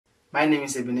My name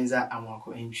is Ebenezer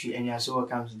Amwako Entry, and you are so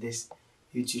welcome to this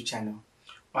YouTube channel.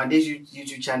 On this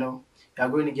YouTube channel, you are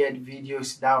going to get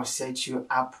videos that will set you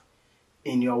up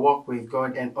in your walk with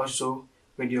God and also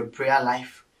with your prayer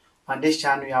life. On this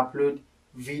channel, you upload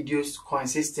videos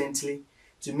consistently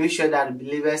to make sure that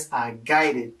believers are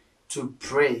guided to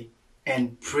pray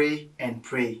and pray and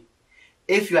pray.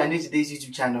 If you are new to this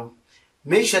YouTube channel,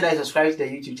 make sure that you subscribe to the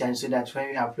YouTube channel so that when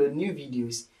we upload new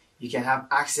videos, you can have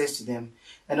access to them.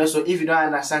 And also, if you don't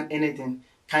understand anything,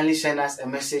 kindly send us a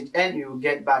message and we will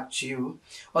get back to you.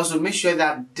 Also, make sure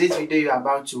that this video you are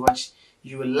about to watch,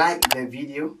 you like the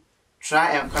video,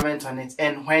 try and comment on it,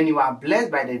 and when you are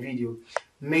blessed by the video,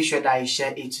 make sure that you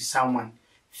share it to someone.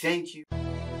 Thank you.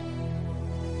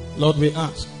 Lord, we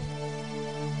ask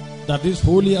that this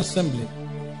holy assembly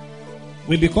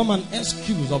will become an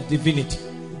excuse of divinity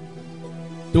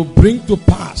to bring to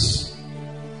pass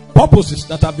purposes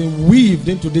that have been weaved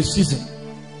into this season,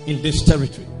 in this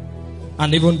territory,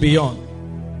 and even beyond,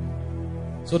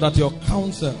 so that your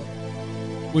counsel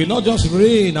will not just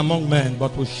reign among men,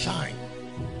 but will shine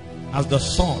as the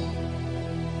sun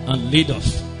and lead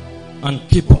us and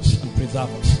keep us and preserve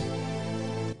us.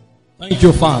 Thank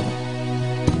you, Father,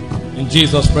 in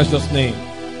Jesus' precious name.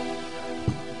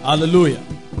 Hallelujah.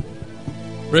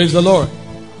 Praise the Lord.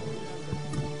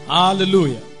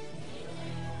 Hallelujah.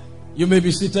 You may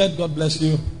be seated. God bless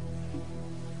you.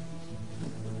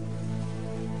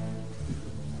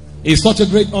 It's such a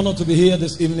great honor to be here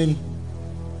this evening.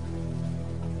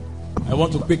 I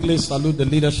want to quickly salute the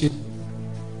leadership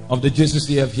of the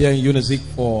JCCF here in Unizik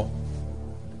for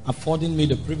affording me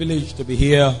the privilege to be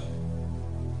here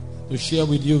to share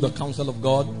with you the counsel of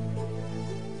God.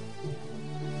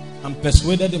 I'm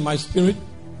persuaded in my spirit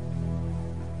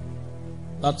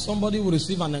that somebody will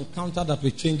receive an encounter that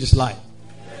will change his life.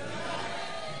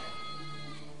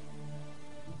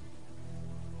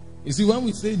 You see, when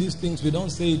we say these things, we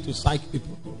don't say it to psych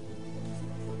people.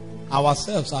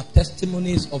 Ourselves are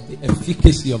testimonies of the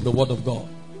efficacy of the Word of God.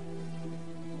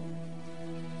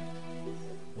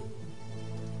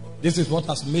 This is what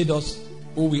has made us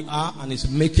who we are and is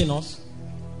making us.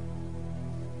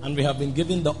 And we have been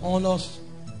given the honors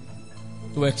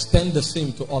to extend the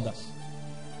same to others.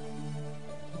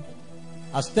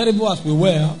 As terrible as we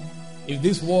were, if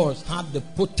these words had the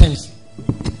potency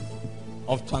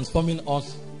of transforming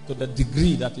us to the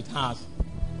degree that it has,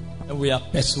 and we are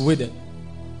persuaded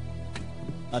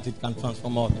that it can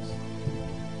transform others.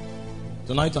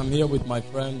 Tonight I'm here with my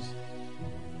friends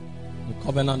and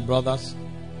covenant brothers,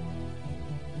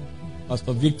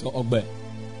 Pastor Victor Ogbe.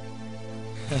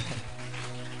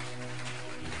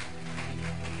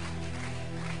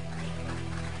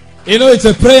 You know, it's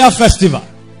a prayer festival.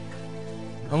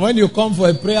 And when you come for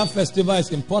a prayer festival,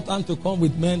 it's important to come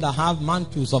with men that have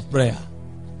mantles of prayer.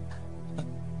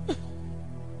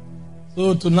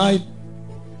 So tonight,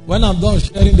 when I'm done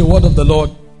sharing the word of the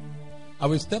Lord, I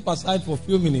will step aside for a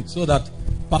few minutes so that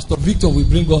Pastor Victor will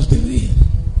bring us the rain.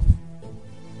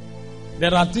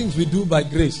 There are things we do by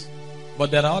grace, but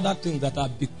there are other things that are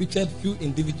bequeathed few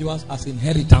individuals as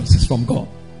inheritances from God.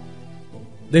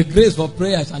 The grace for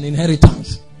prayer is an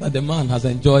inheritance that the man has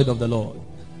enjoyed of the Lord.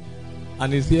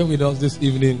 And he's here with us this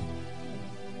evening,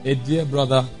 a dear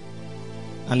brother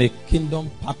and a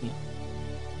kingdom partner.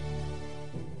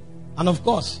 And of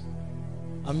course,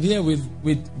 I'm here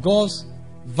with God's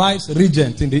vice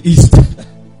regent in the East.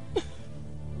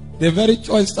 The very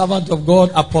choice servant of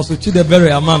God, Apostle Chidebere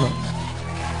Amano.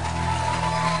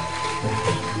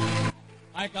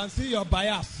 I can see your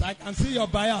bias. I can see your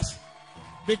bias.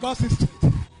 Because it's...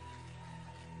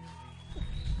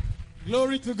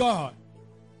 Glory to God.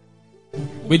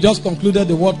 We just concluded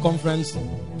the World Conference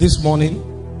this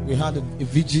morning. We had a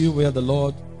vigil where the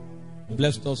Lord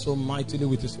blessed us so mightily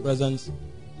with His presence.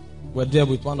 We're there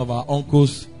with one of our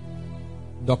uncles,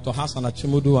 Dr. Hassan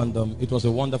Achimudu, and it was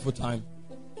a wonderful time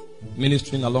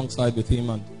ministering alongside with him,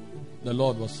 and the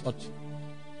Lord was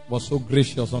so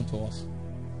gracious unto us.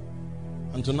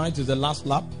 And tonight is the last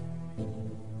lap.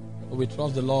 We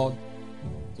trust the Lord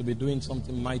to be doing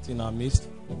something mighty in our midst.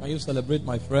 Can you celebrate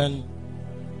my friend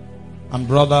and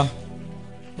brother,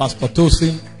 Pastor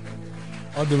Tosin,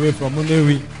 all the way from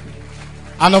Munewi?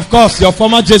 And of course, your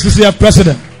former JCCF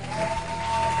president.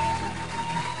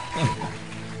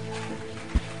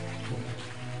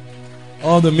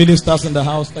 All the ministers in the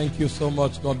house, thank you so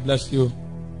much. God bless you.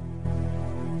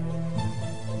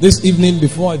 This evening,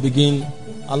 before I begin,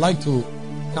 I'd like to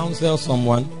counsel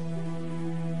someone.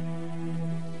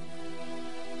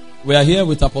 We are here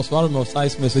with Apostle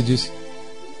Mosai's messages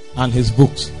and his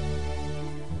books.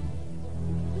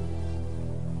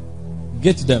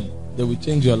 Get them. They will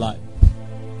change your life.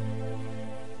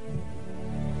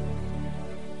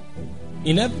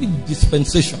 In every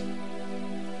dispensation,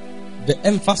 the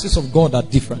emphasis of God are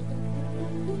different.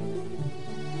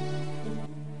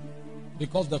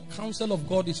 Because the counsel of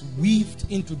God is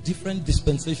weaved into different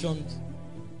dispensations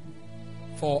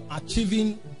for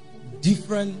achieving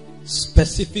different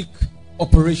specific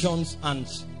operations and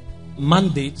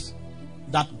mandates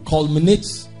that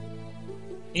culminates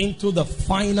into the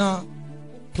final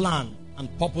plan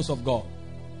and purpose of God.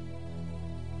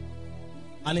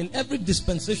 And in every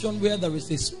dispensation where there is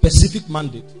a specific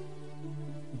mandate,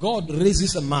 God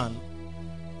raises a man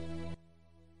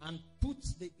and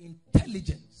puts the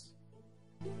intelligence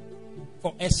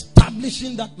for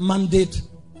establishing that mandate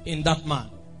in that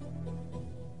man.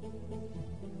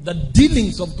 The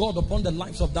dealings of God upon the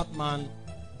lives of that man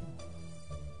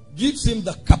gives him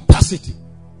the capacity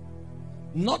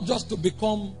not just to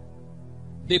become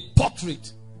the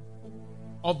portrait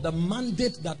of the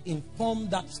mandate that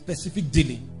informed that specific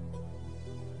dealing,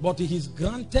 but he is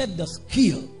granted the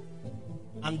skill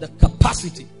and the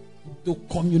capacity to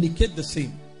communicate the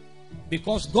same,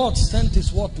 because God sent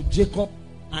his word to Jacob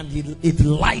and it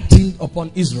lightened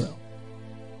upon Israel.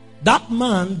 That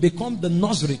man becomes the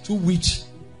nursery to which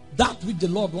that which the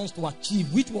Lord wants to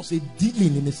achieve, which was a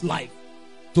dealing in his life,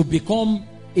 to become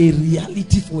a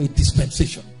reality for a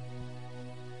dispensation.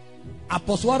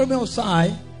 Apostle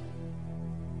Orokpo,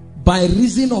 by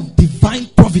reason of divine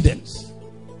providence,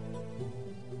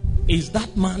 is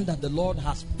that man that the Lord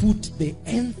has put the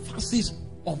emphasis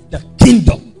of the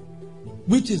kingdom,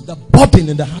 which is the burden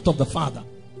in the heart of the Father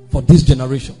for this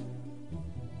generation.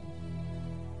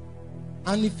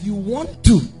 And if you want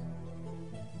to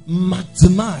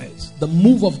maximize the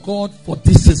move of God for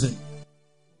this season,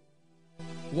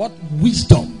 what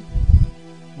wisdom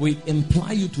will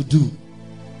imply you to do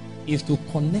is to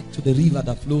connect to the river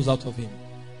that flows out of him.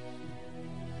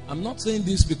 I'm not saying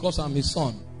this because I'm his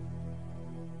son.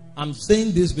 I'm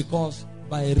saying this because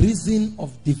by reason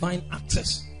of divine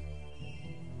access,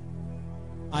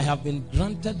 I have been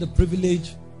granted the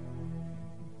privilege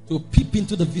to peep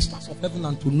into the vistas of heaven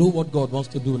and to know what God wants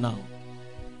to do now.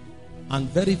 And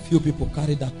very few people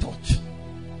carry that torch.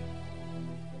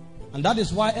 And that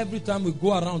is why every time we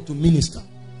go around to minister,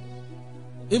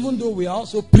 even though we are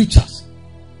also preachers,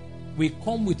 we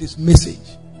come with his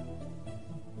message.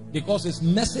 Because his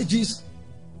messages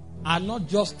are not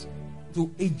just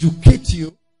to educate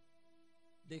you,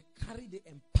 they carry the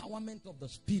empowerment of the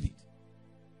Spirit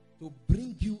to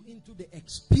bring you into the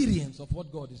experience of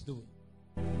what God is doing.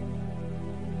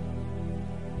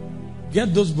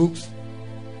 Get those books.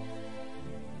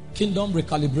 Kingdom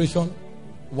Recalibration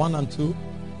 1 and 2.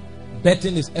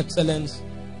 Betting is Excellence,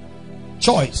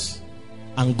 Choice,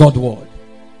 and God Word.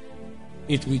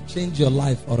 It will change your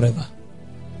life forever.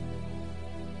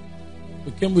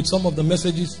 We came with some of the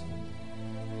messages.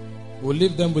 We'll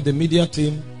leave them with the media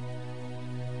team.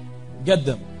 Get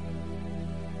them.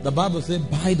 The Bible says,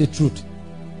 buy the truth,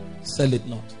 sell it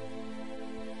not.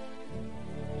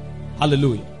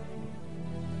 Hallelujah.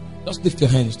 Just lift your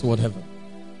hands toward heaven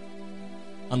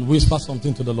and whisper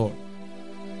something to the Lord.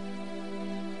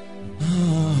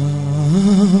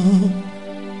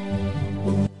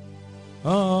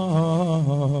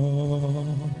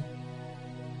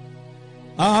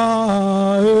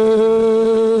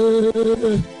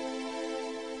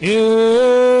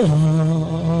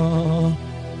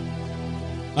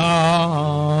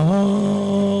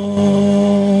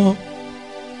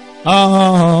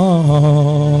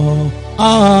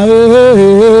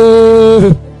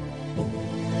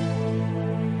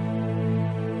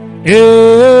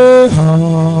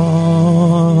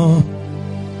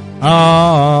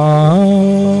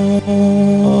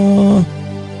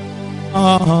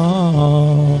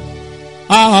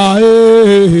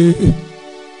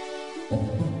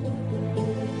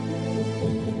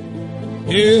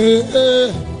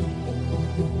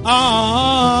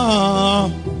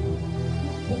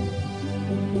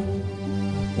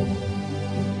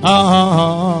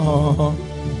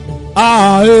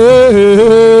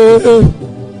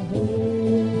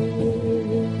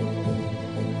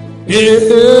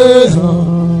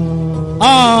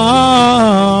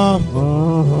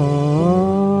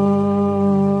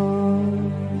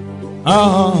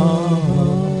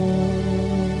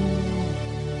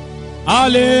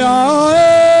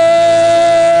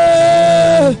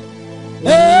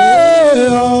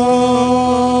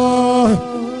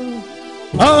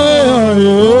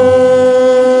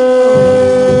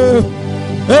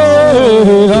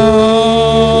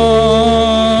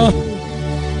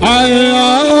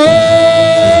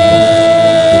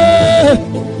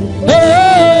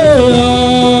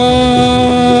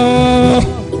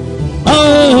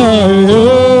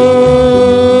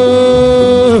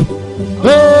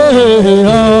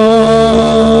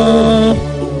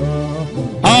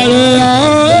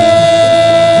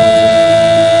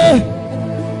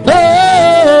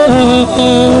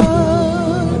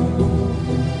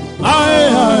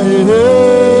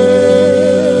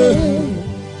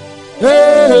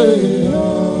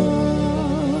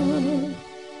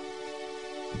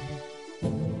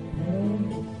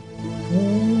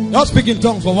 speak in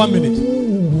tongues for 1 minute.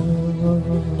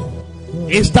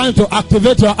 It's time to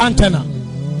activate your antenna.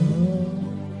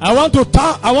 I want to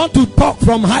talk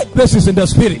from high places in the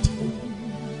spirit.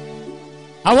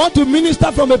 I want to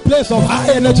minister from a place of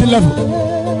high energy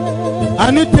level.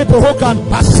 I need people who can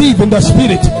perceive in the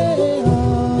spirit.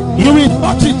 You will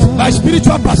touch it by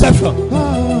spiritual perception.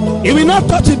 You will not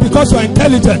touch it because you are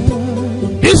intelligent.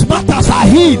 These matters are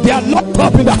hid. They are locked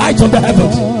up in the heights of the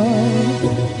heavens.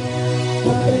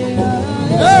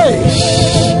 Hey,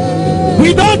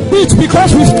 we don't teach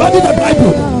because we study the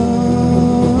Bible.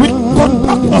 We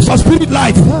conduct us a spirit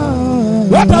life.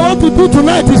 What I want to do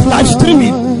tonight is live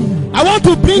streaming. I want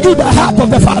to bring you the heart of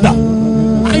the Father,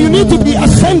 and you need to be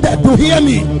ascended to hear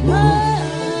me.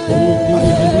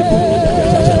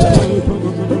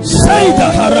 Say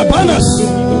the Harabanas.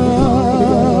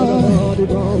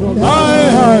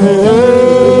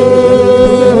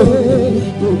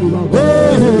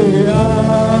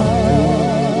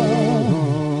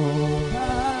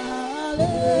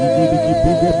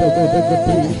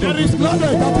 There is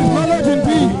knowledge, that is knowledge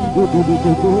indeed.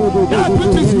 That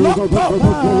which is locked up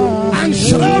and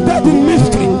shrouded in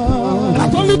mystery,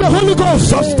 that only the Holy Ghost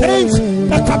sustains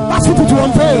the capacity to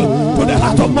unveil to the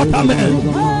heart of mortal men.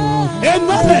 A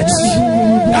knowledge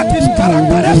that is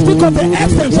characteristic of the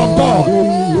essence of God.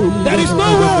 There is no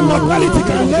way mortality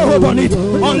can lay hold on it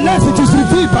unless it is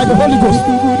revealed by the Holy Ghost.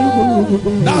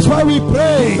 That's why we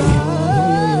pray.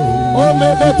 Oh, me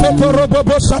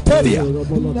robobo sateria.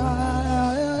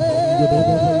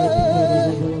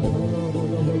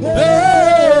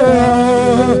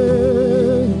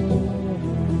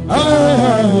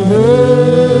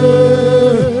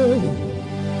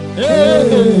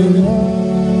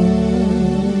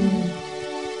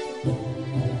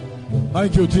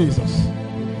 Thank you, Jesus.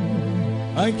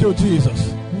 Thank you,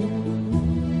 Jesus.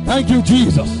 Thank you,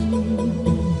 Jesus.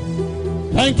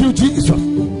 Thank you, Jesus.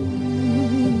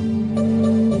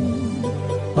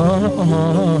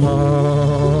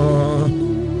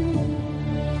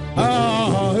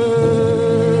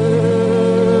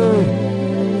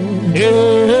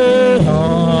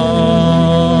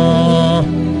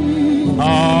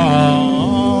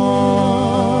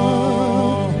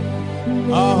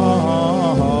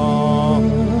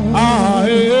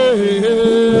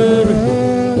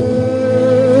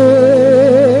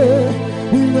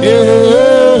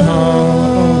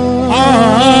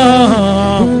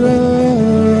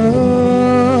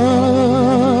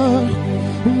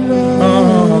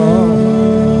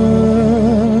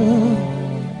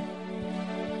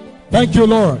 Thank you,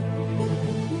 Lord.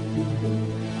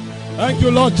 Thank you,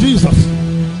 Lord Jesus.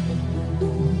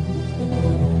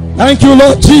 Thank you,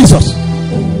 Lord Jesus.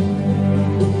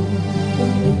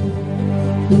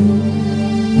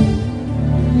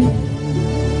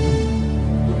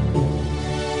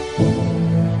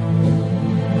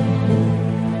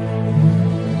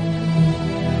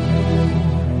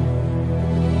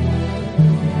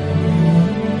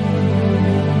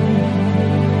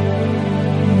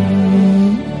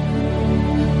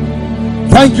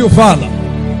 Thank you, Father.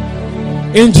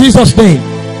 In Jesus' name.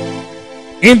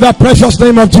 In the precious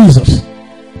name of Jesus.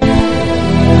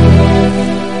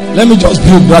 Let me just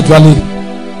build gradually.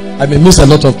 I may miss a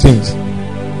lot of things.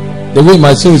 The way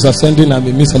my soul is ascending, I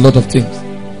may miss a lot of things.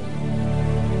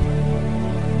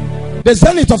 The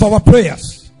zenith of our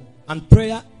prayers and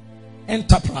prayer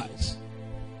enterprise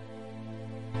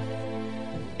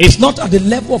is not at the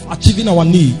level of achieving our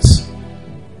needs.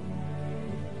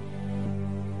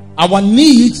 Our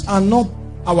needs are not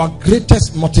our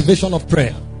greatest motivation of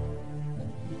prayer.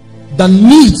 The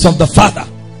needs of the Father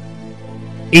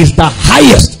is the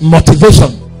highest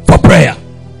motivation for prayer.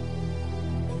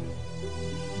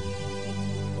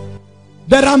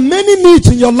 There are many needs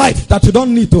in your life that you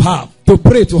don't need to have, to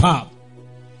pray to have.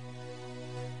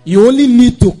 You only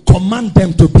need to command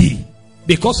them to be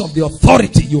because of the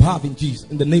authority you have in Jesus,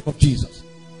 in the name of Jesus.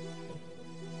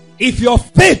 If your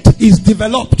faith is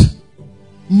developed,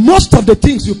 most of the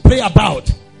things you pray about,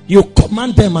 you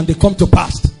command them and they come to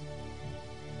pass.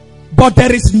 But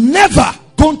there is never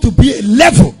going to be a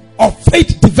level of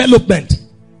faith development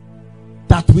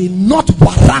that will not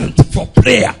warrant for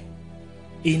prayer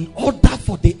in order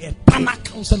for the eternal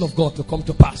counsel of God to come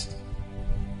to pass.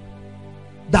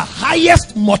 The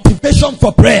highest motivation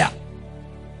for prayer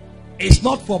is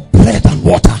not for bread and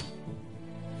water.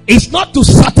 It's not to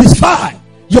satisfy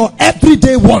your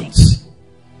everyday wants.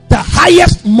 The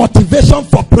highest motivation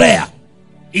for prayer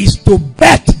is to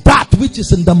bet that which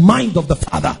is in the mind of the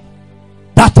Father,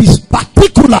 that is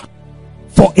particular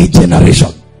for a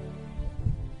generation.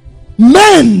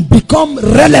 Men become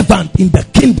relevant in the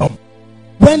kingdom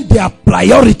when their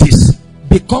priorities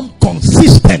become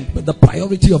consistent with the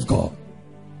priority of God.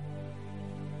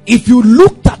 If you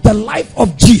looked at the life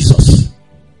of Jesus,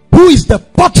 who is the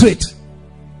portrait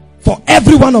for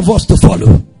every one of us to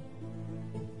follow,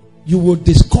 you will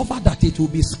discover that it will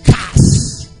be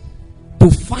scarce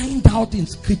to find out in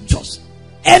scriptures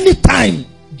anytime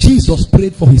Jesus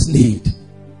prayed for his need.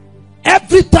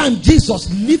 Every time Jesus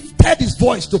lifted his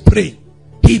voice to pray,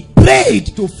 he prayed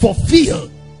to fulfill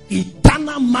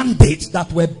eternal mandates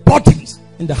that were burdens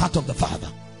in the heart of the Father.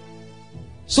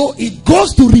 So it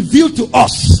goes to reveal to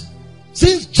us,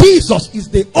 since Jesus is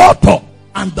the author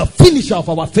and the finisher of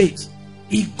our faith,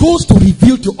 it goes to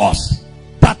reveal to us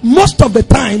that most of the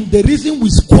time the reason we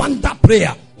squander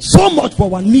prayer so much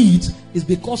for our needs is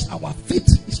because our faith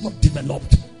is not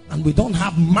developed and we don't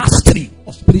have mastery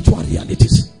of spiritual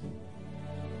realities.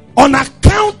 On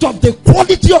account of the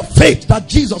quality of faith that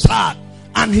Jesus had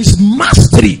and his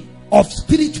mastery of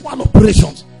spiritual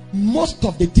operations, most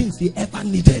of the things he ever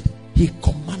needed, he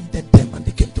commanded them and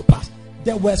they came to pass.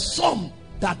 There were some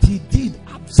that he did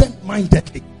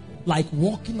absent-mindedly, like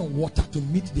walking on water to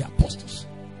meet the apostles.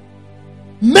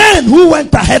 Men who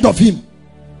went ahead of him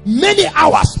many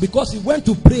hours because he went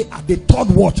to pray at the third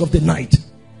watch of the night.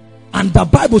 And the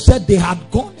Bible said they had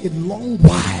gone a long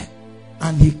while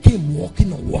and he came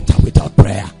walking on water without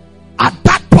prayer. At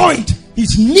that point,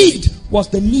 his need was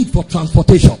the need for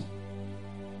transportation.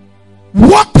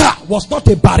 Water was not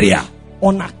a barrier.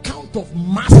 On account of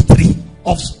mastery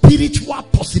of spiritual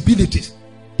possibilities,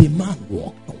 the man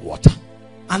walked on water.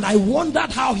 And I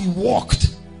wondered how he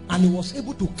walked and he was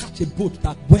able to catch a boat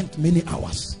that went many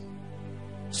hours.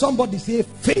 Somebody say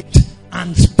faith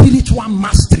and spiritual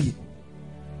mastery.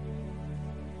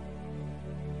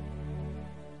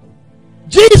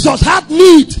 Jesus had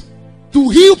need to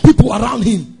heal people around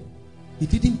him. He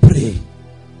didn't pray.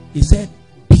 He said,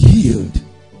 be healed.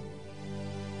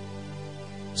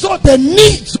 So the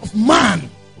needs of man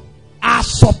are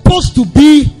supposed to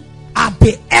be at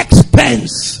the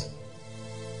expense,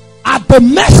 at the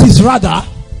mercies rather,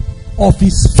 of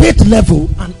his faith level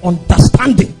and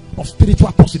understanding of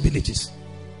spiritual possibilities.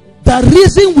 The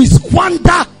reason we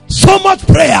squander so much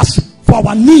prayers for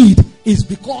our need is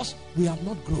because we have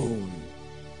not grown.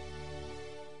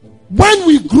 When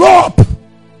we grow up,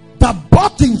 the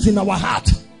burdens in our heart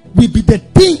will be the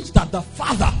things that the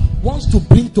Father wants to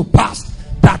bring to pass,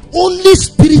 that only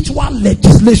spiritual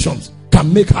legislations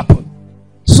can make happen.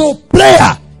 So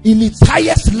prayer in its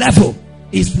highest level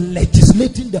is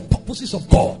legislating the purposes of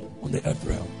God on the earth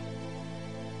realm.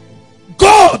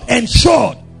 God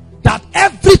ensured that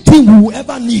everything we will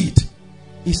ever need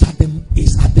is at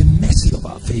the mercy of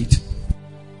our faith.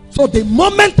 So the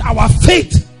moment our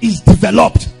faith is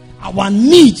developed, our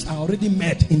needs are already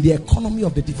met in the economy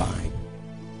of the divine.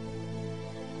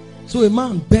 So a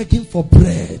man begging for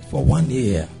bread for 1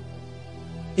 year,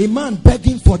 a man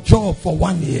begging for job for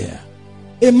 1 year,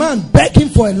 a man begging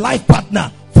for a life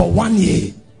partner for 1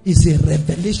 year is a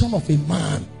revelation of a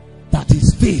man that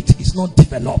his faith is not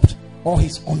developed, or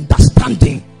his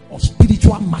understanding of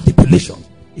spiritual manipulation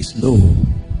is low.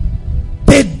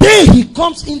 The day he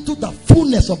comes into the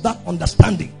fullness of that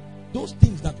understanding, those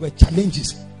things that were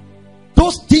challenges,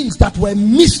 those things that were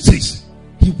mysteries,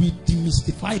 he will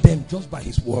demystify them just by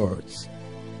his words.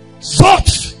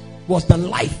 Such was the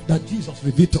life that Jesus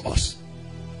revealed to us.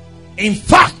 In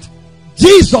fact,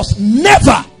 Jesus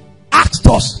never asked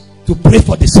us to pray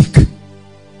for the sick.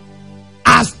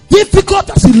 As difficult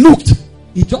as it looked,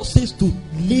 he just says to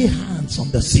lay hands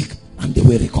on the sick and they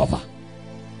will recover.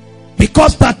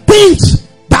 Because the things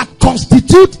that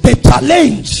constitute the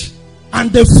challenge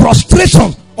and the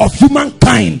frustration of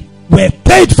humankind were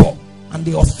paid for, and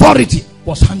the authority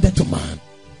was handed to man.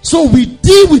 So we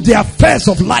deal with the affairs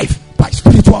of life by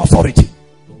spiritual authority.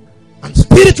 And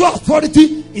spiritual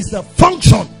authority is the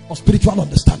function of spiritual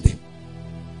understanding.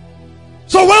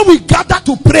 So when we gather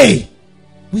to pray,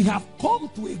 we have come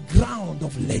to a ground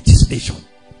of legislation.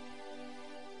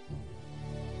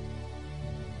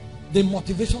 The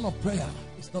motivation of prayer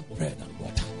is not bread and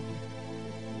water.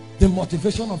 The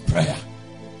motivation of prayer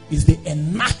is the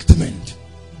enactment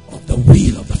of the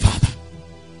will of the Father.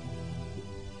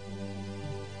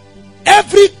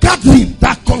 Every gathering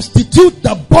that constitutes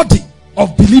the body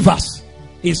of believers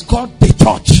is called the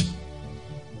church.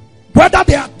 Whether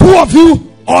there are 2 of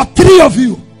you or 3 of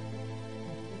you.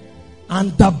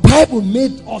 And the Bible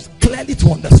made us clearly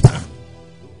to understand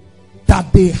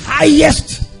that the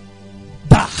highest,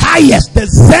 the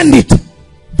zenith,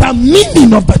 the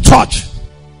meaning of the church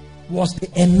was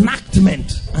the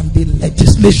enactment and the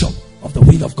legislation of the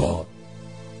will of God.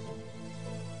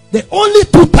 The only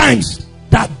 2 times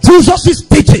that Jesus'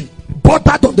 teaching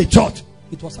bordered on the church,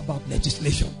 it it was about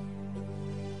legislation.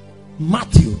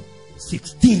 Matthew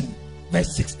 16,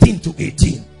 verse 16 to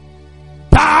 18.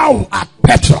 Thou art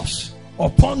Petros,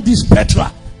 upon this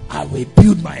Petra I will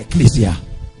build my ecclesia,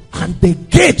 and the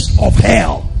gates of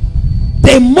hell.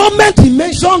 The moment he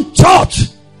mentioned church,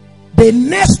 the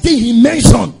next thing he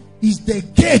mentioned is the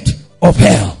gate of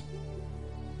hell.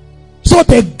 So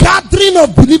the gathering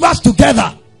of believers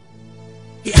together,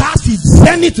 it has its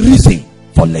zenith reason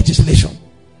for legislation.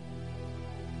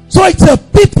 So it's a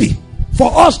pity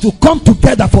for us to come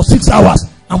together for 6 hours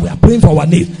and we are praying for our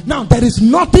needs. Now, there is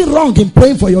nothing wrong in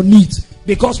praying for your needs,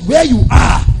 because where you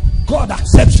are, God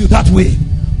accepts you that way.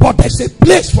 But there's a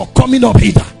place for coming up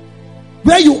hither,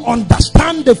 where you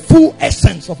understand the full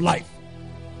essence of life,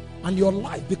 and your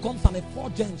life becomes an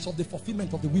effulgence of the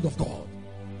fulfillment of the will of God.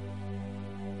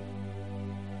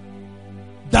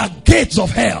 The gates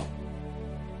of hell.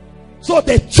 So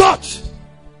the church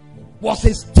was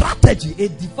a strategy, a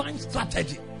divine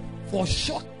strategy for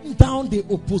shutting down the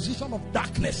opposition of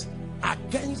darkness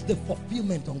against the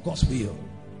fulfillment of God's will.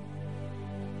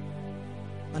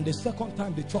 And the second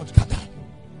time the church gathered,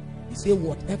 he said,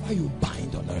 whatever you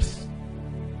bind on earth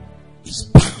is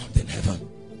bound in heaven.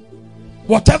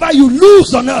 Whatever you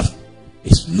lose on earth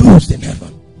is loosed in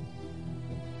heaven.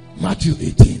 Matthew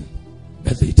 18,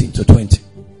 verse 18 to 20.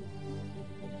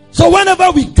 So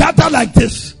whenever we gather like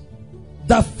this,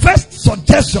 the first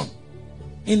suggestion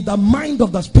in the mind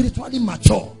of the spiritually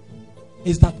mature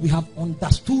is that we have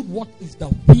understood what is the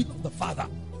will of the Father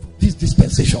for this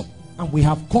dispensation, and we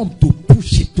have come to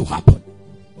push it to happen.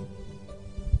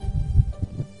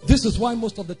 This is why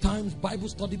most of the times Bible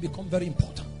study become very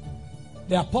important.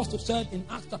 The apostle said in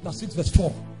Acts chapter 6 verse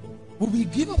 4, we will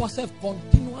give ourselves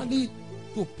continually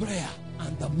to prayer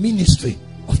and the ministry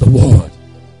of the word.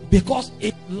 Because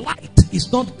if light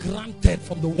is not granted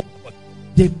from the word,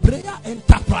 the prayer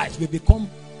enterprise will become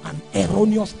an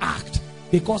erroneous act,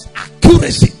 because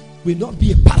accuracy will not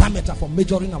be a parameter for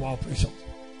measuring our operations.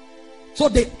 So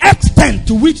the extent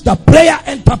to which the prayer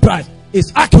enterprise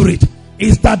is accurate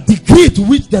is the degree to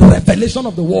which the revelation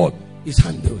of the word is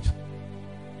handled.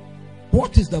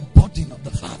 What is the burden of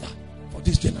the Father for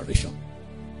this generation?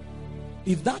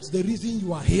 If that's the reason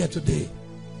you are here today,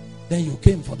 then you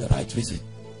came for the right reason.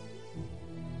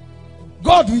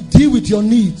 God will deal with your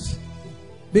needs,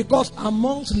 because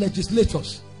amongst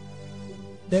legislators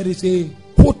there is a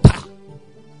quota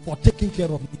for taking care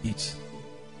of needs.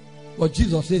 But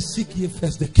Jesus says, seek ye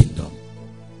first the kingdom,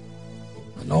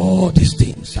 and all these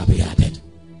things shall be added.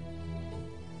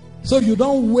 So you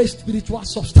don't waste spiritual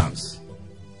substance.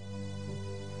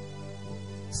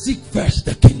 Seek first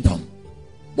the kingdom.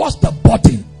 What's the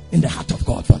burden in the heart of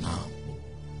God for now?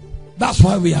 That's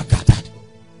why we are gathered.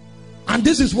 And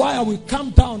this is why I will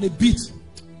come down a bit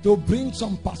to bring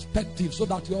some perspective, so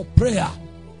that your prayer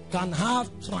can have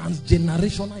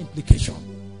transgenerational implication.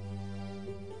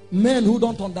 Men who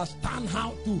don't understand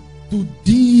how to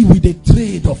deal with the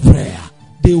trade of prayer,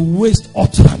 they waste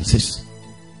utterances.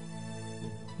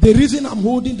 The reason I'm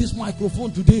holding this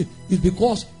microphone today is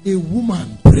because a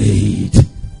woman prayed.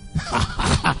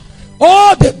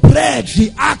 All the bread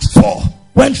she asked for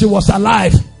when she was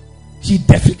alive, she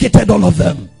defecated all of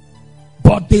them.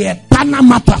 But the eternal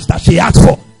matters that she asked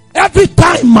for, every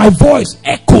time my voice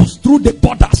echoes through the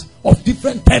borders of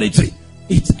different territory,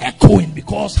 it's echoing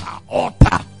because her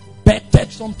altar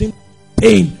bettered something,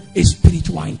 pain, a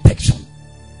spiritual infection.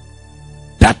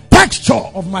 The texture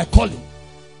of my calling,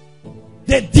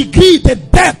 the degree, the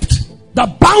depth,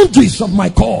 the boundaries of my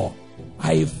call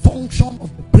are a function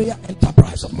of the prayer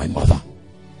enterprise of my mother.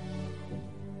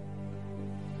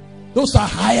 Those are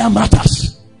higher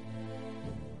matters.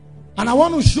 And I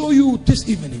want to show you this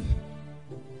evening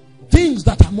things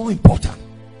that are more important.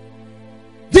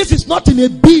 This is not in a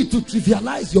bid to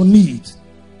trivialize your needs.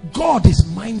 God is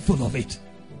mindful of it.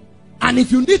 And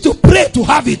if you need to pray to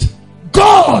have it,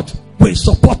 God will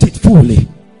support it fully.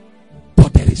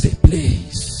 But there is a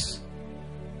place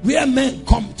where men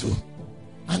come to,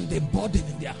 and the burden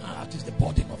in their heart is the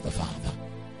burden of the Father.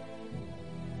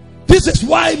 This is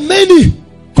why many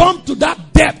come to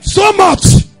that depth so much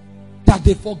that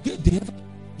they forget they ever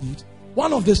need.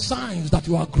 One of the signs that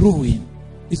you are growing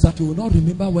is that you will not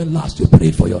remember when last you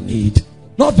prayed for your need.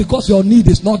 Not because your need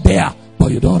is not there,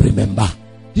 but you don't remember.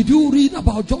 Did you read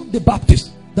about John the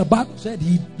Baptist? The Bible said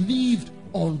he lived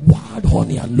on wild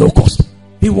honey and locust.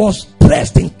 He was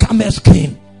dressed in camel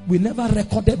skin. We never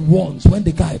recorded once when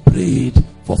the guy prayed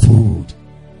for food.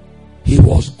 He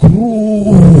was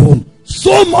grown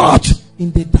so much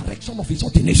in the direction of his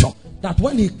ordination that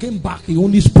when he came back, he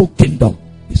only spoke kingdom.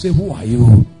 He said, who are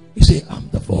you? He said, I'm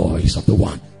the voice of the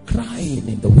one crying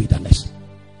in the wilderness.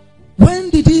 When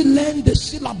did he learn the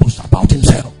syllabus about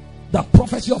himself? The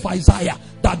prophecy of Isaiah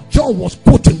that John was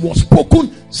quoting was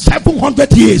spoken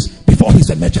 700 years before his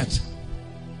emergence.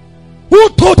 Who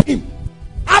told him?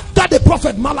 After the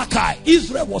prophet Malachi,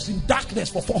 Israel was in darkness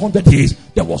for 400 years.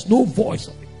 There was no voice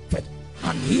of the prophet.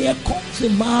 And here comes a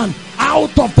man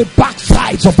out of the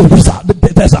backsides of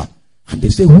the desert. And they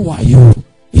say, who are you?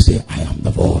 He said, I am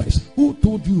the voice. Who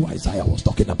told you Isaiah was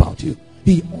talking about you?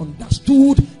 He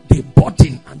understood the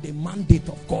burden and the mandate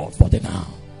of God for the now.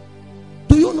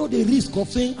 Do you know the risk of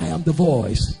saying I am the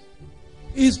voice?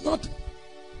 It's not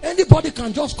anybody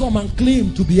can just come and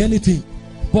claim to be anything.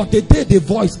 But the day the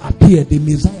voice appears, the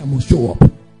Messiah must show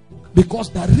up. Because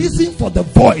the reason for the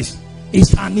voice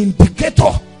is an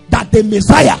indicator that the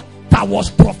Messiah that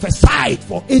was prophesied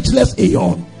for ageless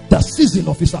aeon, the season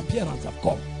of his appearance have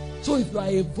come. So if you are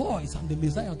a voice and the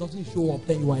Messiah doesn't show up,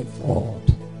 then you are a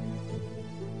fraud.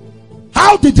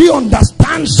 How did he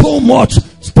understand so much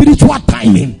spiritual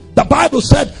timing? The Bible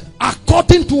said,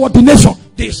 according to ordination,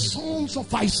 the sons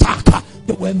of Isaac,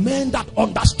 they were men that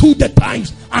understood the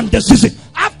times and the season.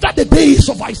 After the days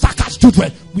of Isaac's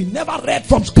children, we never read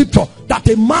from scripture that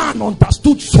a man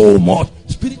understood so much.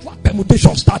 Spiritual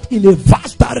permutations start in a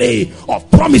vast array of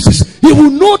promises. He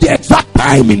will know the exact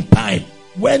time in time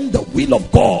when the will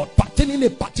of God pertaining a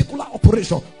particular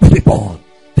operation will be born.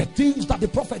 The things that the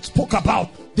prophet spoke about,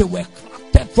 they were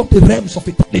crafted from the realms of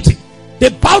eternity. The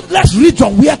boundless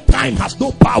region where time has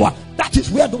no power, that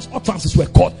is where those utterances were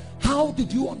caught. How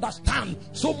did you understand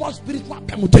so much spiritual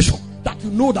permutation that you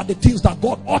know that the things that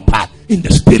God uttered in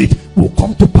the spirit will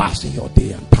come to pass in your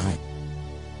day and time?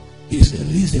 Is the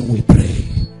reason we pray.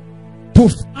 To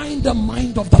find the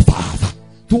mind of the Father,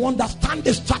 to understand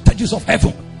the strategies of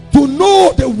heaven, to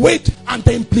know the weight and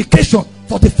the implication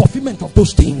for the fulfillment of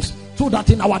those things, so that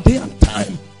in our day and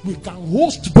time we can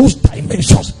host those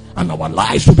dimensions and our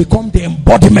lives will become the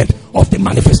embodiment of the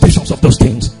manifestations of those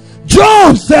things.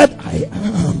 John said, I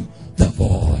am the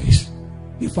voice.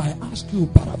 If I ask you,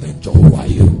 Paraventure, who are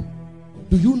you?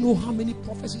 Do you know how many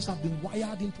prophecies have been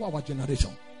wired into our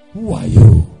generation? Who are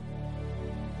you?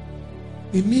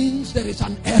 It means there is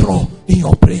an error in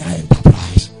your prayer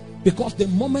enterprise. Because the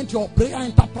moment your prayer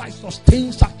enterprise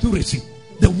sustains accuracy,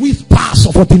 the whispers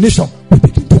of ordination will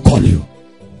begin to call you.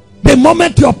 The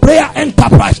moment your prayer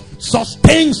enterprise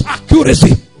sustains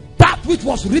accuracy, that which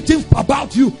was written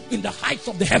about you in the heights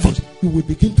of the heavens, you will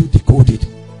begin to decode it.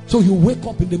 So you wake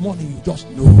up in the morning, you just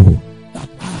know that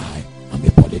I am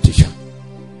a politician.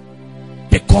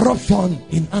 The corruption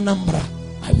in Anambra,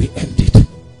 I will end it.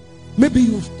 Maybe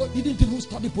you didn't even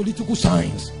study political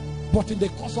science, but in the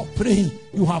course of praying,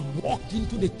 you have walked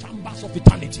into the chambers of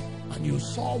eternity and you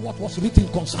saw what was written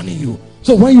concerning you.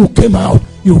 So when you came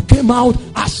out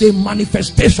as a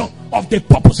manifestation of the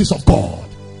purposes of God.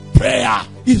 Prayer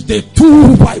is the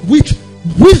tool by which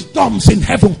wisdoms in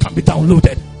heaven can be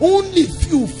downloaded. Only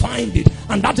few find it,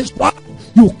 and that is why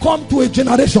you come to a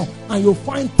generation and you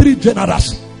find 3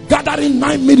 generals gathering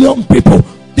 9 million people.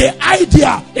 The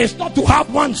idea is not to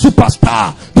have one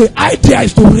superstar. The idea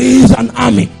is to raise an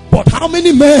army. But how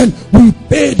many men will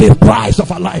pay the price of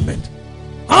alignment?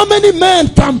 How many men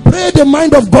can pray the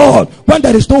mind of God when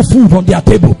there is no food on their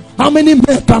table? How many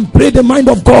men can pray the mind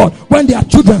of God when their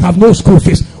children have no school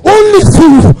fees? Only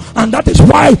few. And that is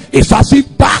why it's as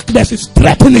if darkness is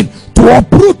threatening to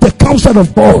uproot the counsel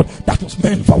of God that was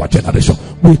meant for our generation.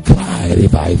 We cry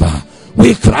revival.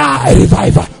 We cry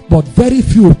revival. But very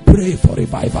few pray for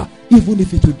revival, even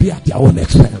if it will be at their own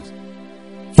expense.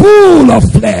 Full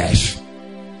of flesh.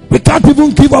 We can't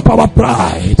even give up our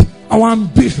pride, our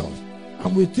ambitions.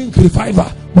 And we think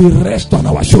revival will rest on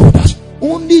our shoulders.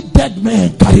 Only dead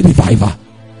men carry revival.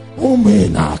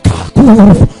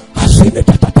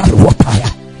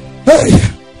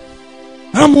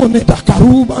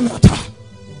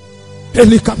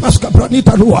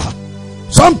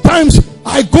 Sometimes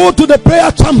I go to the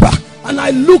prayer chamber and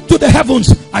I look to the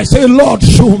heavens. I say, Lord,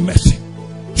 show mercy.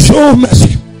 Show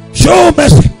mercy. Show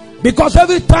mercy. Because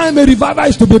every time a revival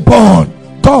is to be born,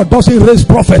 God doesn't raise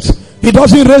prophets. He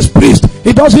doesn't raise priests.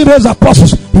 He doesn't raise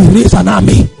apostles. He raises an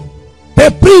army.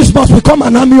 The priest must become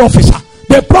an army officer.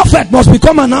 The prophet must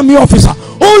become an army officer.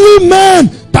 Only men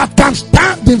that can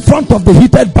stand in front of the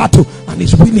heated battle and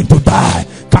is willing to die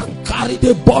can carry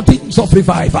the burdens of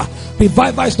revival.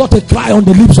 Revival is not a cry on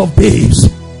the lips of babes.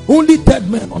 Only dead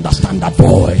men understand that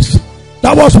voice.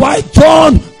 That was why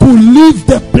John could leave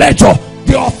the pleasure,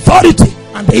 the authority,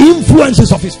 and the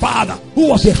influences of his father, who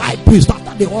was a high priest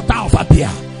after the altar of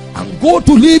Abia, and go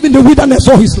to live in the wilderness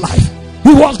all his life.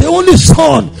 He was the only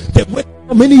son. They waited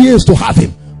for many years to have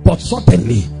him, but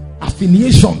suddenly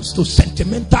affiliations, to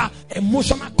sentimental,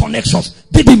 emotional connections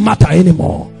didn't matter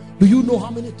anymore. Do you know how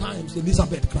many times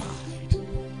Elizabeth cried?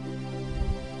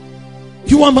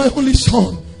 You are my only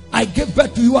son. I gave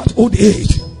birth to you at old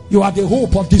age. You are the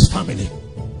hope of this family.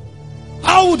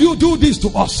 How would you do this to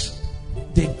us?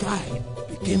 The guy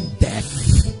became deaf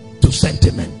to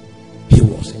sentiment. He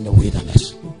was in the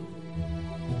wilderness.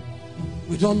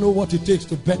 We don't know what it takes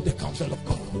to bet the counsel of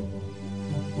God.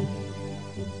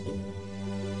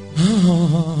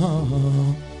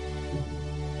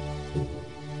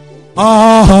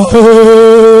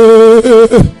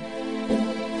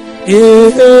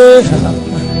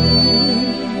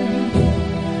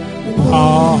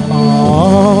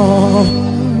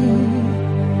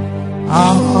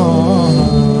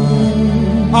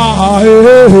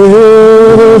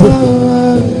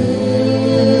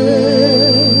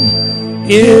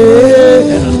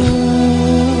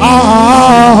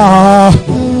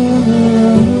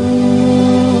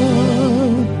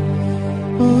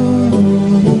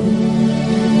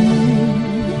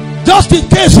 Just in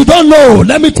case you don't know,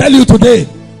 let me tell you today,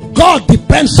 God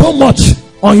depends so much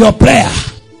on your prayer.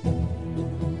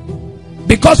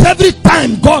 Because every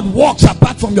time God walks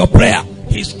apart from your prayer,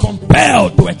 He's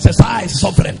compelled to exercise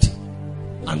sovereignty.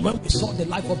 And when we saw the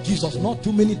life of Jesus, not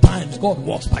too many times God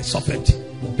walks by sovereignty.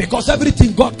 Because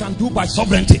everything God can do by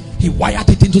sovereignty, He wired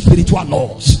it into spiritual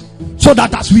laws. So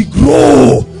that as we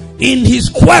grow in His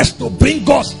quest to bring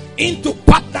us into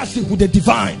partnership with the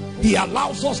divine, He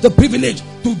allows us the privilege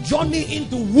to journey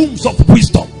into wombs of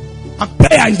wisdom. And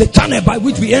prayer is the channel by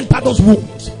which we enter those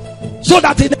wombs. So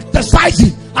that in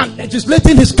exercising and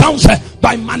legislating His counsel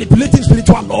by manipulating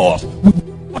spiritual laws, we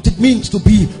know what it means to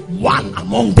be one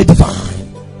among the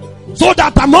divine. So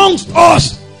that amongst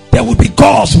us there will be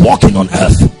gods walking on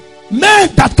earth, men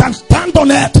that can stand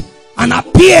on earth and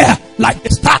appear like the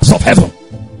stars of heaven.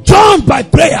 John by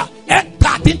prayer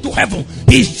entered into heaven.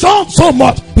 He shone so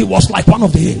much he was like one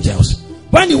of the angels.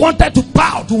 When he wanted to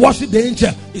bow to worship the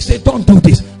angel, he said, don't do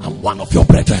this, I'm one of your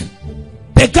brethren.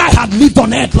 The guy had lived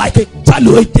on earth like a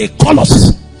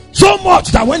colossus, so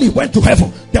much that when he went to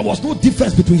heaven, there was no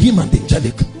difference between him and the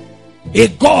angelic. A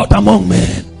God among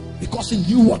men, because he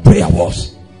knew what prayer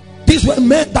was. These were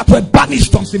men that were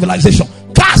banished from civilization,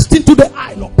 cast into the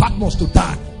Isle of Patmos to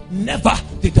die. Never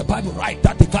did the Bible write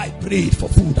that the guy prayed for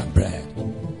food and bread.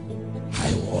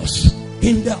 I was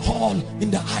in the hall in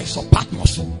the eyes of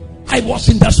Patmos. I was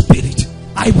in the spirit.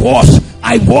 I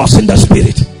was in the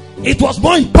spirit. It was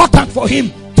more important for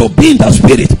him to be in the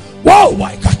spirit. Whoa,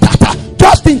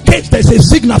 just in case there's a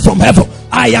signal from heaven,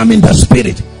 I am in the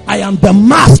spirit. I am the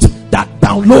mast that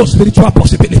downloads spiritual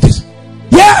possibilities.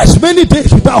 Yes, many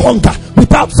days without hunger,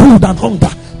 without food and hunger,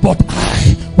 but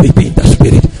I will be in the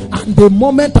spirit. And the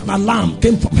moment an alarm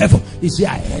came from heaven, he said,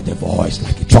 I heard a voice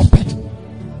like a trumpet.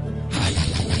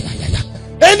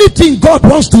 Anything God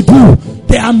wants to do,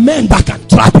 there are men that can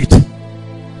trap it.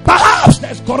 Perhaps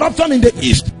there's corruption in the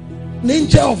east. An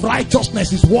angel of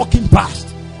righteousness is walking past.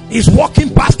 He's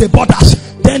walking past the borders.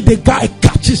 Then the guy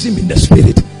catches him in the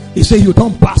spirit. He says, you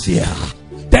don't pass here.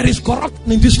 There is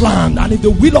corruption in this land, and if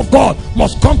the will of God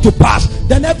must come to pass,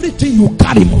 then everything you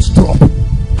carry must drop.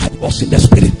 I was in the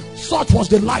spirit. Such was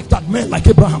the life that men like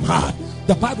Abraham had.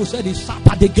 The Bible said he sat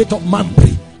at the gate of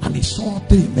Mamre and he saw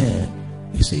 3 men.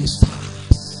 He says,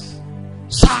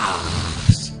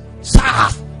 SARS.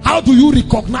 How do you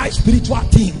recognize spiritual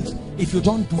things if you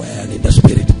don't dwell in the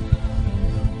spirit?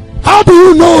 How do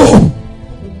you know?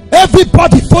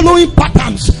 Everybody following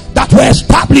patterns that were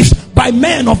established by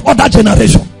men of other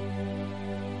generation.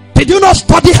 Did you not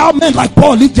study how men like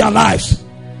Paul lived their lives?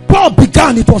 Paul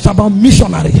began, it was about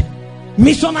missionary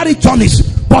journeys.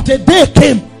 But a day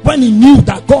came when he knew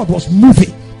that God was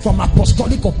moving from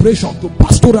apostolic operation to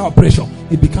pastoral operation.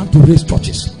 He began to raise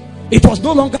churches. It was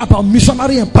no longer about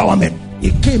missionary empowerment.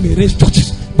 He came, he raised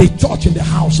churches. The church in the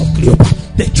house of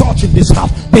Cleopas, the church in this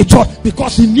house, the church,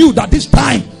 because he knew that this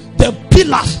time the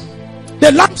pillars,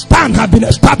 the lampstand had been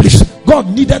established. God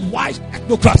needed wise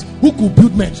technocrats who could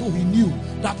build men. So he knew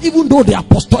that even though the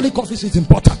apostolic office is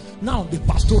important, now the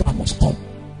pastoral must come.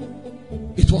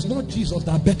 It was not Jesus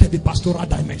that bettered the pastoral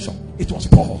dimension. It was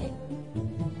Paul.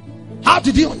 How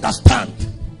did he understand?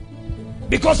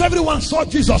 Because everyone saw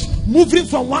Jesus moving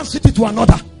from one city to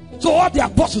another. So all the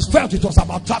apostles felt it was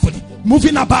about traveling,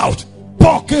 moving about.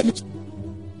 Paul came.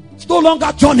 It's no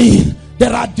longer journeying.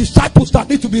 There are disciples that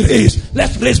need to be raised.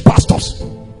 Let's raise pastors.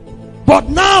 But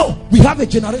now we have a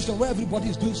generation where everybody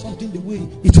is doing something the way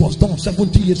it was done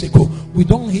 70 years ago. We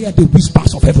don't hear the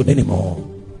whispers of heaven anymore.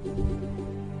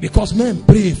 Because men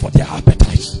pray for their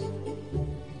appetites.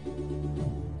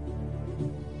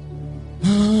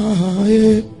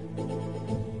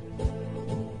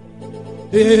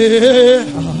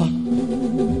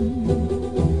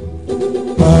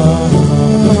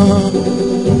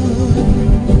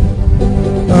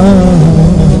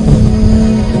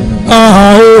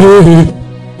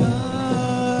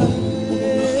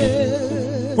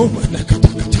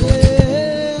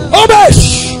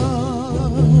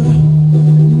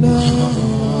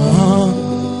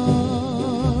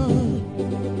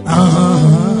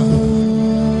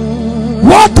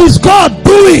 What is God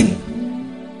doing?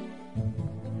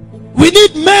 We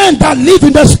need men that live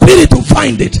in the spirit to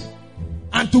find it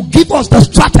and to give us the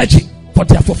strategy for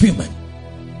their fulfillment.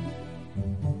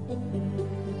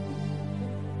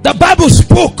 The Bible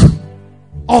spoke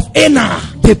of Anna,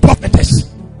 the prophetess,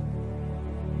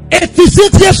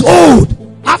 86 years old.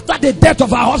 After the death of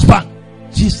her husband,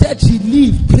 she said she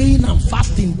lived praying and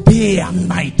fasting day and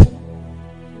night.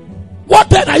 What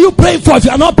then are you praying for if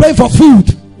you are not praying for food?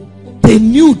 They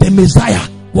knew the Messiah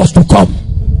was to come,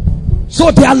 so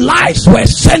their lives were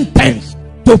sentenced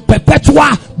to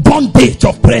perpetual bondage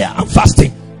of prayer and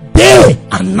fasting day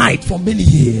and night for many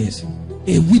years.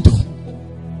 A widow.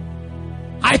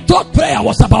 I thought prayer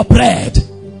was about bread.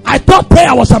 I thought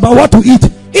prayer was about what to eat.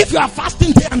 If you are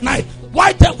fasting day and night,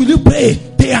 why then will you pray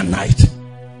day and night?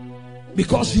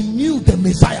 Because you knew the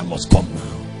Messiah must come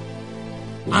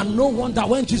now. And no wonder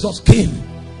when Jesus came,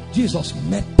 Jesus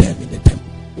met them in the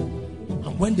temple.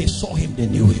 And when they saw him, they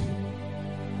knew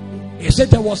him. He said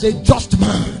there was a just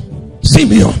man,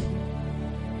 Simeon.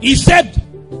 He said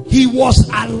he was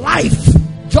alive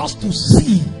just to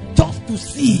see.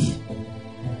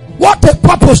 What a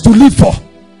purpose to live for.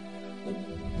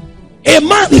 A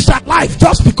man is alive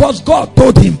just because God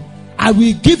told him, I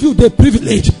will give you the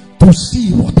privilege to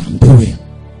see what I'm doing.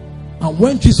 And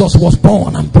when Jesus was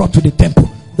born and brought to the temple,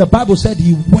 the Bible said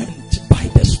he went by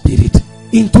the Spirit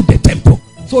into the temple.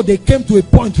 So they came to a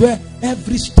point where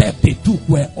every step they took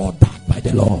were ordered by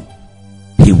the Lord.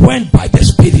 He went by the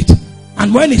Spirit.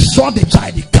 And when he saw the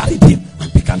child, he carried him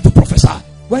and began to prophesy.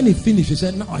 When he finished, he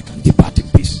said, now I can depart in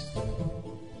peace.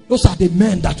 Those are the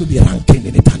men that will be ranking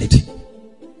in eternity.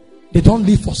 They don't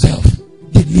live for self.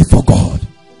 They live for God.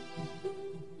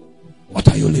 What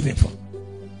are you living for?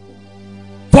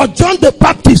 For John the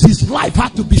Baptist, his life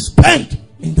had to be spent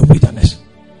in the wilderness.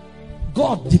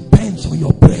 God depends on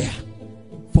your prayer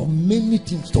for many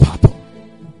things to happen.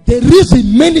 The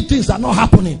reason many things are not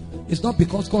happening is not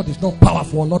because God is not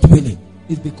powerful or not willing.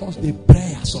 It's because the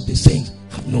prayers of the saints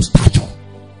have no stature.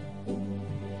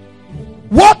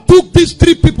 What took these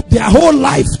three people their whole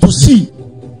life to see?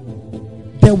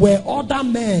 There were other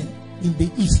men in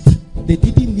the east. They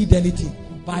didn't need anything.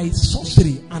 By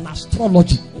sorcery and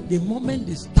astrology, the moment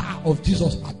the star of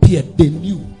Jesus appeared, they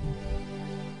knew.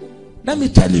 Let me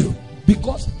tell you,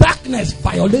 because darkness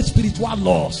violates spiritual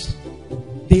laws,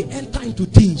 they enter into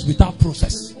things without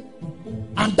process.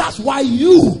 And that's why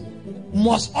you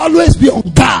must always be on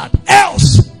guard,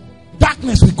 else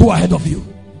darkness will go ahead of you.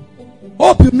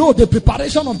 Hope you know the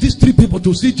preparation of these three people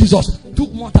to see Jesus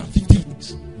took more than 50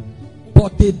 weeks.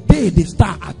 But the day the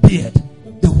star appeared,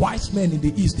 the wise men in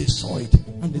the east, they saw it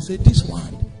and they said, this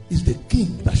one is the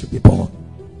king that should be born.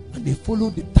 And they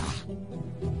followed the star.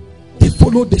 They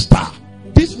followed the star.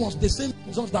 This was the same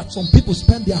Jesus that some people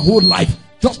spend their whole life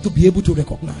just to be able to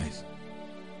recognize.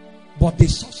 But the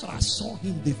sorcerers saw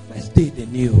him the first day they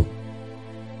knew.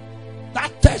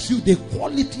 That tells you the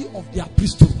quality of their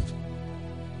priesthood.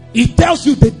 It tells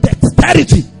you the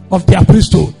dexterity of their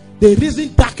priesthood. The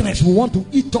reason darkness will want to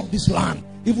eat up this land,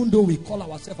 even though we call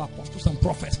ourselves apostles and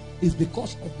prophets, is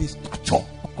because of the stature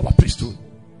of our priesthood.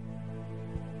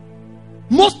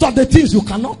 Most of the things you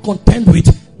cannot contend with,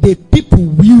 the people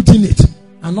wielding it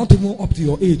are not even up to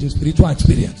your age in spiritual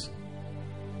experience.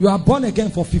 You are born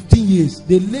again for 15 years.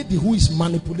 The lady who is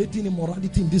manipulating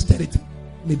immorality in this territory,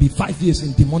 maybe 5 years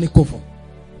in demonic cover.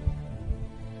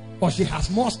 But she has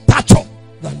more stature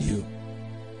than you.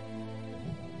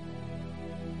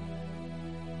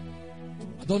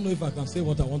 I don't know if I can say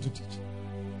what I want to teach.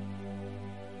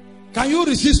 Can you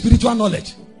receive spiritual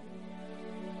knowledge?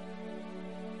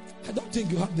 I don't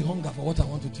think you have the hunger for what I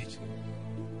want to teach.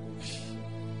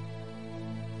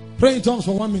 Pray in tongues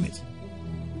for 1 minute.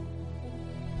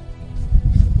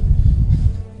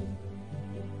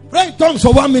 Pray in tongues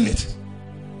for 1 minute.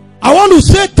 I want to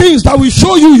say things that will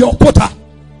show you your quota,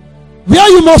 where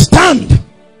you must stand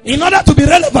in order to be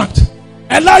relevant.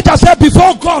 Elijah said,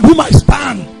 before God whom I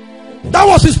stand. That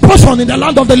was his portion in the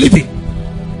land of the living.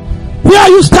 Where are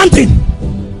you standing?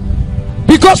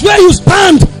 Because where you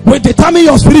stand will determine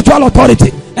your spiritual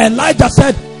authority. Elijah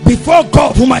said, before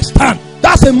God whom I stand.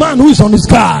 That's a man who is on his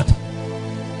guard.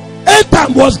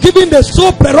 Abraham was given the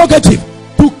sole prerogative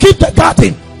to keep the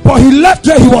garden, but he left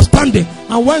where he was standing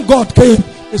And when God came,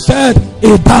 he said,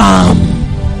 Adam,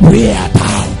 where art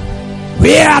thou?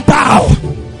 Where art thou?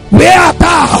 Where art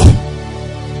thou?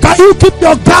 Can you keep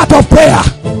your guard of prayer?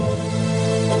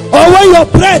 Or when your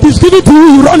bread is given to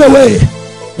you, you run away.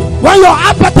 When your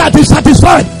appetite is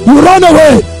satisfied, you run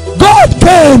away. God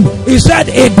came, he said,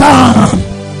 Adam,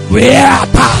 where art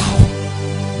thou?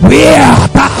 Where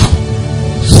art thou?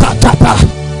 Satata.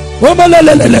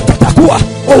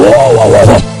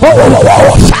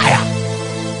 Fire.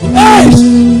 Yes.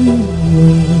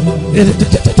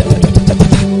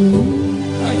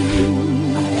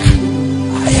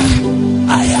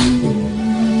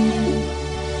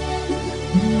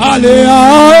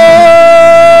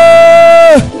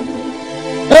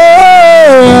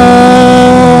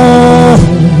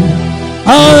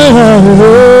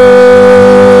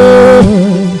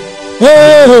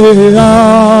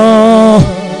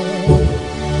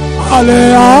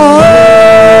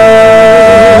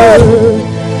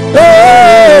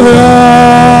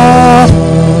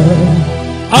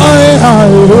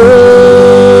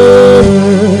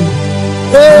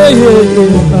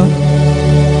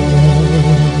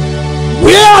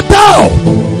 Where art thou?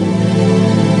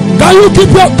 Can you keep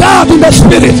your guard in the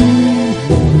spirit?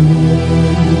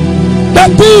 The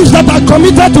things that are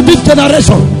committed to this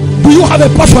generation, do you have a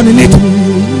portion in it?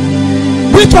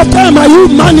 Which of them are you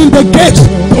manning the gate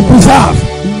to preserve?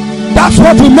 That's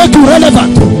what will make you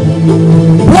relevant.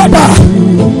 Brother,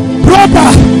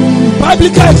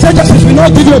 biblical exegesis will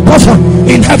not give you a portion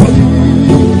in heaven.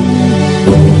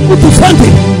 You defend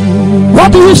it.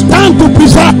 What do you stand to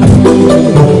preserve?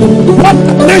 What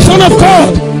nation of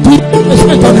God do you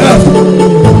respect on earth?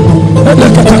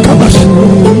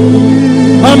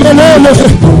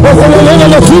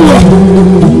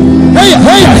 Hey.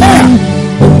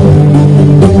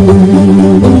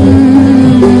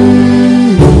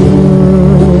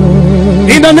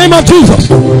 In the name of Jesus.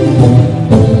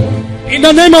 In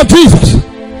the name of Jesus.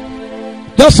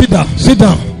 Just sit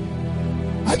down.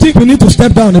 I think we need to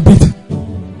step down a bit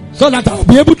so that I'll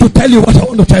be able to tell you what I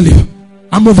want to tell you.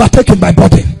 I'm overtaken by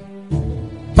burden.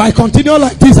 If I continue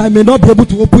like this, I may not be able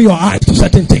to open your eyes to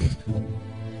certain things.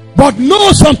 But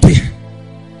know something.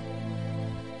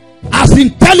 As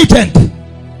intelligent,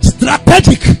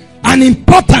 strategic, and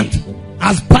important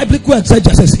as biblical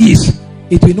exegesis is,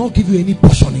 it will not give you any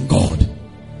portion in God.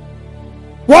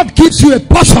 What gives you a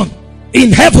portion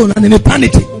in heaven and in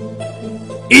eternity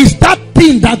is that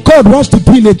thing that God wants to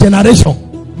do in a generation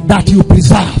that you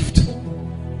preserved.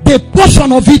 The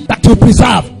portion of it that you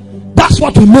preserve, that's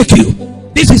what will make you.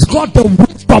 This is called the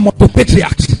wisdom of the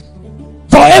patriarchs.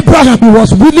 For Abraham, he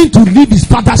was willing to leave his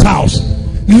father's house,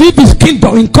 leave his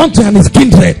kingdom in country and his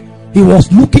kindred. He was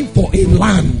looking for a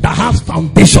land that has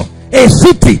foundation, a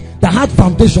city that had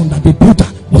foundation, that the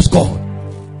builder was God.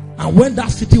 And when that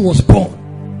city was born,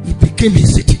 it became a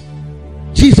city.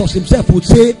 Jesus himself would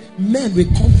say, men will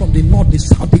come from the north, the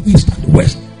south, the east, and the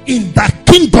west in that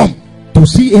kingdom to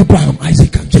see Abraham,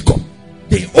 Isaac, and Jacob.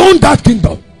 They own that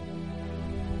kingdom.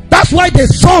 That's why the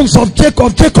sons of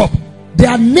Jacob,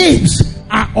 their names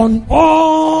are on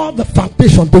all the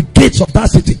foundation, the gates of that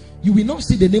city. You will not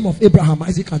see the name of Abraham,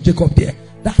 Isaac, and Jacob there.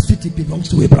 That city belongs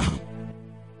to Abraham.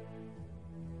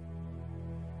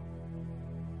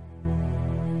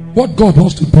 What God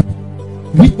wants to do,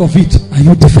 which of it are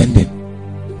you defending?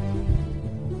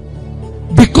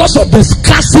 Because of the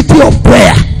scarcity of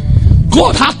prayer,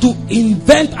 God had to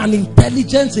invent an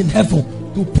intelligence in heaven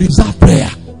to preserve prayer,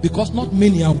 because not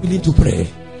many are willing to pray.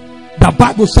 The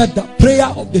Bible said the prayer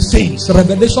of the saints,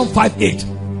 Revelation 5:8,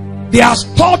 they are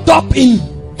stored up in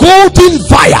golden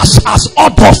vials as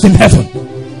odors in heaven,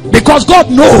 because God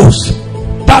knows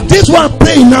that this one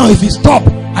praying now, if he stop,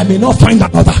 I may not find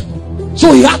another.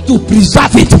 So he had to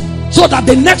preserve it, so that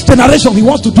the next generation, he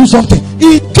wants to do something.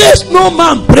 In case no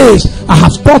man prays, I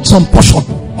have stored some portion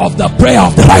of the prayer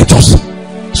of the righteous.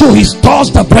 So he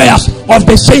stores the prayers of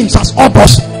the saints as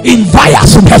odors in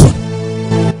vials in heaven.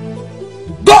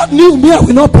 God knew me, I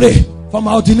will not pray for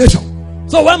my ordination.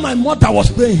 So when my mother was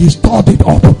praying, he stored it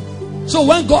up. So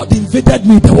when God invaded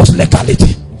me, there was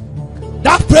legality.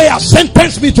 That prayer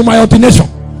sentenced me to my ordination.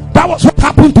 That was what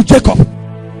happened to Jacob.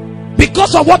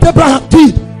 Because of what Abraham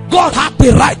did, God had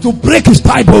the right to break his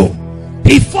thigh bone.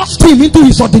 He forced him into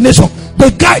his ordination.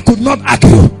 The guy could not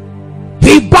argue.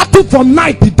 He battled from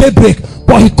night to daybreak,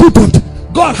 but he couldn't.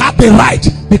 God had the right,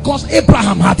 because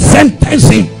Abraham had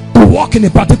sentenced him to walk in a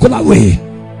particular way.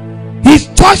 His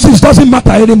choices doesn't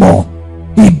matter anymore.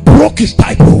 He broke his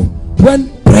thigh bone. When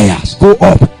prayers go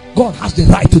up, God has the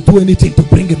right to do anything to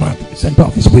bring a man to the center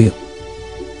of his will.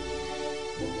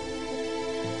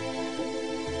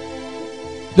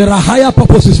 There are higher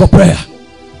purposes for prayer.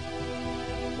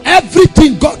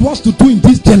 Everything God wants to do in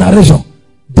this generation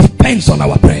depends on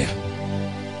our prayer.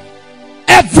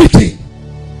 Everything.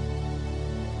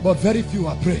 But very few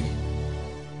are praying.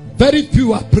 Very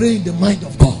few are praying the mind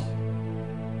of God.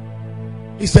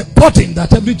 It's a burden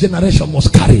that every generation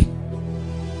must carry.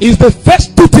 It's the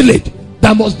first tutelage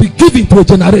that must be given to a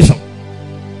generation.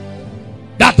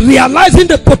 That realizing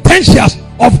the potentials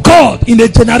of God in a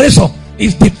generation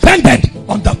is dependent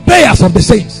on the prayers of the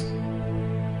saints.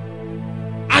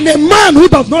 And a man who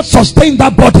does not sustain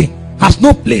that body has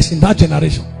no place in that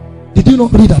generation. Did you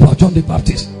not read about John the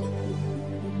Baptist?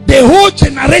 The whole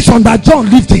generation that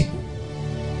John lived in,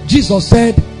 Jesus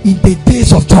said, in the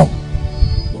days of John,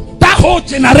 that whole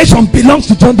generation belongs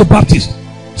to John the Baptist.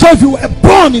 So if you were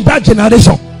born in that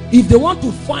generation, if they want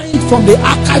to find from the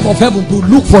archive of heaven to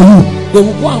look for you, they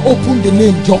will go and open the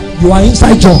name John. You are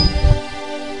inside John.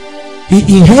 He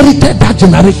inherited that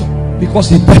generation because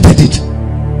he bettered it.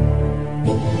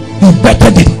 He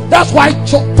bettered it. That's why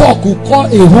Paul could call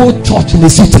a whole church in the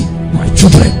city, my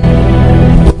children,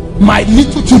 my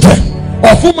little children,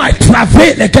 of whom I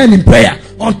travail again in prayer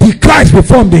until Christ be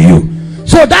formed in you.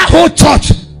 So that whole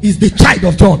church is the child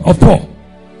of John, of Paul.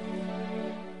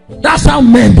 That's how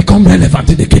men become relevant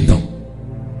in the kingdom.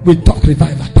 We talk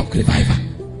revival, talk revival.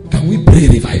 Can we pray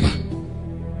revival?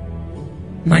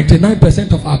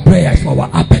 99% of our prayer is for our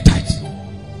appetite.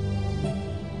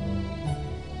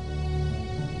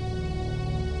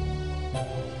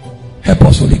 Help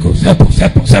us, Holy Ghost. Help us,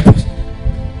 help us, help us.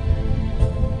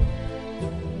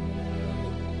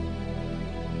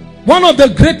 One of the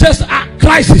greatest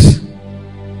crises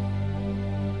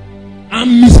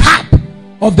and mishap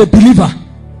of the believer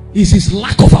is his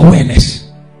lack of awareness.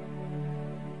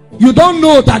 You don't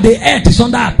know that the earth is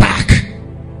under attack.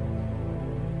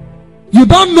 You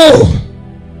don't know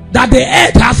that the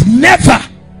earth has never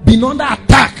been under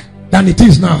attack than it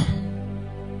is now.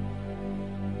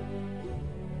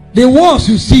 The wars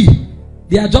you see,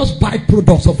 they are just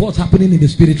byproducts of what's happening in the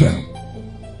spirit realm.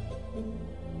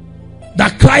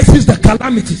 The crisis, the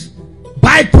calamities,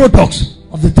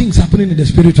 byproducts of the things happening in the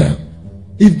spirit realm.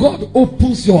 If God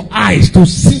opens your eyes to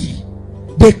see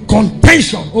the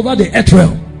contention over the earth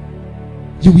realm,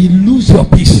 you will lose your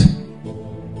peace.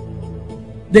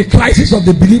 The crisis of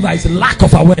the believer is lack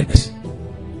of awareness.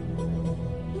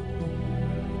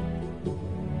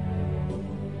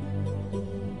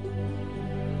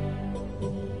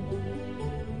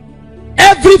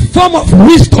 Every form of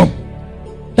wisdom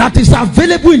that is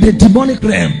available in the demonic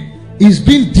realm is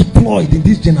being deployed in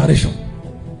this generation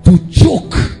to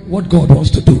choke what God wants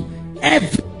to do.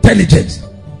 Every intelligence.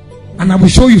 And I will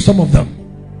show you some of them.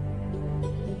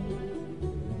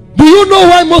 Do you know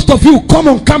why most of you come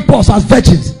on campus as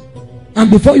virgins,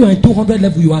 and before you are in 200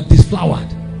 level you are disflowered?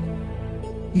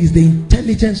 Is the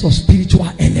intelligence of spiritual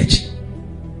energy.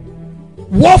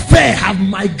 Warfare have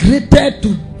migrated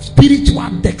to spiritual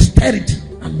dexterity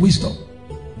and wisdom.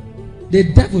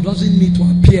 The devil doesn't need to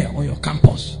appear on your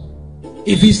campus.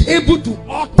 If he's able to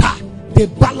alter the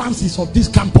balances of this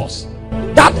campus,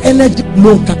 that energy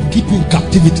alone can keep you in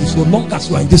captivity so long as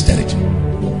you are in this territory.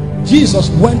 Jesus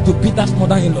went to Peter's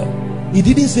mother-in-law. He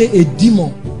didn't say a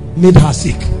demon made her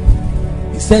sick.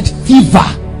 He said fever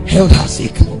held her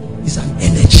sick. It's an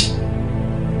energy.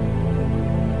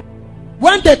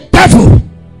 When the devil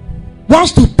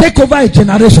wants to take over a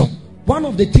generation, one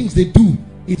of the things they do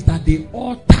is that they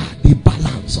alter the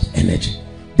balance of energy.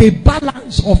 The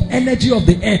balance of energy of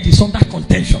the earth is under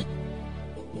contention.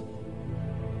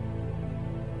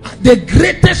 The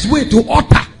greatest way to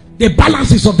alter the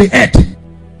balances of the earth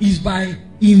is by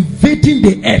invading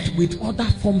the earth with other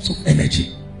forms of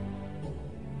energy.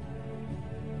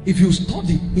 If you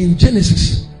study in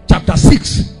Genesis chapter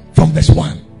 6 from verse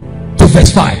 1 to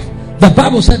verse 5, the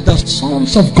Bible said the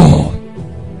sons of God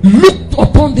looked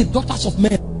upon the daughters of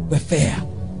men were fair,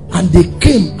 and they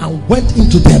came and went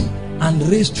into them and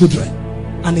raised children.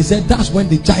 And he said that's when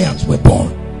the giants were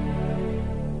born.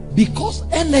 Because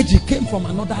energy came from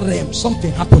another realm,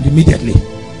 something happened immediately.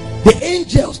 The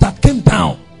angels that came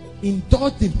down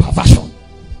indulged in perversion,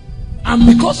 and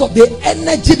because of the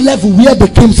energy level where they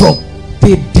came from,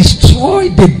 they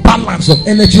destroyed the balance of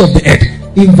energy of the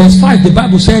earth. In verse 5, the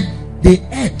Bible said the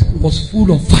earth was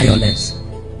full of violence,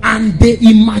 and the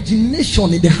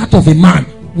imagination in the heart of a man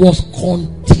was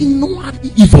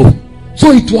continually evil.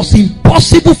 So it was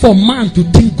impossible for man to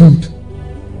think good.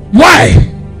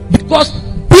 Why? Because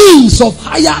beings of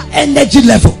higher energy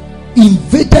level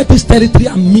invaded this territory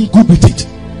and mingled with it.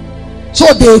 So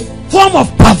the form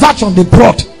of perversion they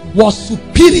brought was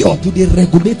superior to the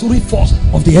regulatory force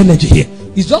of the energy here.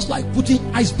 It's just like putting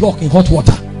ice block in hot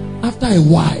water. After a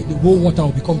while, the whole water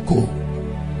will become cold.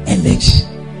 Energy.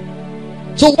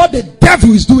 So what the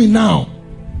devil is doing now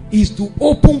is to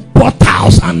open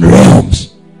portals and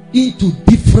realms into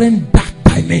different dark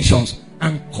dimensions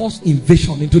and cause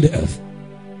invasion into the earth.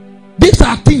 These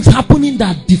are things happening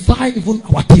that defy even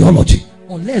our theology,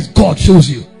 unless God shows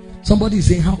you. Somebody is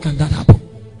saying, how can that happen?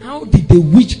 How did the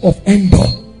witch of Endor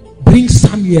bring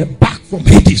Samuel back from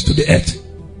Hades to the earth?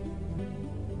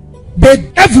 The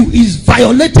devil is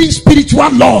violating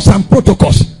spiritual laws and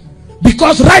protocols.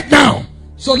 Because right now,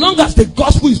 so long as the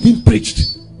gospel is being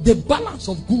preached, the balance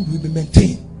of good will be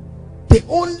maintained. The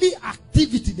only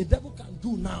activity the devil can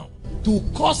do now to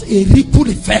cause a ripple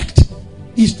effect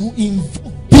is to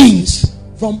invoke beings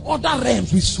from other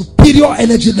realms with superior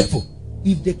energy level.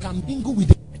 If they can mingle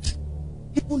with it,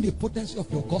 even the potency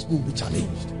of your gospel will be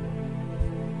challenged.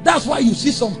 That's why you see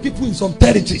some people in some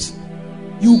territories,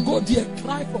 you go there,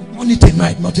 cry from morning to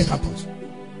night, nothing happens.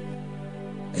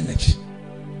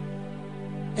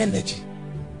 Energy,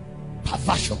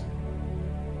 perversion.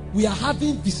 We are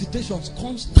having visitations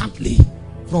constantly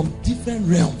from different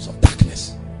realms of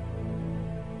darkness.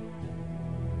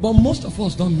 But most of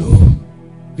us don't know,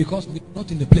 because we're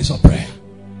not in the place of prayer.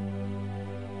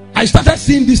 I started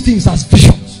seeing these things as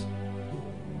visions.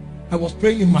 I was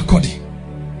praying in Makodi,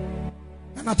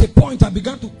 and at a point I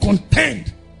began to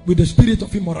contend with the spirit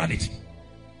of immorality,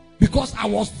 because I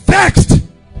was vexed.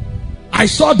 I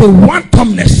saw the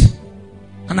wantoness,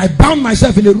 and I bound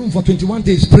myself in a room for 21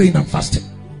 days praying and fasting.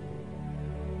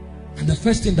 And the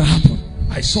first thing that happened,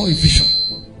 I saw a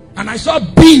vision, and I saw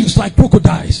beings like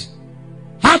crocodiles,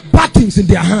 had battens in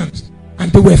their hands,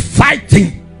 and they were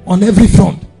fighting on every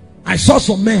front. I saw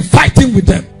some men fighting with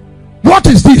them. What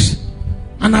is this?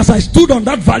 And as I stood on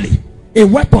that valley, a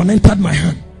weapon entered my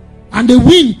hand, and the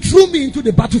wind threw me into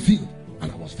the battlefield,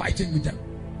 and I was fighting with them.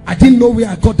 I didn't know where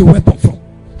I got the weapon from.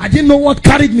 I didn't know what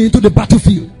carried me into the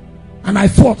battlefield, and I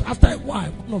fought. After a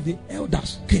while, one of the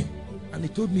elders came, and he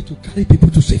told me to carry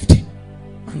people to safety,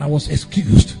 and I was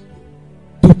excused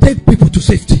to take people to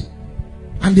safety.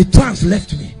 And the trance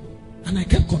left me, and I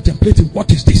kept contemplating,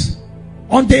 what is this?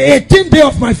 On the 18th day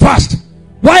of my fast,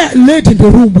 while I laid in the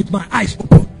room with my eyes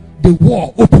open, the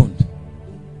wall opened,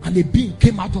 and a being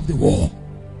came out of the wall,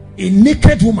 a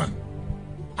naked woman.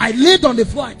 I laid on the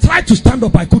floor. I tried to stand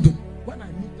up, I couldn't. When I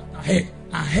looked at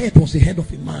her head was the head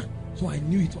of a man, so I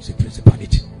knew it was a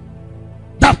principality.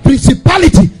 That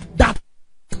principality that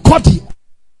caught the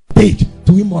page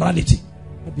to immorality,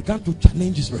 I began to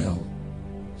challenge Israel.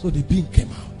 So the being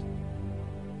came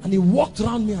out, and he walked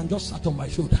around me and just sat on my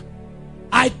shoulder.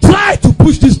 I tried to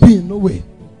push this being, no way.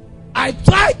 I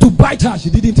tried to bite her,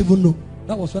 she didn't even know.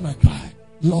 That was when I cried,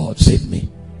 Lord save me.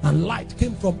 And light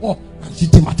came from up, and she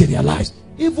dematerialized.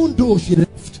 Even though she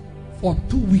left, for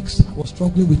 2 weeks I was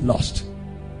struggling with lust,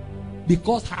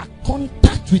 because her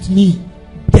contact with me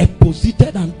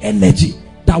deposited an energy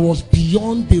that was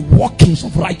beyond the workings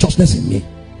of righteousness in me.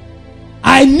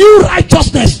 I knew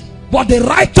righteousness, but the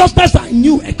righteousness I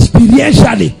knew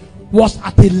experientially was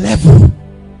at a level,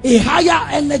 a higher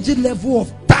energy level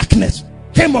of darkness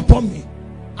came upon me.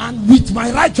 And with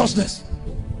my righteousness,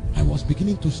 I was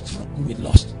beginning to struggle with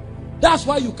lust. That's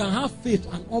why you can have faith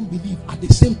and unbelief at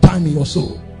the same time in your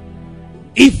soul.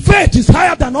 If faith is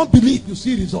higher than unbelief, you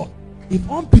see result. If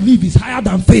unbelief is higher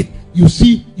than faith, you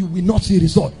will not see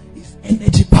result. It's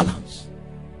energy balance.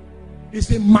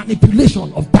 It's a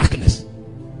manipulation of darkness.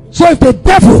 So if the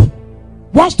devil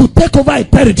wants to take over a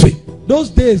territory, those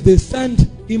days they send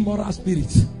immoral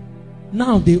spirits.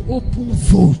 Now they open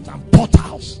vaults and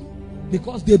portals,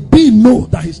 because the being know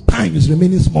that his time is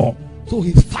remaining small, so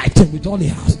he's fighting with all he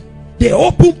has. They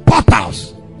open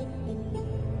portals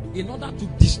in order to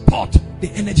distort the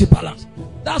energy balance.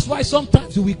 That's why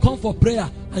sometimes you will come for prayer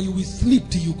and you will sleep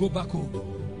till you go back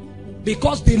home,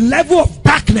 because the level of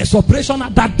darkness operational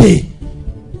that day,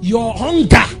 your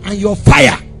hunger and your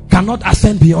fire cannot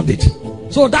ascend beyond it.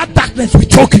 So that darkness will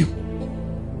choke you.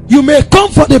 You may come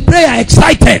for the prayer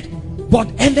excited, but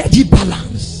energy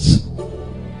balance.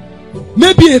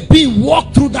 Maybe a being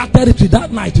walked through that territory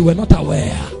that night, you were not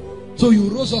aware. So you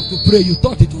rose up to pray, you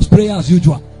thought it was prayer as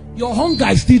usual. Your hunger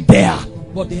is still there,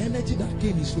 but the energy that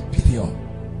came is superior.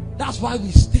 That's why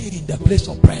we stay in the place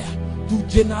of prayer, to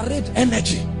generate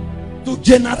energy,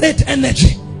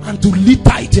 and to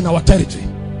litter it in our territory.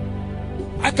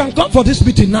 I can come for this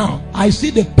meeting now. I see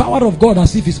the power of God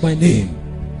as if it's my name.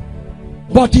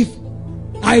 But if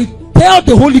I tell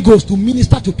the Holy Ghost to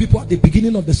minister to people at the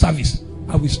beginning of the service,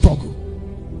 I will struggle.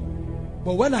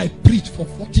 But when I preach for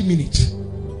 40 minutes,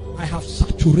 I have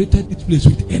saturated this place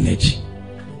with energy.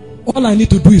 All I need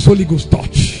to do is Holy Ghost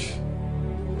touch.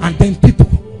 And then people,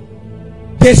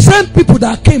 the same people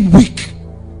that came weak,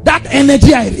 that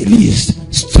energy I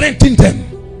released strengthened them.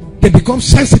 They become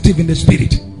sensitive in the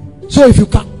spirit. So if you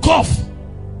can cough,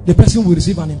 the person will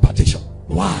receive an impartation.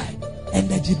 Why?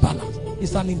 Energy balance.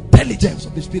 It's an intelligence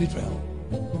of the spirit realm,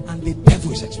 and the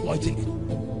devil is exploiting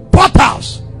it.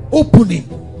 Portals opening,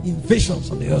 invasions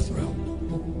of the earth realm.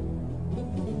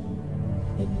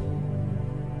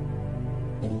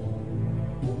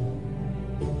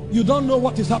 You don't know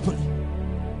what is happening.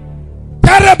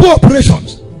 Terrible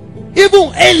operations.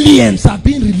 Even aliens are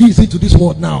being released into this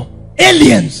world now.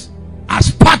 Aliens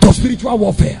as part of spiritual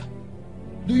warfare.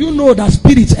 Do you know that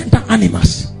spirits enter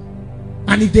animals?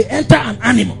 And if they enter an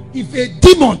animal, if a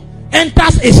demon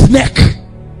enters a snake,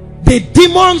 the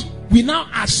demons will now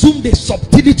assume the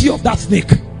subtlety of that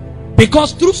snake,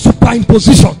 because through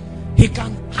superimposition he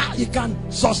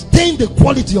can sustain the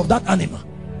quality of that animal.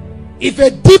 If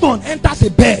a demon enters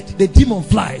a bird, the demon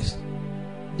flies.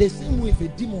 The same way, if a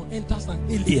demon enters an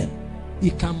alien,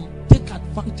 he can take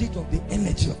advantage of the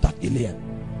energy of that alien.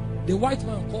 The white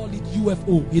man called it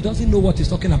UFO. He doesn't know what he's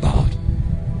talking about.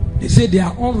 They say they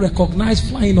are unrecognized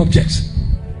flying objects.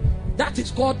 That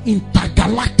is called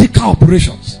intergalactic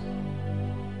operations.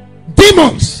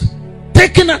 Demons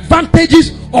taking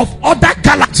advantages of other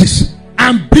galaxies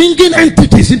and bringing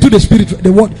entities into the spirit,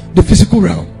 the physical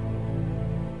realm.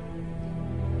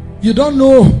 You don't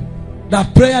know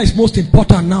that prayer is most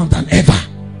important now than ever.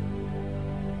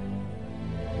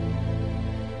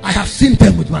 I have seen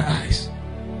them with my eyes.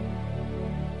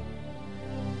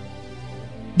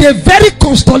 The very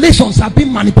constellations have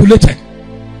been manipulated.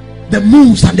 The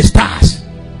moons and the stars.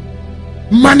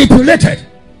 Manipulated.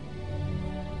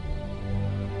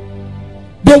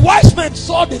 The wise men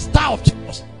saw the star of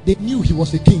Jesus. They knew he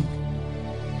was a king.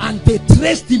 And they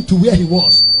traced him to where he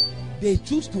was. They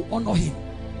chose to honor him.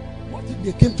 What if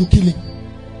they came to kill him?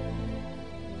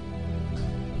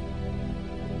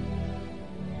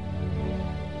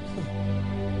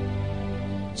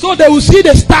 So they will see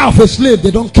the star of a slave.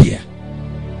 They don't care.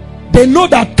 They know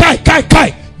that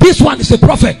Kai, this one is a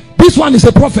prophet, this one is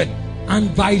a prophet,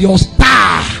 and by your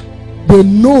star they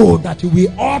know that you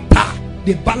will alter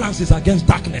the balances against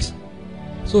darkness.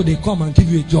 So they come and give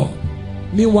you a job.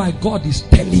 Meanwhile, God is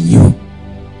telling you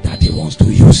that he wants to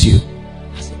use you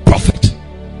as a prophet.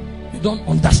 You don't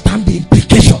understand the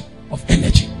implication of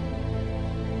energy.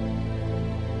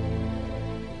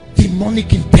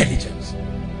 Demonic intelligence.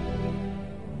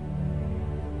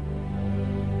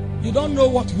 You don't know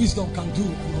what wisdom can do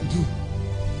and undo.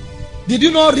 Did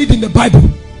you not read in the Bible,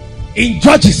 in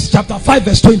Judges chapter 5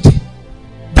 verse 20,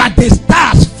 that the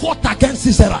stars fought against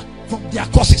Sisera from their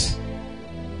causes?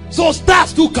 So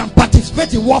stars too can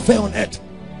participate in warfare on earth.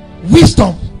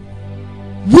 Wisdom.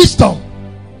 Wisdom.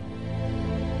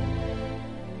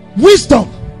 Wisdom.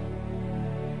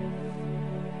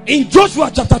 In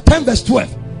Joshua chapter 10 verse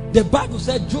 12, the Bible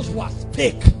said Joshua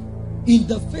spake in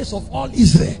the face of all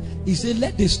Israel. He said,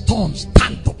 let the storm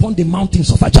stand upon the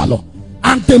mountains of Ajalo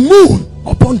and the moon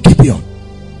upon Gibeon.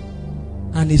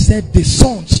 And he said the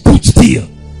sun stood still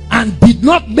and did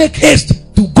not make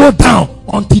haste to go down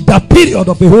until the period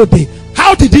of a whole day.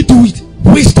 How did he do it?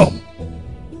 Wisdom.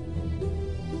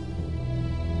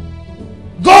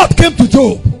 God came to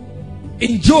Job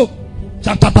in Job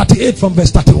chapter 38 from verse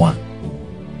 31.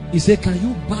 He said, can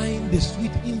you bind the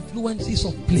sweet influences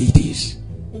of Pleiades?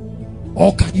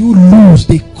 Or can you lose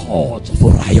the cords of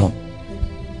Orion?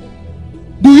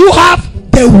 Do you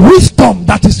have the wisdom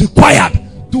that is required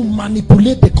to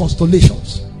manipulate the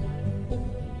constellations?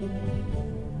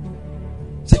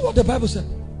 See what the Bible said.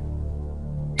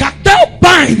 Can thou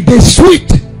bind the sweet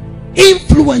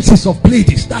influences of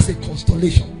Pleiades? That's a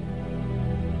constellation.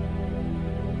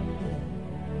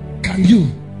 Can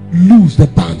you lose the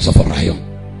bands of Orion?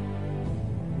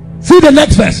 See the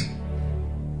next verse.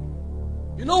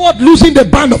 You know what losing the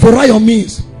band of Orion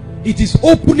means? It is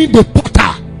opening the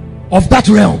portal of that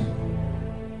realm.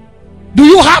 Do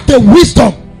you have the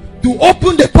wisdom to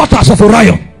open the portals of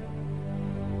Orion?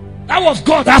 That was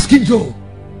God asking Job.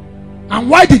 And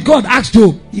why did God ask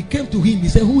Job? He came to him. He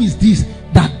said, who is this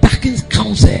that darkens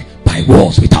counsel by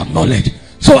words without knowledge?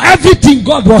 So everything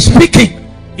God was speaking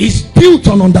is built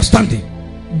on understanding.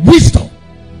 Wisdom.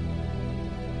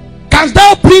 Canst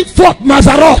thou bring forth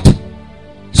Mazzaroth?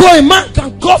 So a man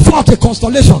can go forth a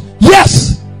constellation.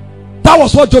 Yes, that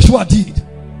was what Joshua did.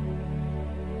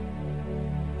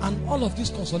 And all of these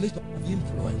constellations have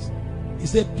influence. He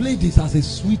said Pleiades has a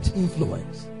sweet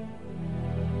influence.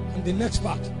 And the next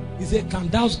part, he said, can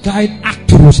thou guide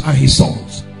Arcturus and his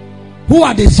sons? Who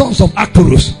are the sons of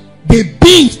Arcturus? The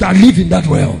beings that live in that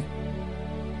realm.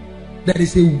 There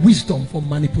is a wisdom for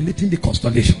manipulating the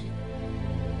constellation.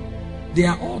 They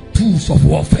are all tools of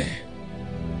warfare.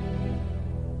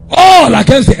 All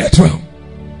against the earth realm.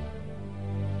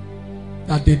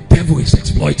 that the devil is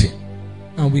exploiting.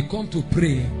 And we come to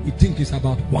pray, we think it's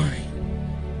about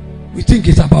wine. We think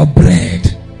it's about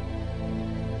bread.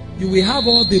 You will have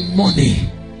all the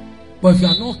money, but if you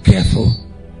are not careful,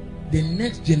 the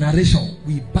next generation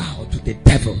will bow to the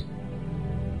devil.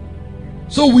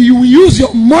 So you will use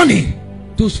your money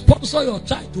to sponsor your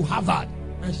child to Harvard,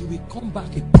 and she will come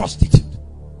back a prostitute.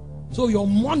 So your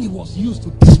money was used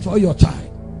to destroy your child.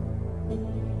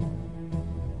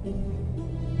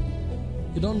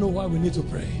 You don't know why we need to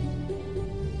pray.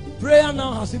 Prayer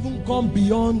now has even gone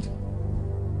beyond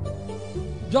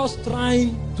just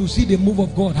trying to see the move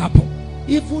of God happen.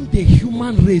 Even the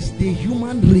human race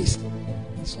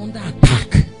is under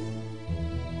attack.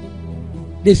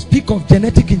 They speak of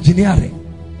genetic engineering,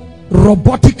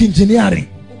 robotic engineering,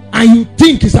 and you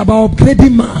think it's about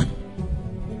upgrading man.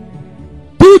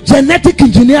 Do genetic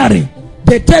engineering.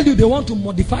 They tell you they want to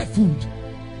modify food,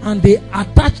 and they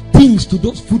attach things to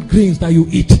those food grains that you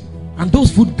eat, and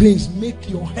those food grains make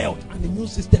your health and immune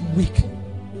system weak.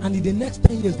 And in the next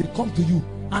 10 years they come to you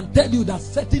and tell you that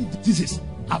certain diseases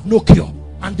have no cure,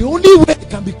 and the only way it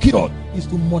can be cured is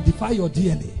to modify your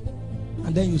DNA.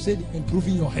 And then you say they're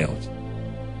improving your health.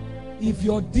 If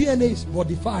your DNA is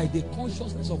modified, the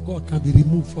consciousness of God can be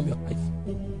removed from your life.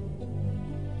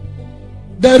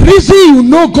 The reason you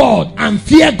know God and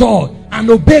fear God and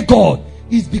obey God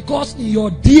is because in your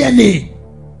DNA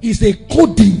is a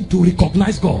coding to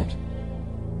recognize God.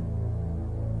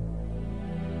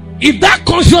 If that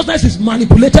consciousness is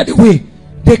manipulated away,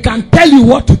 they can tell you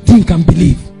what to think and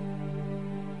believe.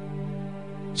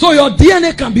 So your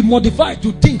DNA can be modified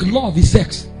to think love is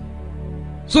sex.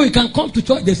 So you can come to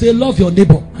church, they say love your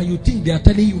neighbor, and you think they are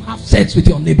telling you have sex with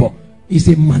your neighbor. It's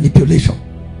a manipulation.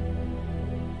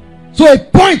 So a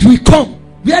point will come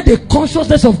where the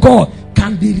consciousness of God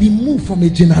can be removed from a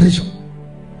generation.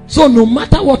 So no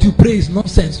matter what you pray is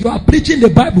nonsense. You are preaching the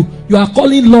Bible, you are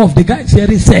calling love, the guy is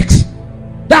hearing sex.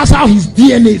 That's how his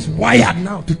DNA is wired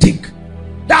now to think.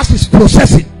 That's his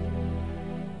processing.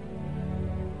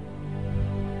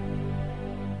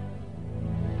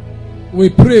 We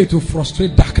pray to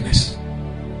frustrate darkness.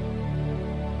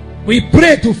 We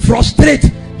pray to frustrate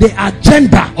the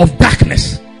agenda of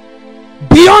darkness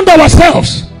beyond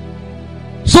ourselves.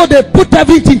 So they put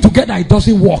everything together, it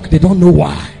doesn't work. They don't know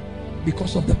why.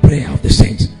 Because of the prayer of the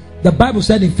saints. The Bible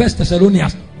said in 1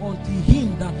 Thessalonians, unto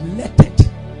him that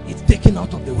letteth is taken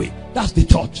out of the way. That's the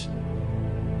church.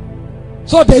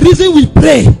 So the reason we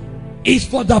pray is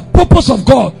for the purpose of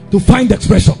God to find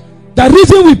expression. The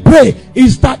reason we pray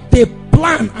is that the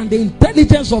plan and the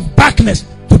intelligence of darkness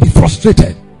to be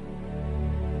frustrated.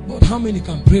 But how many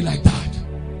can pray like that?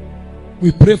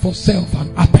 We pray for self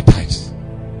and appetites.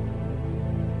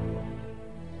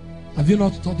 Have you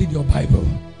not studied your Bible?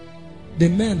 The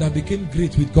men that became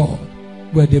great with God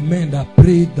were the men that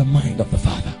prayed the mind of the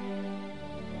Father.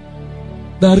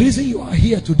 The reason you are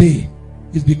here today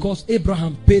is because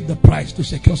Abraham paid the price to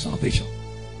secure salvation.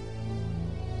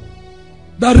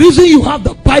 The reason you have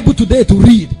the Bible today to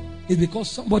read is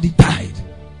because somebody died.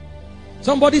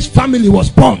 Somebody's family was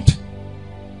burnt.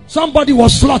 Somebody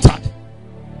was slaughtered.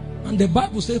 And the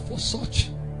Bible says for such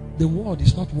the world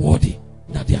is not worthy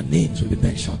that their names will be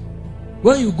mentioned.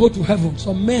 When you go to heaven,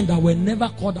 some men that were never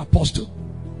called apostles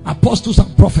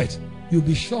and prophets, you'll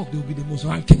be shocked. They'll be the most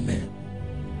ranking men.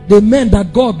 The men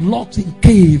that God locked in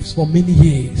caves for many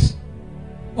years.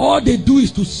 All they do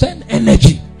is to send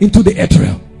energy into the earth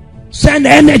realm. Send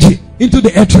energy into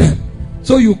the earth realm.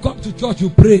 So you come to church, you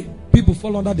pray, people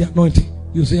fall under the anointing.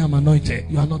 You say, I'm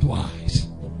anointed. You are not wise.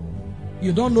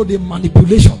 You don't know the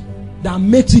manipulation that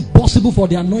makes it possible for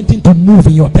the anointing to move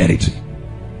in your territory.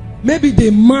 Maybe the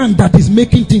man that is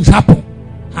making things happen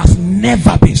has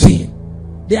never been seen.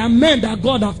 There are men that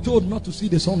God have told not to see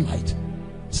the sunlight.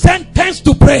 Send thanks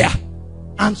to prayer.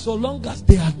 And so long as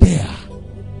they are there,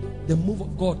 the move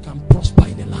of God can prosper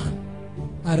in the land.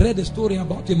 I read a story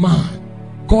about a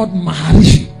man called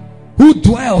Maharishi who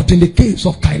dwelt in the caves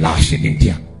of Kailash in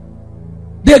India.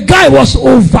 The guy was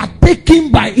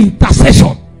overtaken by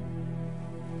intercession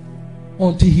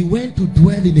until he went to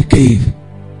dwell in a cave.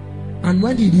 And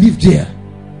when he lived there,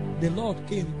 the Lord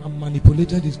came and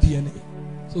manipulated his DNA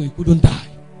so he couldn't die.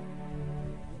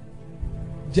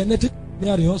 Genetic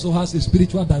engineering also has a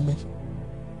spiritual dimension.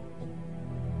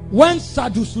 When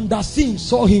Sadhu Sundar Singh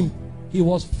saw him, he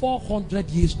was 400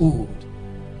 years old.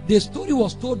 The story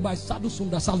was told by Sadhu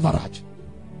Sundar Salvaraj.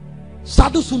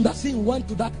 Sadhu Sundar Singh went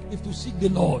to that cave to seek the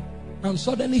Lord, and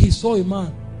suddenly he saw a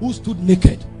man who stood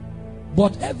naked.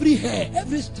 But every hair,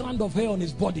 every strand of hair on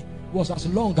his body was as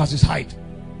long as his height.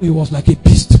 He was like a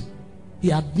beast. He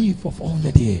had lived for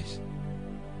 400 years.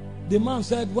 The man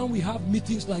said, when we have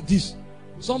meetings like this,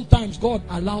 Sometimes God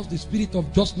allows the spirit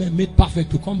of just men made perfect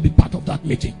to come be part of that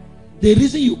meeting. The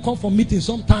reason you come for meetings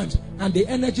sometimes and the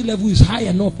energy level is high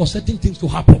enough for certain things to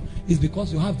happen is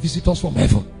because you have visitors from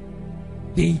heaven.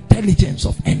 The intelligence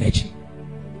of energy.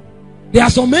 There are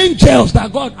some angels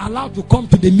that God allowed to come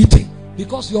to the meeting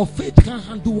because your faith can't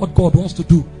handle what God wants to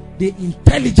do. The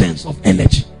intelligence of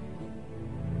energy.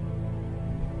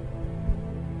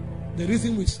 The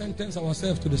reason we sentence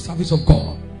ourselves to the service of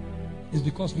God is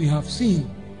because we have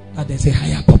seen that there's a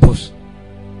higher purpose.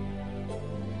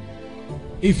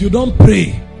 If you don't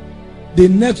pray, the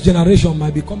next generation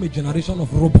might become a generation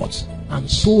of robots and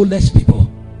soulless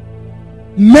people.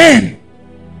 Men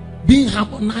being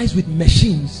harmonized with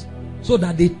machines so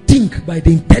that they think by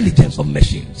the intelligence of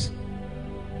machines.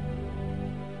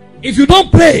 If you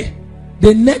don't pray,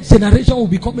 the next generation will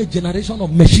become a generation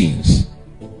of machines.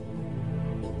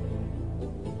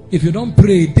 If you don't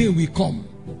pray, a day will come,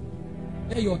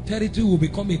 then your territory will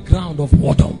become a ground of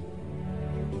whoredom.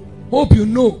 Hope you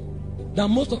know that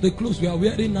most of the clothes we are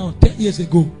wearing now 10 years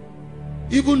ago,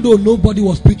 even though nobody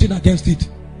was preaching against it,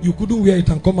 you couldn't wear it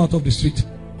and come out of the street.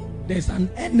 There's an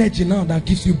energy now that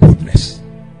gives you boldness.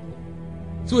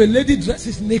 So a lady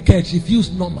dresses naked, she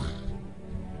feels normal.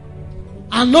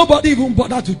 And nobody even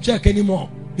bothers to check anymore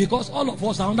because all of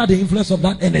us are under the influence of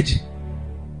that energy.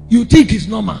 You think it's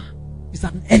normal. It's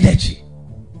an energy.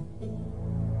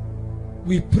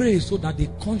 We pray so that the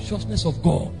consciousness of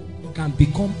God can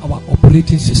become our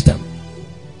operating system.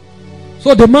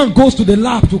 So the man goes to the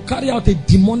lab to carry out a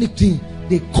demonic thing.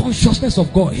 The consciousness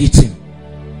of God hits him.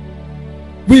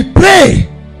 We pray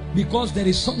because there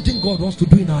is something God wants to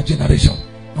do in our generation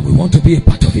and we want to be a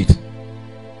part of it.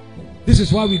 This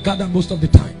is why we gather most of the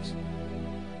times.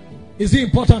 Is it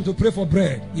important to pray for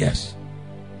bread? Yes.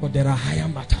 But there are higher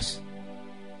matters.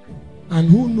 And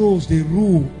who knows the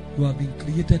role you have been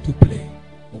created to play?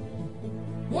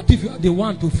 What if you are the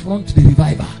one to front the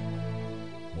reviver?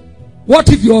 What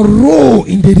if your role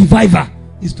in the reviver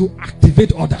is to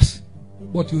activate others,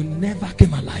 but you never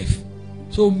came alive?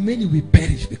 So many will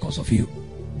perish because of you.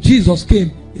 Jesus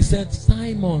came, he said,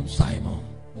 Simon, Simon,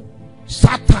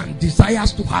 Satan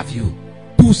desires to have you,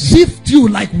 to sift you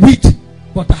like wheat,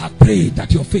 but I have prayed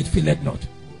that your faith faileth not.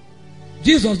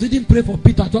 Jesus didn't pray for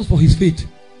Peter just for his faith.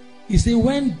 He said,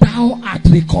 when thou art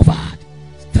recovered,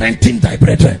 strengthen thy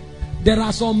brethren. There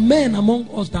are some men among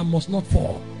us that must not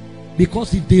fall,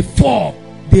 because if they fall,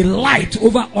 the light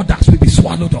over others will be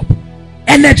swallowed up.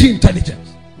 Energy,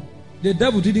 intelligence. The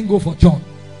devil didn't go for John.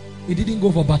 He didn't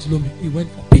go for Bartholomew. He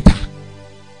went for Peter.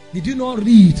 Did you not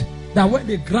read that when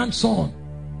the grandson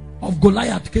of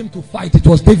Goliath came to fight, it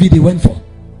was David he went for?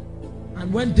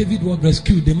 And when David was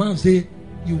rescued, the man said,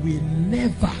 you will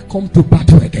never come to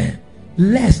battle again,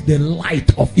 lest the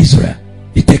light of Israel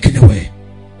be taken away.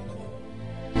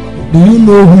 Do you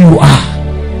know who you are?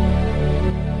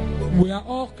 We are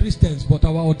all Christians, but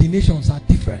our ordinations are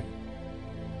different.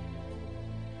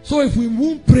 So if we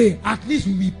won't pray, at least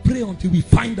we will pray until we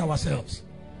find ourselves.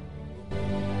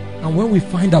 And when we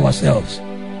find ourselves,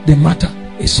 the matter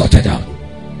is sorted out.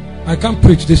 I can't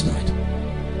preach this night.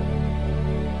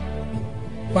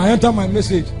 If I enter my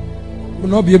message, I will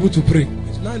not be able to pray.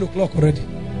 It's 9 o'clock already.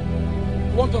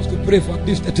 I want us to pray for at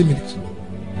least 30 minutes.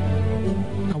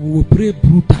 And we will pray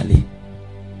brutally.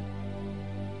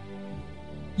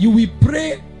 You will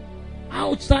pray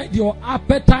outside your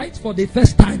appetite for the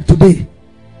first time today.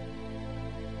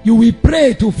 You will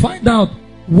pray to find out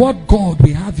what God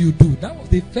will have you do. That was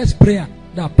the first prayer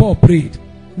that Paul prayed.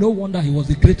 No wonder he was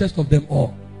the greatest of them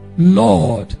all.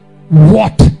 Lord,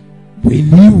 what will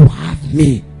you have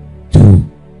me do?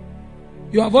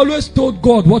 You have always told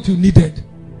God what you needed.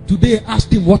 Today,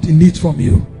 ask him what he needs from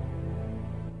you.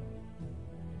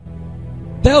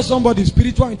 Tell somebody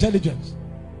spiritual intelligence.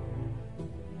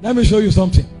 Let me show you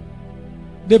something.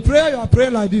 The prayer you are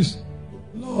praying like this: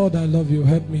 Lord, I love you,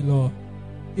 help me, Lord.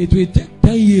 It will take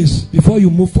 10 years before you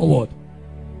move forward.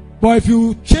 But if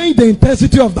you change the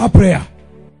intensity of that prayer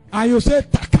and you say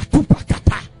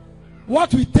takatupakata,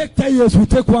 what will take 10 years will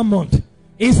take 1 month.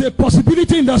 It's a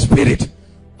possibility in the spirit.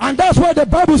 And that's why the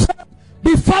Bible says,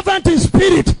 be fervent in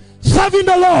spirit, serving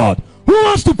the Lord. Who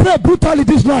wants to pray brutally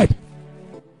this night?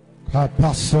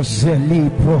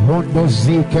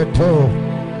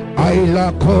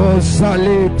 Aila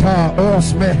kozalita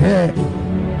osmehe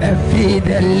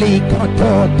evideli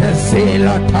koto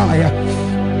tezilataya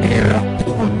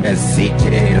iratume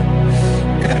zitir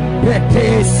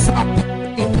empete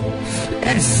sapito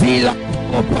ezila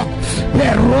opa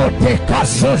perote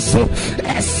kasoso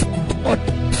esot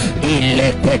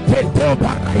ilekete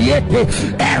toba yete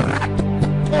erat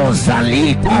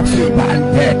Zalita,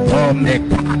 Bandeto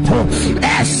Mekato,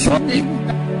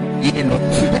 Esolita,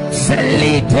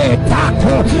 Selite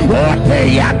Tato, Ote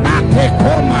Yanate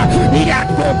Coma,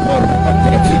 Yato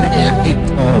Porote,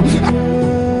 Laito,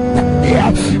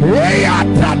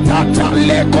 Tata,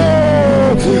 Leko,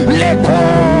 Leko,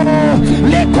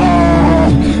 Leko,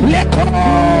 Leko,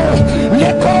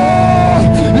 Leko,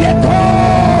 Leko,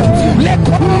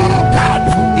 Leko,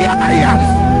 Yaya.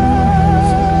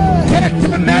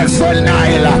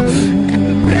 Mesonaila,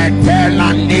 Pretela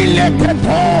Nile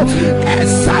Pepo,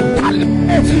 Esatal,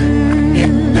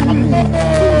 Yambo,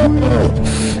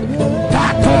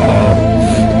 Tato,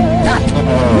 Tato,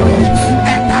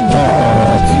 Etato,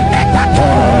 Etato,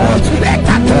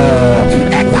 Etato,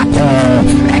 Etato,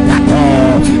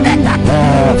 Etato,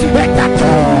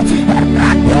 Etato, Etato,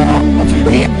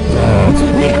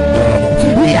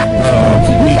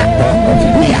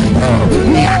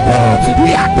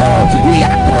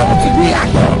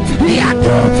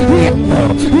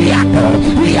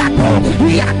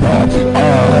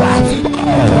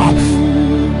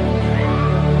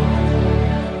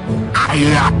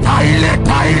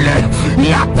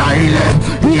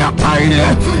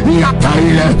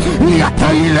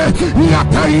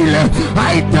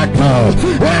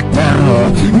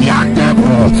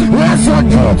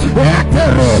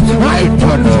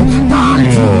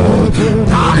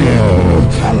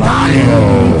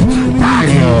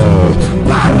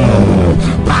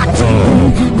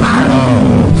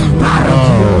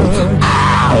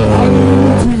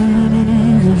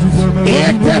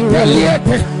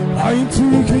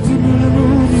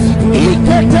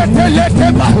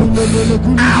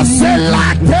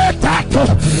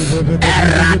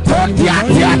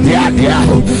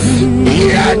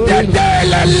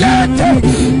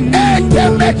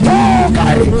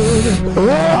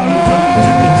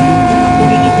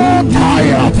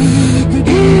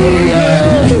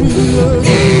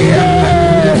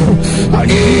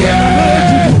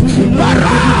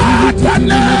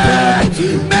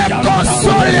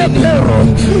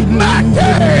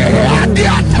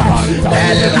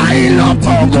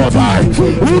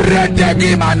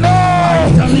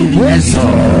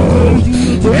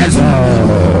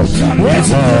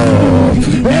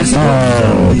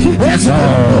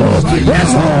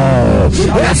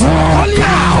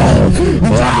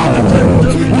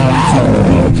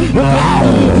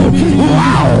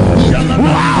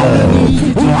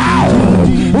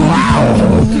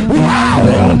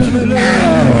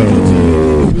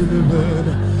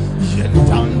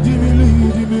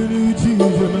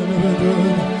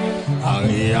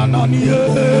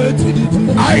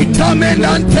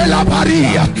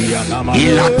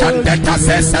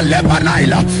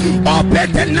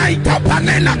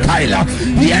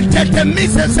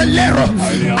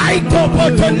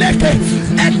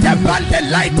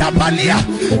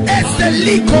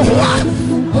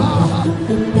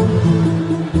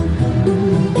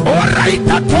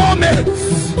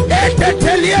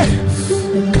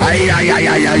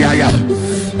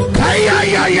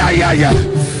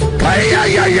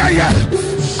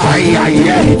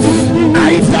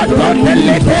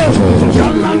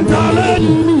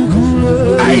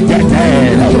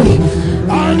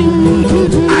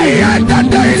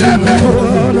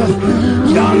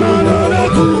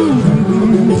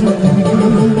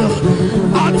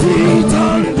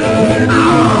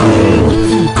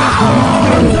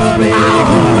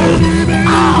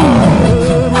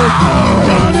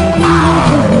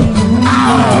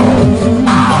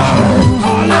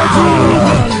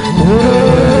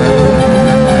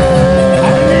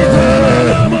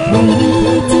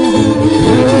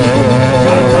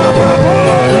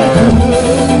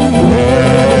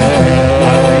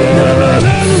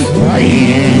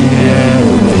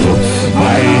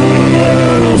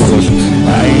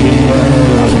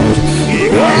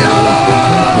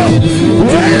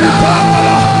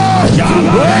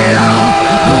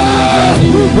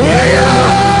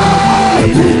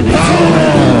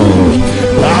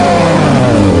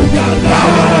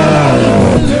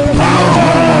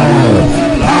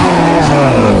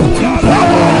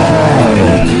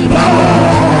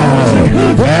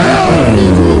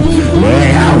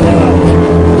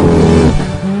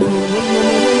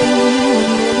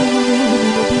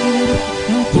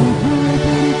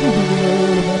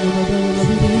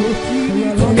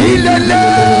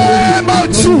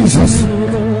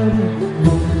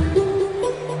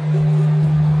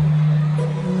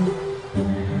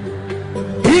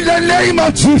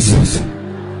 Jesus.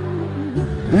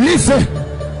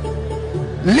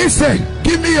 Listen,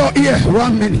 give me your ear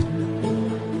 1 minute.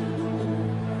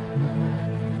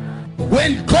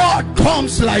 When God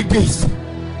comes like this,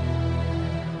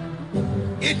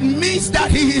 it means that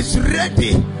he is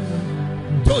ready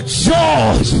to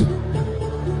judge.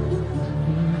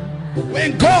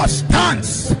 When God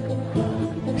stands,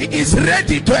 he is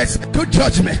ready to execute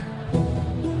judgment.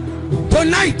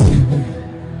 Tonight,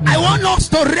 I want us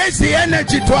to raise the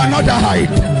energy to another height.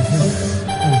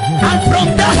 And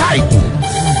from that height,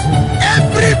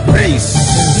 every priest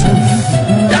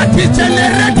that is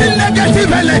generating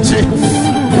negative energy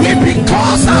will be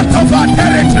cast out of our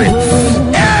territory.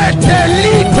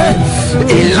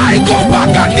 Ilaigo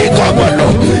baganigo bono,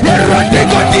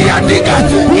 erodigo diadiga,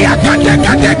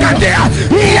 yakadekadekadea,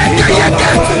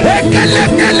 yekayeke,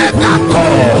 ekelekelekako,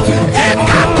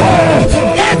 ekako,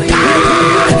 eka,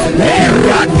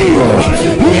 erodio,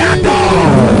 yado,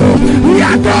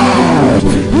 yado,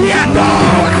 yado,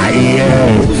 aye,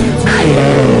 aye,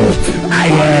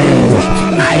 aye,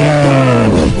 aye,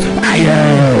 aye, aye,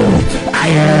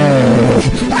 aye, aye.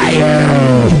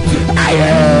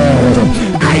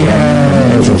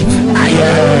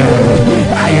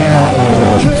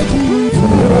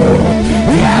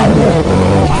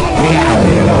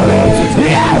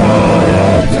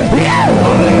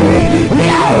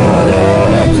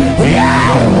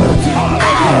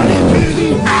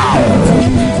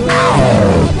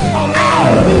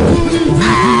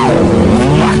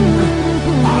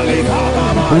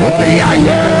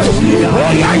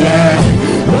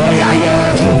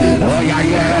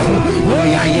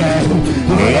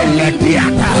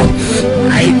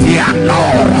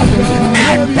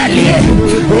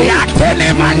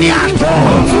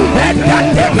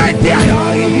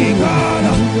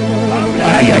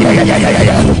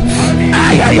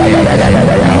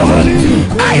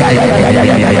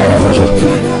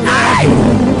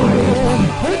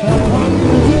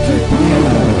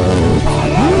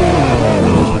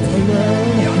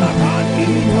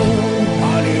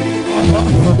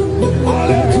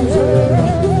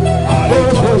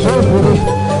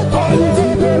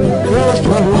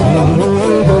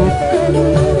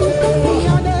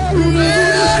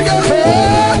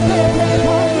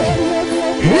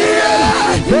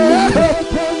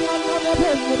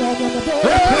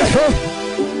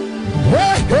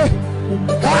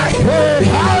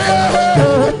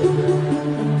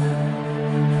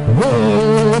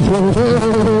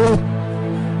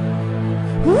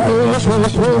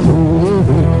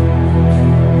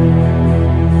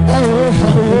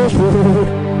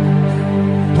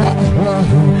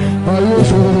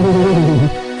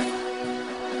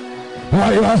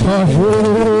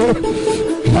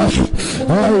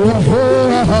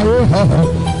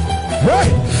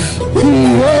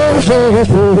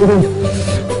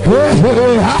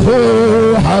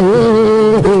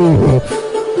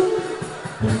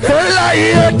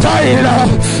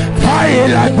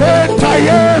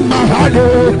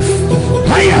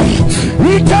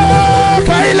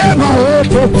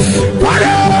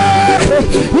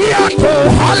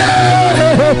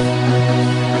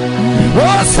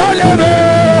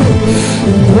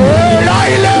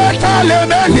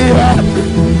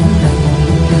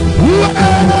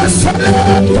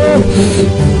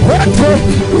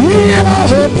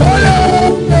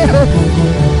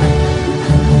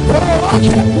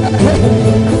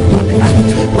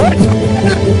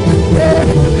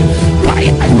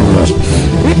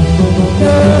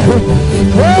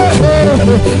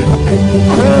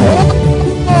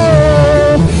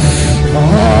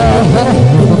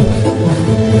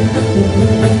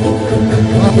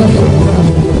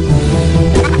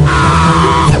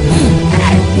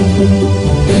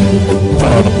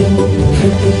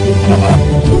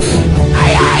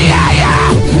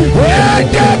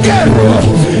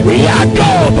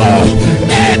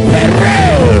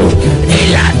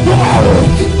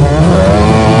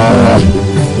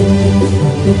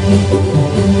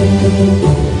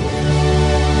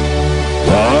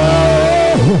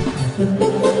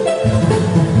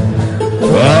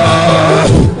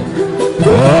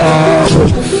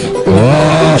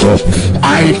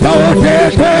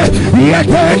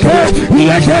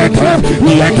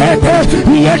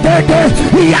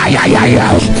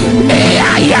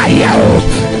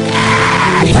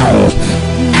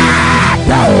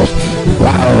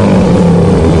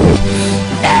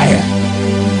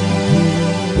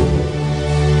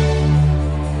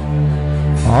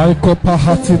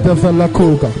 Hati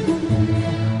develakuga.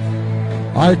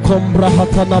 I kombra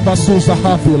hatana basuza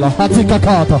hafila hati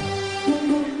kakata.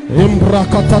 Imbra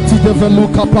katati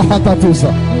develuka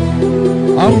pahatatusa.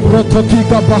 Ambro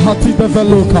tokiga bahati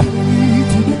develuka.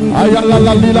 Ayala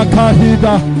la lila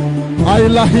kahida.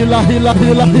 Ayla hila hila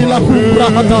hila hila kumbra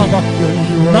hataba.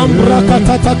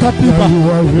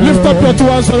 Lift up your two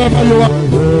hands wherever you are.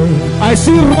 I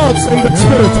see rods in the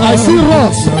spirit. I see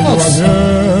rods.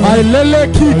 Alele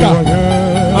Kika.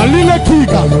 Alile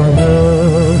Kika.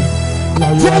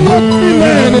 Tell me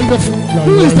man in the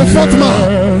who is the fourth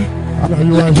man?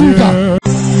 Kika.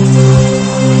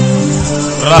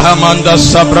 Rahamanda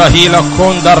Sabrahila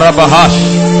Konda Rabahash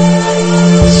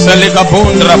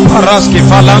Seligabundra Paraski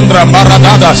Falandra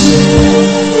Maradadas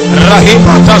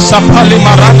Rahimata Sapali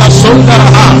Marana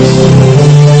Sundarahas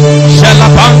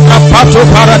Shelabanda Pato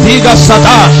Paradiga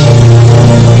Sadash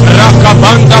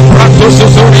Rakabanda Prato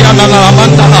Suzuriana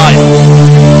Amandahai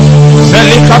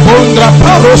Selikabundra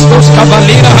Parostos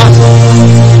Cavalirahas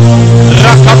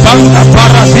Rakabanda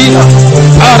Parazila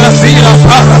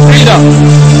Parazila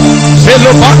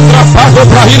Selobandra Pago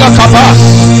Brahila Kabas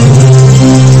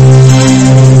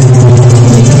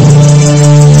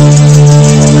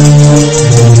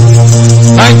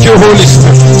Thank you, Holy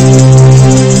Spirit.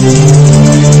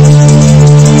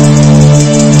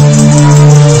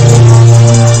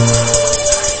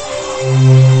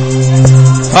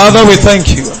 Father, we thank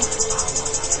you.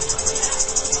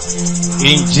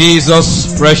 In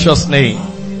Jesus' precious name.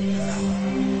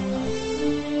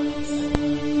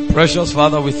 Precious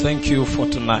Father, we thank you for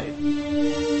tonight.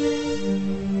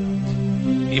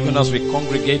 Even as we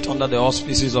congregate under the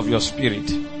auspices of your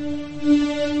Spirit,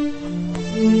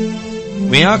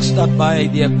 we ask that by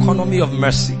the economy of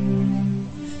mercy,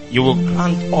 you will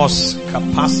grant us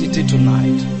capacity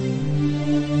tonight,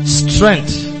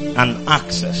 strength and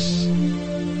access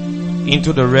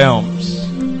into the realms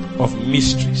of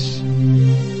mysteries,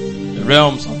 the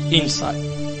realms of insight,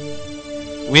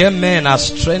 where men are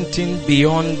strengthened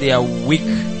beyond their weak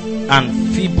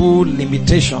and feeble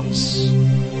limitations.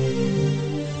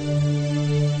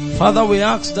 Father, we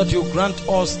ask that you grant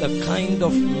us the kind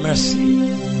of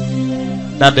mercy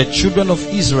that the children of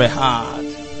Israel had,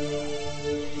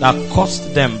 that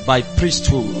caused them by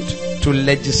priesthood to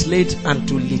legislate and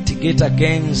to litigate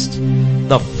against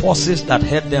the forces that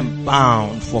had them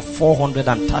bound for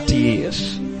 430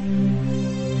 years.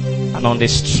 And on the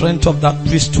strength of that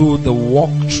priesthood, they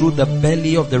walked through the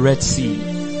belly of the Red Sea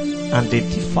and they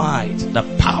defied the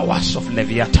powers of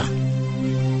Leviathan.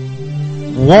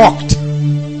 Walked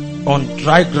on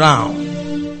dry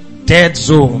ground, dead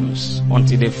zones,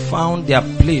 until they found their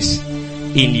place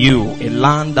in you, a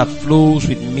land that flows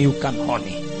with milk and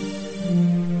honey.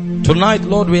 Tonight,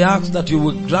 Lord, we ask that you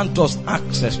will grant us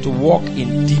access to walk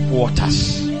in deep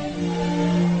waters.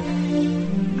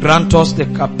 Grant us the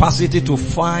capacity to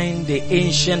find the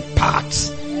ancient paths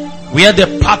where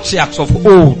the patriarchs of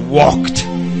old walked.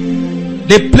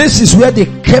 The places where they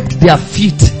kept their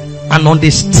feet, and on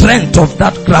the strength of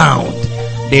that ground,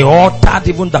 they altered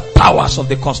even the powers of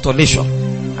the constellation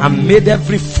and made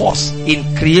every force in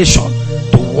creation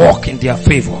to walk in their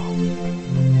favor.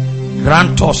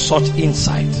 Grant us such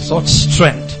insight, such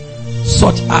strength,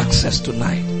 such access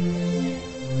tonight,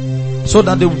 so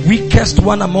that the weakest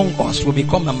one among us will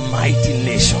become a mighty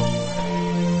nation.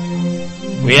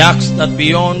 We ask that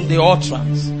beyond the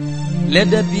utterance, let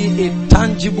there be a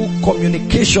tangible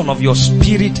communication of your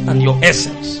spirit and your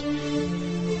essence.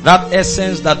 That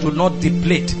essence that will not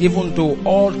deplete, even though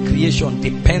all creation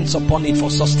depends upon it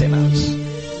for sustenance.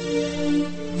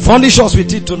 Furnish us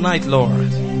with it tonight,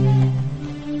 Lord.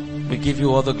 We give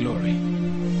you all the glory.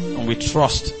 And we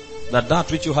trust that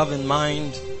that which you have in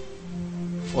mind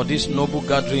for this noble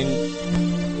gathering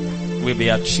will be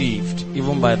achieved,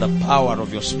 even by the power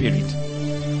of your Spirit.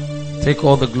 Take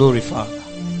all the glory, Father.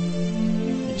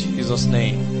 In Jesus'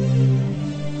 name.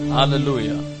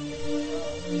 Hallelujah.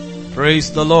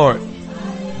 Praise the Lord.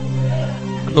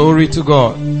 Glory to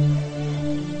God.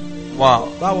 Wow,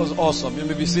 that was awesome. You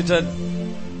may be seated.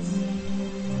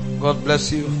 God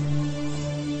bless you.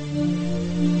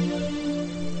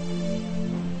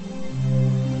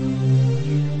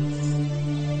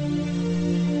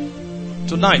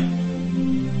 Tonight,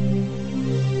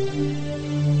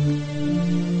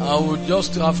 I would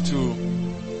just have to,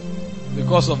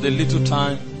 because of the little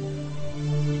time,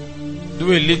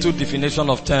 do a little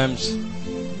definition of terms,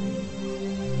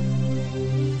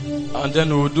 and then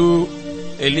we'll do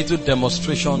a little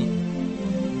demonstration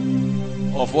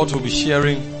of what we'll be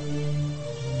sharing,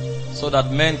 so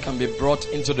that men can be brought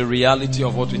into the reality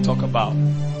of what we talk about.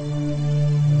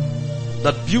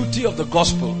 The beauty of the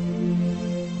gospel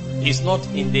is not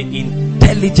in the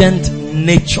intelligent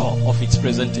nature of its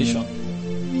presentation.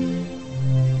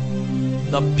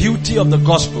 The beauty of the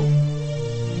gospel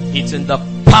is in the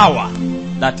power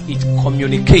that it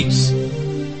communicates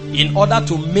in order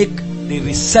to make the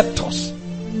receptors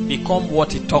become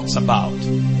what it talks about.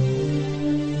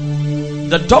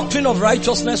 The doctrine of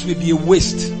righteousness will be a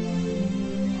waste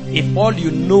if all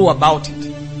you know about it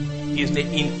is the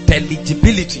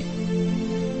intelligibility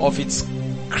of its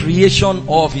creation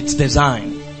or of its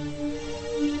design.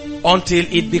 Until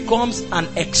it becomes an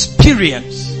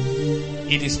experience,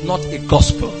 it is not a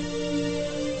gospel.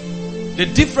 The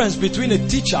difference between a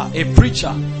teacher, a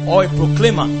preacher, or a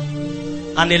proclaimer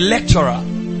and a lecturer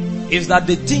is that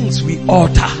the things we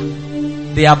utter,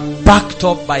 they are backed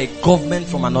up by a government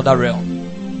from another realm,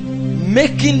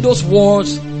 making those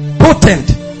words potent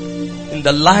in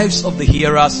the lives of the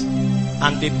hearers,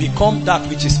 and they become that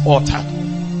which is uttered.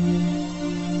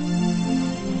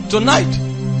 Tonight,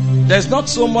 there's not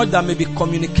so much that may be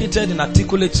communicated in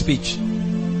articulate speech,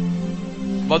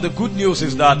 but the good news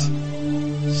is that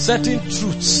certain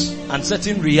truths and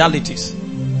certain realities,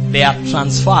 they are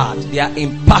transferred, they are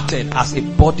imparted as a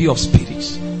body of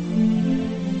spirits.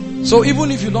 So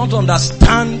even if you don't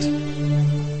understand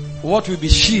what will be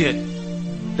shared,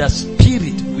 the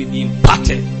spirit will be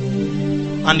imparted,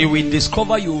 and you will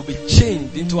discover you will be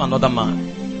changed into another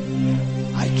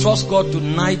man. I trust God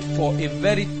tonight for a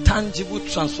very tangible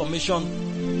transformation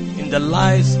in the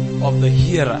lives of the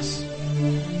hearers,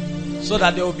 so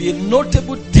that there will be a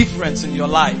notable difference in your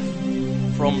life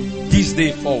from this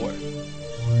day forward.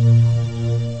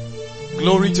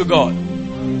 Glory to God.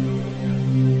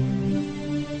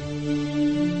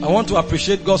 I want to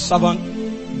appreciate God's servant,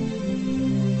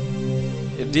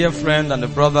 a dear friend and a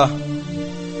brother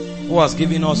who has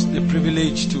given us the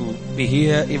privilege to be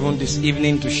here even this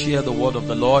evening to share the word of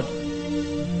the Lord.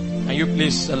 Can you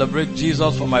please celebrate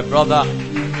Jesus for my brother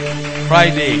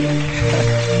Friday?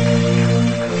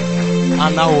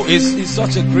 And now it's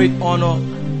such a great honor.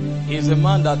 He's a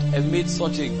man that emits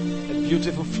such a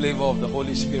beautiful flavor of the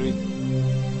Holy Spirit.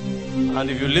 And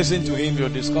if you listen to him, you'll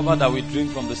discover that we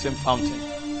drink from the same fountain.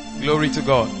 Glory to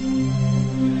God.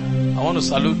 I want to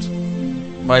salute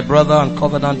my brother and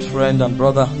covenant friend and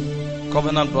brother,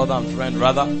 covenant brother and friend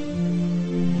rather,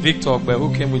 Victor,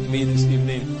 who came with me this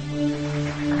evening.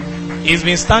 He's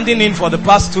been standing in for the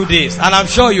past 2 days, and I'm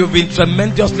sure you've been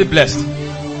tremendously blessed.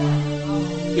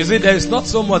 You see, there is not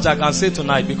so much I can say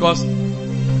tonight, because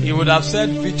he would have said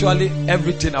virtually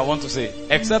everything I want to say,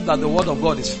 except that the word of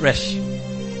God is fresh.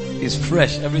 It's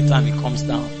fresh every time it comes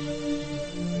down.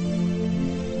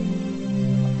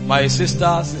 My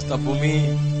sister, Sister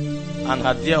Bumi, and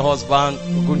her dear husband,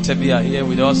 Uguntebi, are here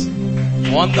with us.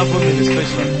 Wonderful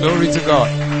ministration. Glory to God.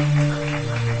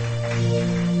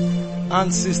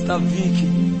 And Sister Vicky.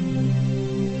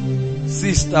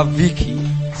 Sister Vicky.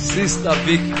 Sister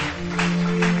Vicky.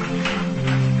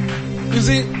 You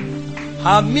see,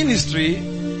 her ministry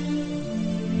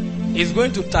is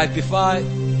going to typify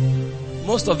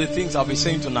most of the things I'll be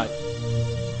saying tonight.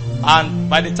 And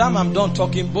by the time I'm done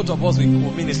talking, both of us will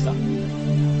minister.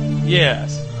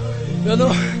 Yes. You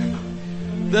know,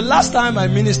 the last time I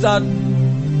ministered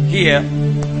here,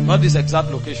 not this exact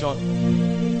location,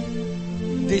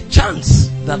 the chants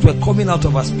that were coming out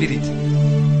of her spirit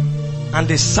and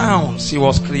the sounds she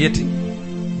was creating,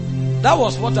 that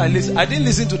was what I listened. I didn't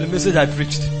listen to the message I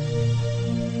preached.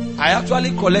 I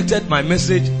actually collected my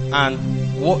message and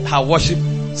her worship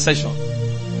session.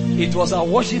 It was our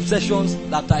worship sessions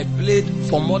that I played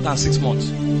for more than 6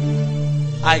 months.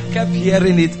 I kept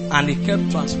hearing it, and it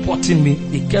kept transporting me.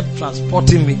 It kept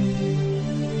transporting me.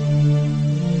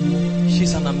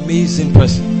 She's an amazing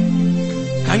person.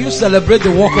 Can you celebrate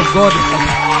the work of God?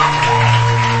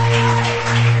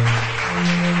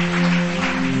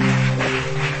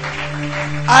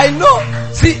 I know.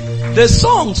 See, the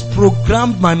songs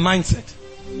programmed my mindset.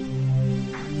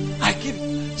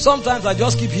 Sometimes I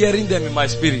just keep hearing them in my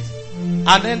spirit.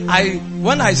 And then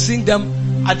when I sing them,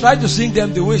 I try to sing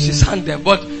them the way she sang them.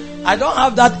 But I don't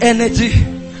have that energy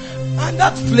and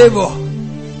that flavor.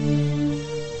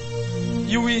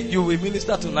 You will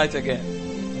minister tonight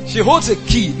again. She holds a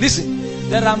key. Listen,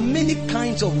 there are many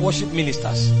kinds of worship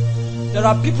ministers. There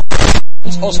are people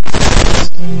also,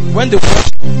 when they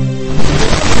worship, they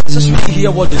don't necessarily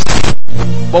hear what they say.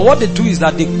 But what they do is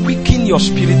that they quicken your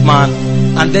spirit, man,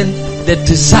 and then the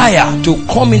desire to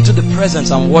come into the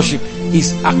presence and worship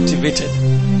is activated.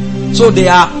 So they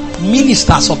are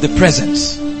ministers of the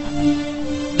presence.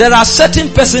 There are certain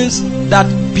persons that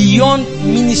beyond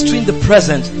ministering the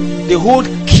presence, they hold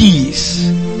keys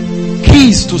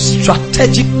to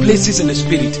strategic places in the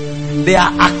spirit. They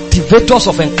are activators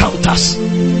of encounters.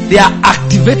 They are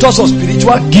activators of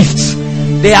spiritual gifts.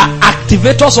 They are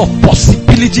activators of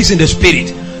possibilities in the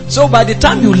spirit. So by the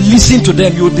time you listen to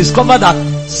them, you will discover that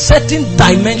certain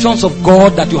dimensions of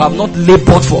God that you have not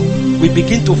labored for will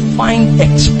begin to find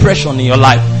expression in your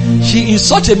life. She is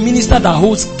such a minister that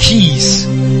holds keys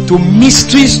to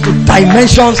mysteries, to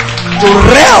dimensions, to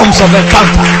realms of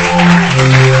encounter.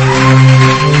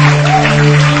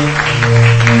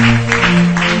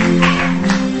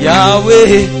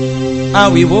 Yahweh,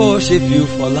 and we worship you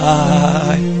for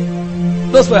life.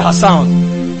 Those were her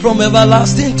sounds. From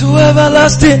everlasting to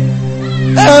everlasting,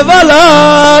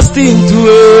 everlasting to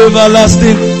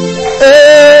everlasting,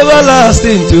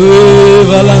 everlasting to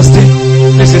everlasting.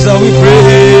 This is how we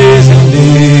praise Him.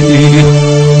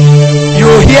 You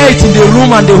hear it in the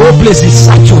room and the whole place is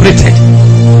saturated.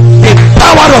 The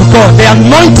power of God, the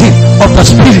anointing of the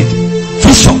Spirit.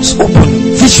 Visions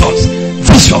open, visions,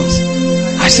 visions.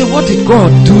 I say, what did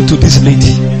God do to this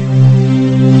lady?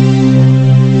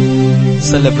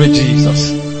 Celebrate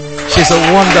Jesus. She's a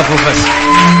wonderful person.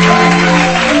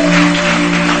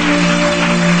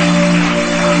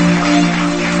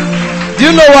 Do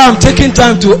you know why I'm taking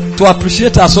time to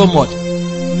appreciate her so much?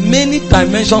 Many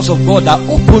dimensions of God that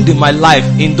opened in my life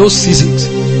in those seasons,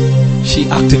 she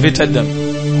activated them.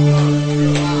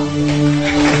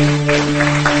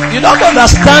 You don't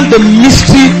understand the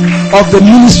mystery of the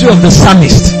ministry of the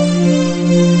psalmist.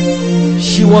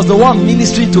 She was the one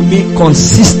ministering to me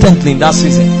consistently in that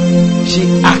season.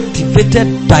 She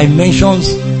activated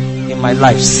dimensions in my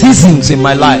life, seasons in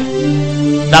my life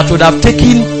that would have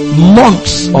taken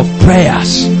months of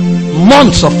prayers,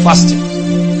 months of fasting.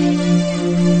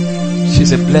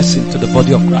 She's a blessing to the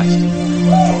body of Christ.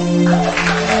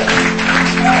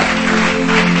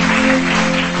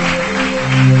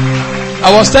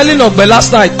 I was telling Ogbe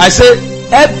last night, I said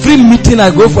every meeting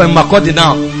I go for in Makodi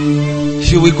now,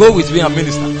 she will go with me and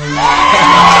minister.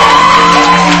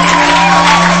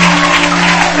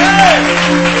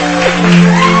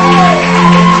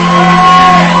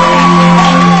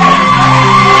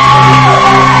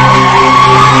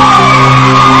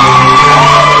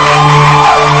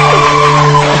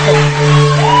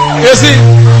 You see,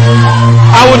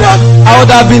 I would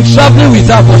have been traveling with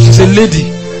her, but she's a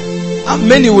lady, and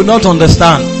many will not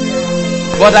understand.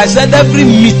 But I said every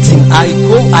meeting I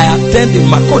attend in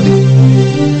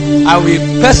Makodi, I will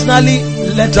personally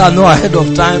let her know ahead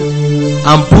of time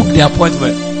and book the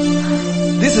appointment.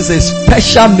 This is a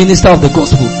special minister of the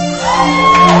gospel.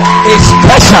 A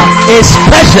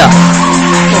special.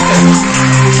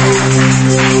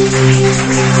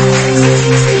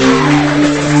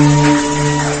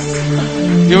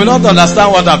 You will not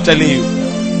understand what I'm telling you.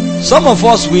 Some of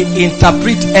us, we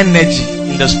interpret energy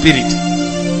in the spirit.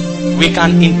 We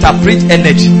can interpret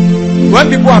energy. When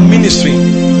people are ministering,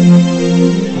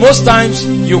 most times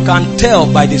you can tell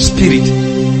by the spirit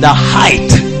the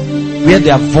height where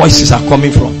their voices are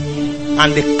coming from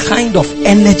and the kind of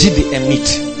energy they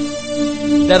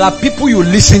emit. There are people you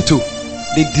listen to,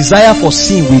 the desire for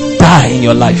sin will die in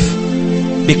your life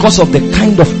because of the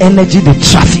kind of energy they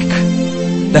traffic,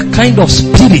 the kind of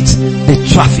spirit they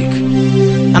traffic.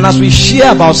 And as we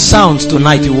share about sounds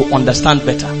tonight, you will understand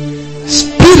better.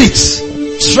 Spirits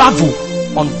travel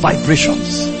on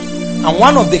vibrations, and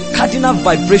one of the cardinal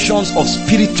vibrations of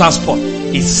spirit transport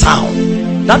is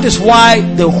sound. That is why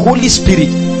the Holy Spirit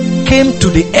came to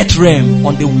the earth realm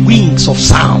on the wings of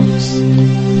sounds.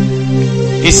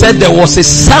 He said there was a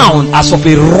sound as of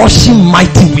a rushing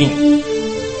mighty wind,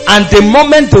 and the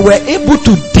moment they were able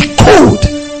to decode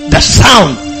the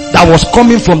sound that was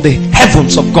coming from the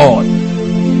heavens of God,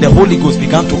 the Holy Ghost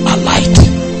began to alight.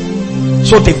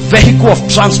 So the vehicle of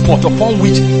transport upon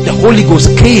which the Holy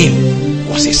Ghost came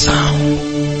was a sound.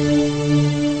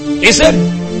 He said,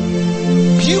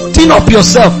 building up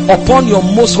yourself upon your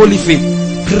most holy faith,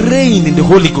 praying in the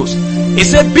Holy Ghost. He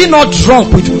said, be not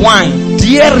drunk with wine,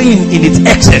 daring in its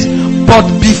excess, but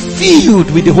be filled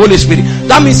with the Holy Spirit.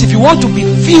 That means if you want to be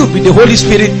filled with the Holy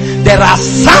Spirit, there are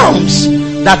sounds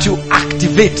that you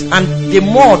activate, and the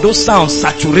more those sounds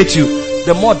saturate you,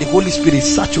 the more the Holy Spirit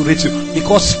saturates you,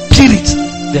 because spirits,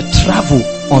 they travel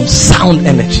on sound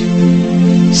energy.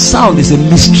 Sound is a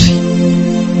mystery.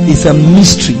 It's a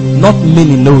mystery. Not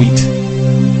many know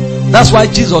it. That's why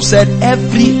Jesus said,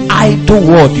 every idle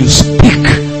word you speak,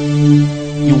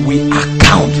 you will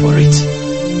account for it.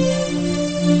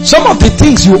 Some of the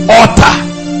things you utter,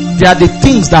 they are the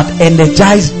things that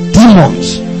energize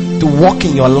demons to walk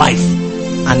in your life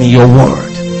and in your word.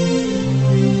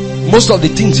 Most of the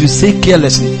things you say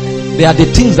carelessly, they are the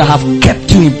things that have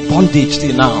kept you in bondage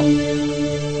till now,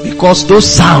 because those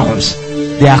sounds,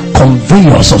 they are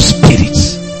conveyors of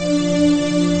spirits.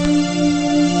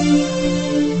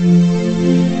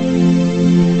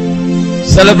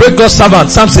 Celebrate God's servant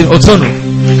Samson Otono.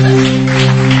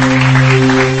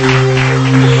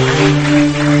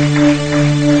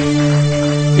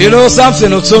 You know,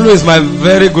 Samson Otsolu is my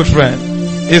very good friend.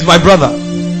 He's my brother.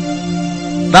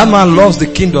 That man loves the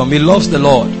kingdom. He loves the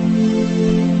Lord.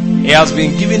 He has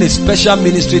been given a special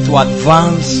ministry to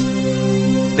advance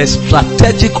the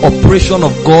strategic operation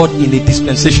of God in a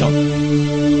dispensation.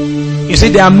 You see,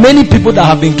 there are many people that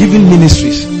have been given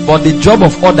ministries, but the job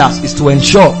of others is to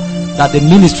ensure that the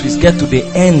ministries get to the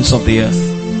ends of the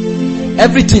earth.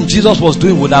 Everything Jesus was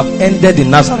doing would have ended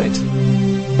in Nazareth,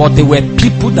 but there were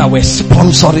people that were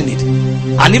sponsoring it,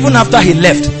 and even after he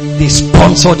left, they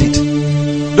sponsored it.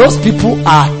 Those people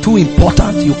are too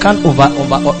important. You can't overemphasize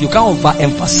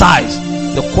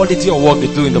the quality of work they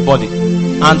do in the body.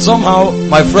 And somehow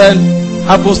my friend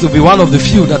happens to be one of the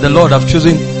few that the Lord have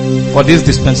chosen for this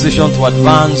dispensation to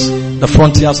advance the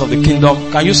frontiers of the kingdom.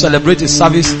 Can you celebrate his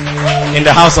service in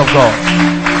the house of God?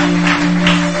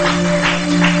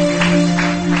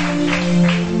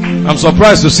 I'm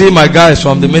surprised to see my guys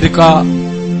from the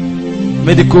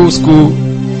medical school,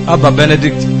 Abba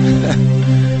Benedict.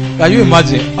 Can you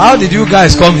imagine? How did you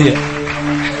guys come here?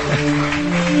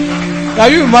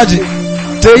 Can you imagine?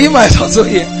 Tehima is also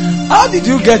here. How did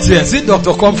you get here? See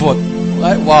Dr. Comfort.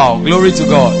 Wow, glory to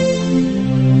God.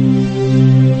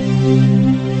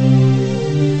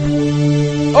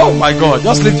 Oh my God,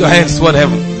 just lift your hands toward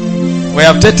heaven. We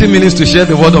have 30 minutes to share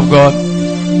the word of God.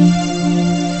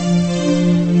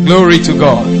 Glory to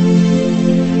God.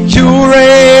 You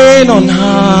reign on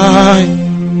high,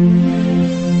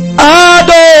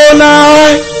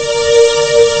 Adonai,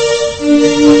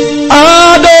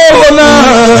 Adonai,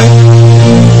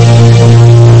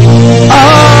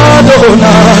 Adonai.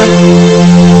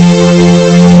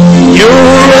 You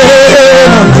reign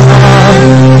on high.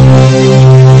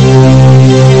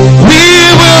 We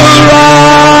will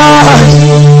rise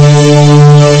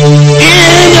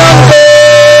in your name,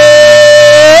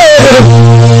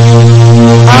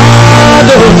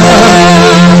 Adonai.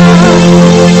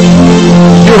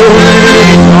 You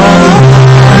reign on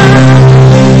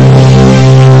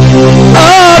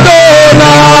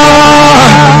Adonai,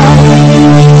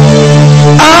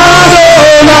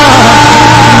 Adonai,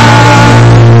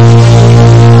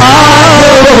 Adonai.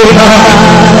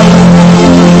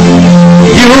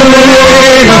 You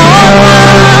reign on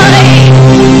high.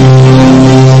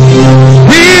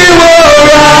 We will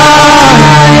rise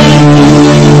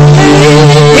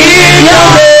in your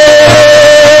name,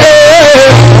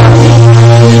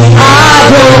 Adonai.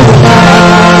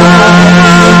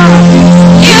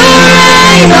 You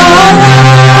reign on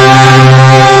high.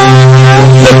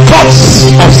 The courts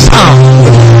of sound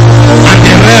and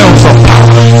the realms of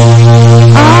power.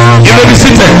 You may be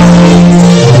seated.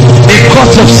 The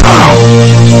courts of sound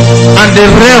and the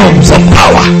realms of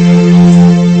power.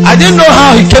 I didn't know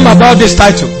how he came about this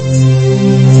title,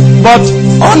 but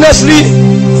honestly,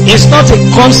 it's not a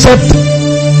concept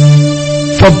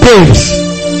for babes.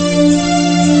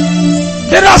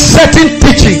 There are certain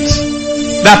teachings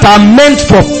that are meant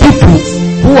for people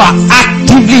who are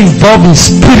actively involved in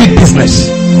spirit business,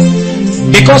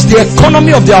 because the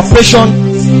economy of the operation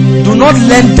do not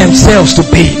lend themselves to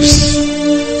babes.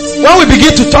 When we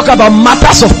begin to talk about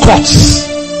matters of courts,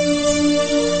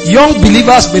 young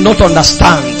believers may not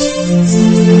understand.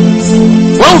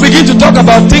 When we begin to talk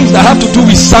about things that have to do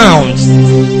with sound,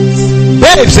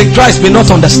 babes in Christ may not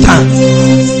understand.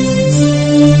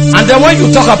 And then when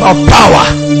you talk about power,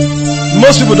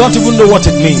 most people don't even know what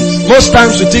it means. Most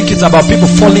times we think it's about people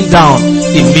falling down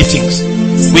in meetings.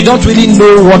 We don't really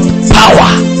know what power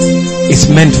is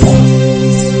meant for.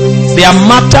 They are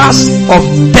matters of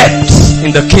depth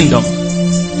in the kingdom.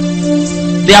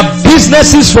 They are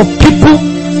businesses for people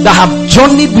that have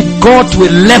journeyed with God to a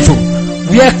level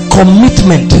where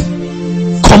commitment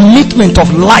of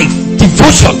life,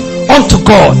 devotion unto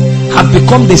God have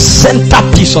become the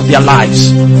centerpiece of their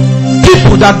lives.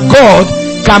 People that God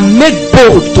can make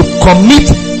bold to commit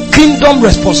kingdom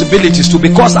responsibilities to,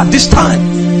 because at this time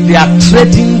they are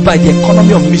trading by the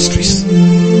economy of mysteries.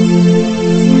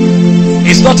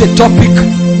 It's not a topic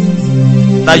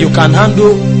that you can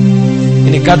handle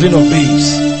in a gathering of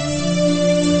babes.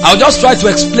 I'll just try to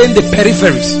explain the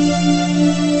peripheries.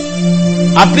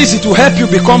 At least it will help you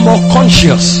become more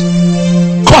conscious,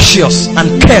 cautious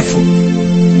and careful.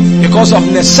 Because of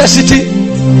necessity,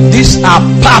 these are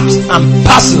part and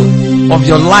parcel of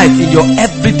your life in your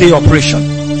everyday operation.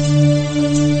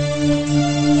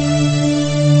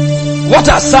 What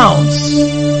are sounds?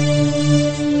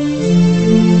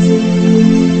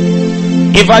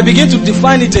 If I begin to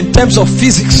define it in terms of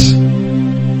physics,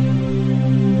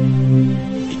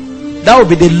 that will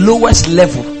be the lowest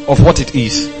level of what it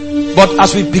is. But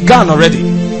as we began already,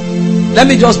 let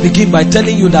me just begin by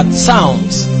telling you that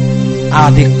sounds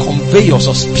are the conveyors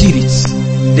of spirits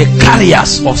the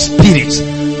carriers of spirits,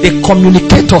 the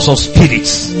communicators of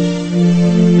spirits.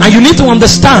 And you need to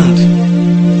understand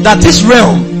that this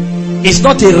realm is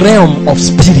not a realm of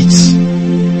spirits.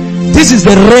 This is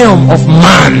the realm of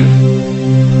man.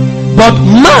 But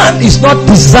man is not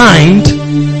designed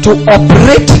to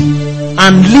operate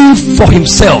and live for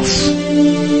himself.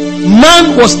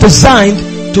 Man was designed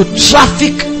to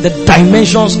traffic the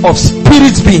dimensions of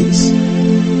spirit beings,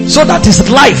 so that his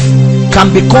life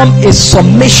can become a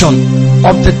summation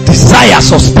of the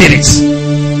desires of spirits,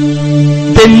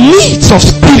 the needs of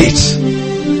spirits,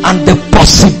 and the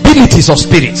possibilities of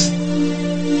spirits.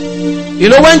 You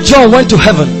know, when John went to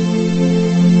heaven,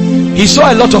 he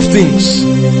saw a lot of things.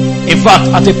 In fact,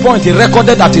 at a point he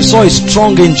recorded that he saw a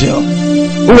strong angel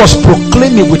who was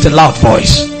proclaiming with a loud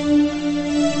voice.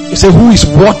 He said, "Who is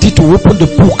worthy to open the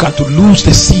book and to loose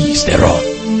the seas thereof?"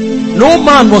 No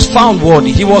man was found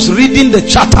worthy. He was reading the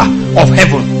charter of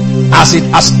heaven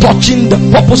as touching the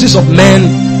purposes of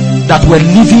men that were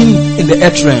living in the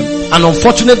earth realm. And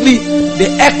unfortunately, the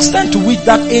extent to which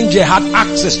that angel had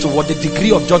access to was the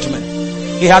degree of judgment.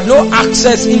 He had no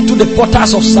access into the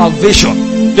portals of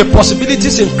salvation. The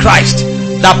possibilities in Christ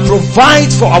that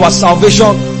provides for our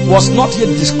salvation was not yet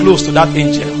disclosed to that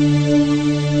angel.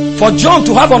 For John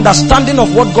to have understanding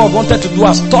of what God wanted to do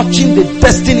as touching the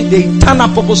destiny, the eternal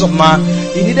purpose of man,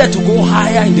 he needed to go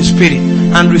higher in the spirit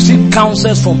and receive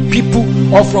counsels from people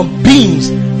or from beings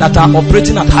that are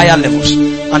operating at higher levels.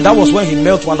 And that was when he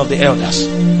met one of the elders.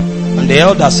 And the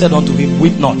elder said unto him,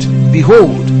 "Weep not.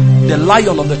 Behold, the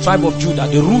Lion of the tribe of Judah,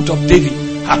 the root of David,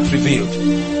 had prevailed."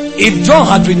 If John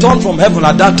had returned from heaven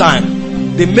at that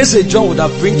time, the message John would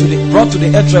have brought to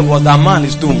the earth realm was that man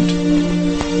is doomed.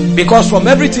 Because from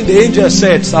everything the angel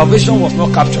said, salvation was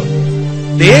not captured.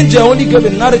 The angel only gave a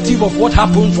narrative of what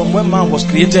happened from when man was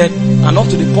created and up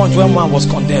to the point when man was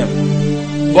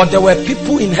condemned. But there were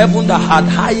people in heaven that had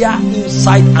higher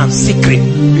insight and secret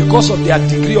because of their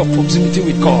degree of proximity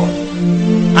with God.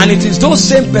 And it is those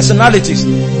same personalities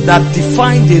that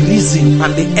define the reason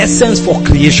and the essence for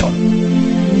creation.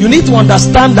 You need to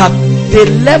understand that the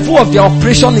level of their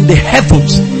operation in the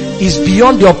heavens is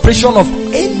beyond the operation of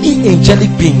any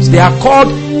angelic beings. They are called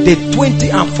the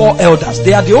 24 elders.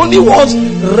 They are the only ones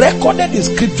recorded in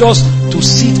scriptures to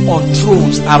sit on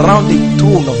thrones around the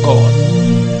throne of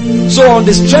God. So on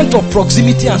the strength of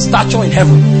proximity and stature in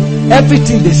heaven,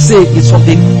 everything they say is from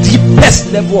the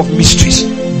deepest level of mysteries.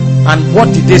 And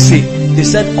what did they say? They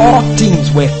said all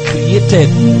things were created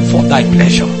for thy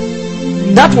pleasure.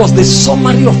 That was the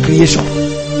summary of creation.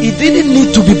 It didn't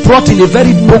need to be brought in a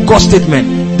very bogus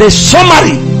statement. The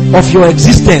summary of your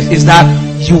existence is that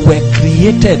you were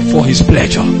created for his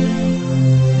pleasure.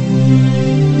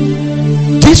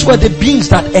 These were the beings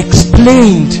that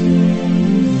explained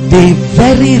the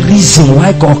very reason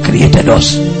why God created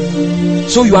us.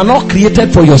 So you are not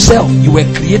created for yourself. You were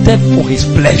created for his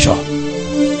pleasure.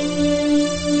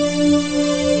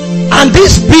 And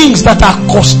these beings that are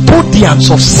custodians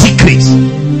of secrets,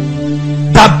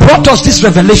 that brought us this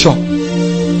revelation,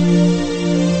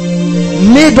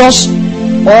 made us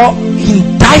or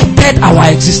indicted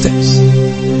our existence.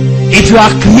 If you are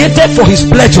created for his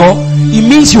pleasure, it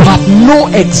means you have no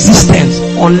existence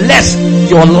unless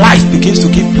your life begins to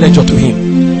give pleasure to him.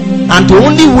 And the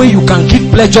only way you can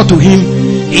give pleasure to him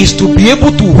is to be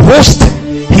able to host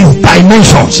his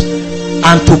dimensions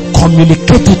and to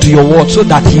communicate it to your world so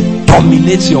that he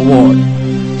dominates your world.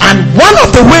 And one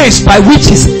of the ways by which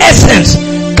his essence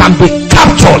can be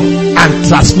captured and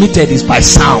transmitted is by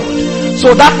sound.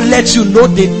 So that lets you know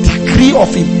the degree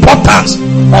of importance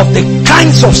of the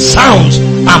kinds of sounds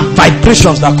and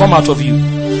vibrations that come out of you.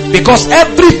 Because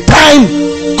every time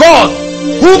God,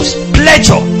 whose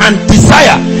pleasure and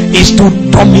desire is to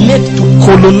dominate, to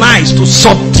colonize, to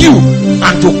subdue,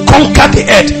 and to conquer the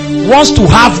earth, wants to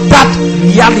have that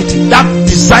reality, that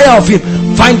desire of him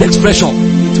find expression,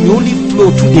 it will only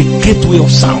flow through the gateway of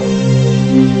sound.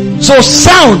 So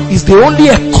sound is the only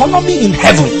economy in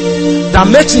heaven that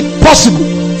makes it possible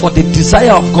for the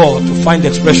desire of God to find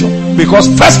expression. Because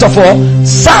first of all,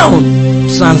 sound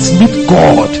transmits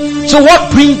God. So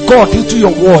what brings God into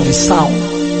your world is sound.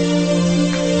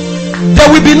 There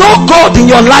will be no God in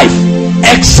your life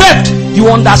except you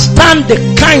understand the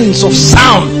kinds of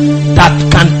sound that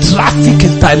can traffic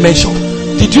his dimension.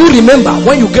 Did you remember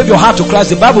when you gave your heart to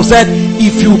Christ? The Bible said,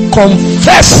 if you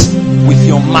confess with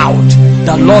your mouth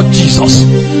the Lord Jesus,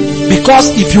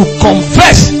 because if you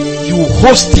confess, you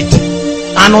host it,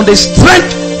 and on the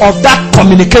strength of that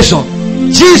communication,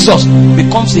 Jesus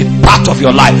becomes a part of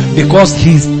your life, because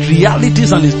his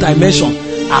realities and his dimension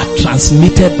are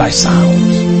transmitted by sound.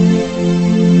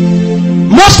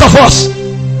 Most of us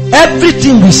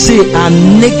Everything we say are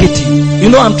negative. You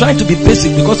know, I'm trying to be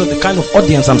basic because of the kind of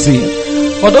audience I'm seeing.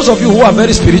 For those of you who are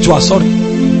very spiritual, sorry.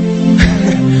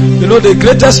 You know, the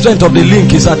greatest strength of the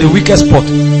link is at the weakest spot.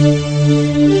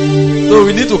 So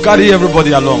we need to carry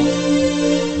everybody along.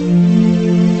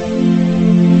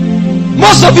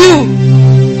 Most of you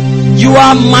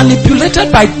are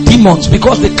manipulated by demons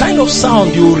because the kind of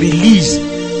sound you release,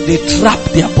 they trap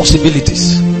their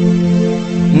possibilities.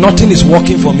 Nothing is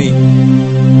working for me.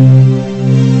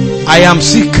 I am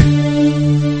sick.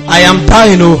 I am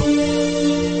dying. Oh,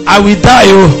 I will die.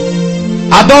 Oh,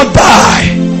 I don't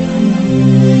die.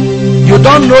 You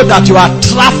don't know that you are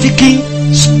trafficking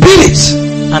spirits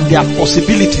and their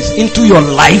possibilities into your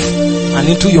life and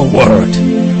into your world.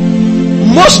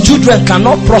 Most children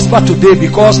cannot prosper today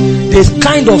because this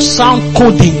kind of sound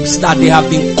codings that they have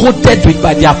been coded with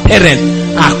by their parents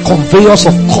are conveyors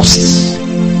of curses.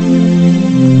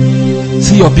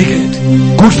 See your big head,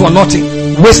 good for nothing,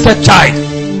 wasted child,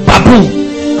 baboon.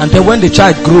 And then when the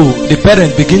child grows, the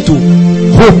parents begin to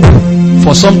hope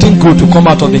for something good to come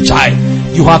out of the child.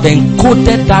 You have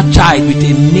encoded that child with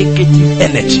a negative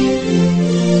energy.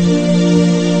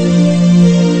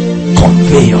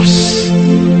 Conveyors.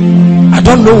 I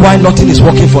don't know why nothing is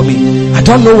working for me. I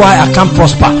don't know why I can't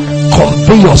prosper.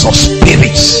 Conveyors of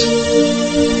spirits.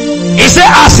 He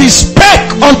said, as he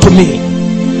spake unto me,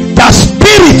 the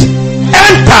spirit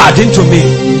entered into me.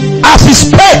 As he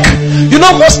spake. You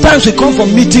know, most times we come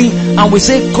from meeting and we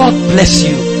say, God bless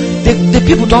you. The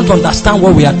people don't understand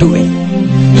what we are doing.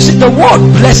 You see, the word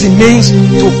blessing means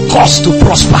to cause to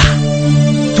prosper,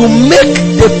 to make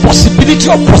the possibility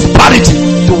of prosperity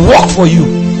to work for you.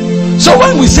 So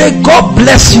when we say God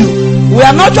bless you, we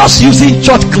are not just using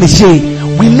church cliche.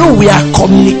 We know we are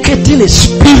communicating a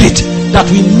spirit that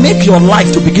will make your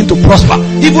life to begin to prosper,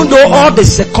 even though all the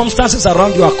circumstances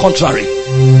around you are contrary.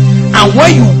 And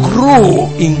when you grow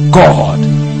in God,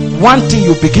 one thing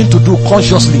you begin to do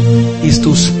consciously is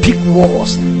to speak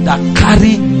words that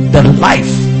carry the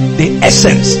life, the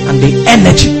essence, and the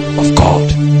energy of God.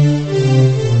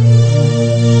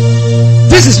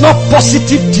 This is not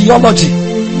positive theology.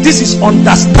 This is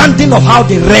understanding of how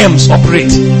the realms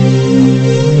operate.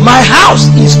 My house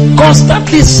is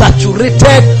constantly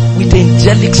saturated with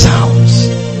angelic sounds.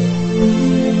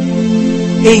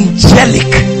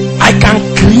 Angelic. I can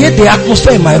create the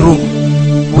atmosphere in my room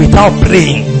without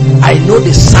praying. I know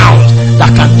the sound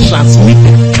that can transmit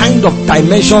the kind of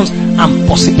dimensions and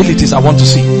possibilities I want to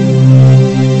see.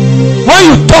 When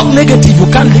you talk negative, you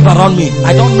can't live around me.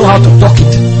 I don't know how to talk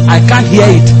it. I can't hear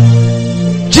it.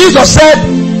 Jesus said,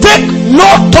 take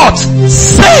no thought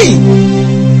saying,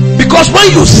 because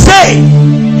when you say,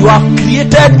 you have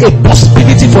created a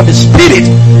possibility for the spirit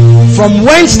from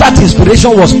whence that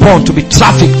inspiration was born to be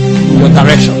trafficked in your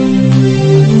direction.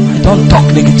 I don't talk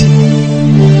negative.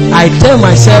 I tell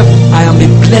myself I am a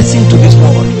blessing to this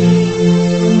world.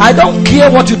 I don't care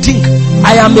what you think.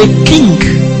 I am a king.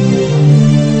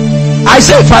 I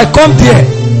say if I come there,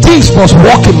 things must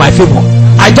work in my favor.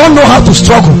 I don't know how to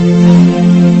struggle.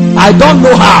 I don't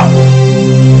know how.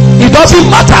 It doesn't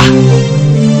matter.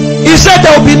 He said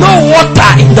there will be no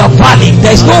water in the valley.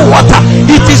 There is no water.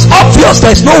 It is obvious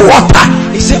there is no water.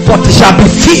 He said, but it shall be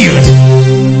filled.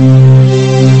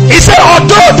 He said,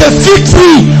 although the fig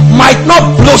tree might not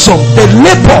blossom, the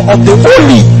labor of the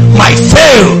holy might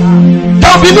fail.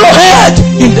 There will be no head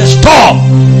in the storm.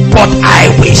 But I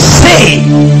will say,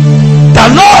 the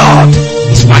Lord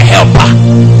is my helper.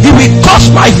 He will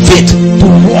cause my feet to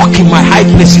walk in my high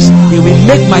places. He will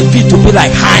make my feet to be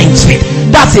like hinds feet.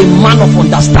 That's a man of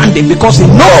understanding, because he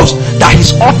knows that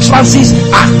his utterances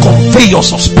are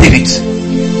conveyors of spirits.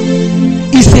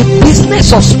 It's a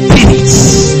business of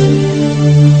spirits.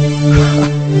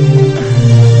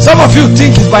 Some of you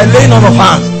think it's by laying on of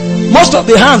hands. Most of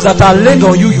the hands that are laid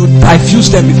on you, you diffuse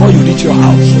them before you reach your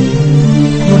house.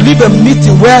 You leave a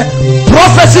meeting where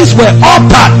prophecies were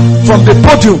uttered from the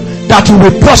podium that you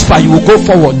will prosper, you will go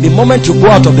forward. The moment you go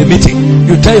out of the meeting,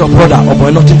 you tell your brother, oh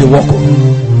boy, nothing they walk on.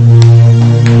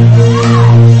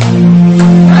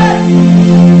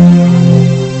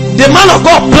 The man of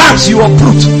God plants, you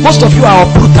uproot. Most of you are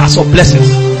uprooters of blessings.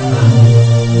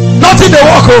 Nothing they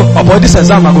walk on. Oh boy, this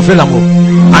exam I go fail.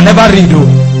 I never read.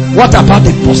 What about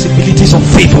the possibilities of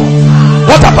favor?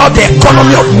 What about the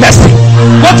economy of mercy?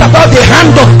 What about the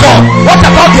hand of God? What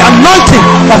about the anointing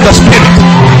of the Spirit?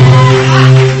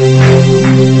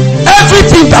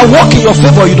 Everything that work in your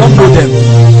favor, you don't know them.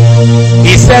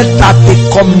 He said that the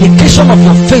communication of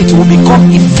your faith will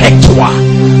become effectual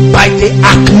by the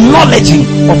acknowledging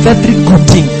of every good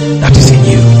thing that is in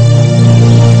you.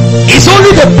 It's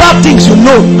only the bad things you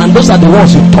know, and those are the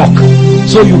ones you talk.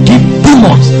 So you give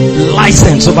demons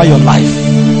license over your life.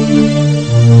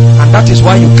 And that is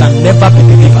why you can never be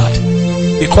delivered.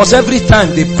 Because every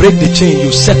time they break the chain,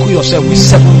 you circle yourself with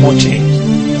 7 more chains.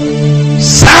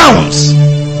 Sounds,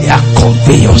 they are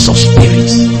conveyors of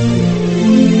spirits.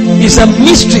 It's a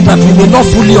mystery that we may not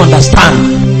fully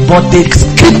understand, but the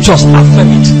scriptures affirm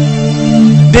it.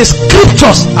 The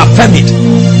scriptures affirm it.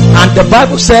 And the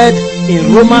Bible said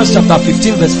in Romans chapter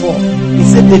 15 verse 4, it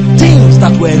said the things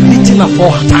that were written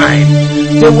aforetime,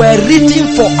 they were written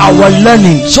for our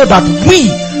learning, so that we,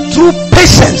 through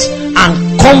patience and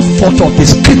comfort of the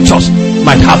scriptures,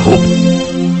 might have hope.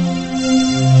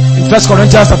 In 1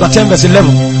 Corinthians chapter 10 verse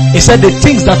 11, it said the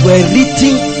things that were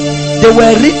written, they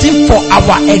were written for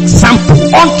our example,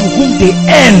 unto whom the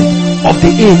end of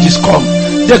the age is come.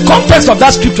 The context of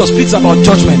that scripture speaks about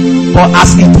judgment, but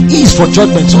as it is for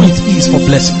judgment, so it is for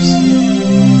blessings.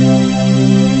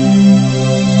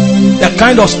 The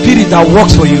kind of spirit that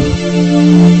works for you,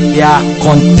 they are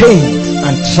contained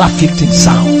and trafficked in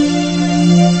sound.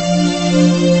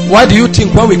 Why do you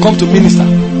think when we come to minister,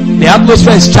 the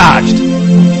atmosphere is charged?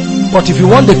 But if you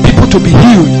want the people to be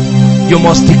healed, you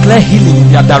must declare healing in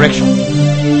their direction.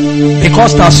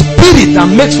 Because the spirit that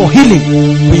makes for healing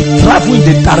will travel in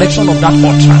the direction of that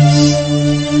utterance.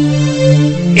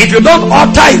 If you don't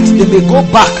utter it, they may go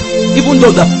back. Even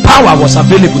though the power was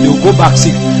available, they will go back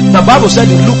sick. The Bible said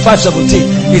in Luke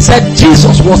 5:17, it said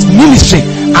Jesus was ministering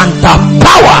and the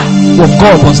power of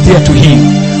God was there to heal.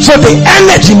 So the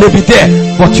energy may be there,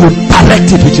 but you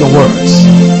direct it with your words.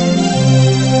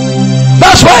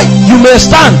 That's why you may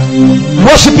stand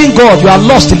worshiping God, you are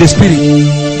lost in the spirit.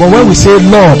 But when we say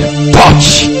Lord,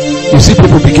 touch, you see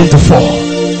people begin to fall.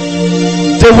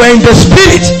 They were in the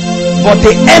spirit, but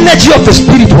the energy of the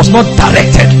spirit was not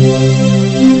directed.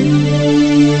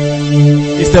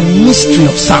 It's the mystery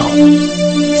of sound.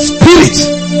 Spirit,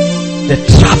 the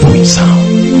traveling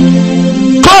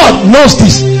sound. God knows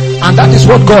this, and that is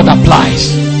what God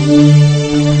applies.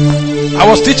 I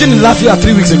was teaching in Lafayette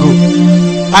 3 weeks ago.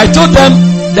 I told them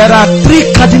there are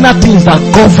 3 cardinal things that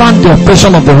govern the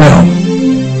operation of the realm.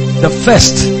 The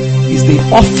first is the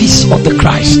office of the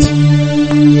Christ.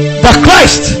 The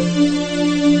Christ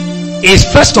is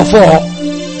first of all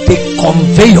the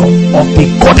conveyor of the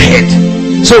Godhead.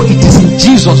 So it is in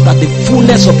Jesus that the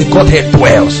fullness of the Godhead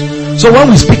dwells. So when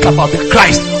we speak about the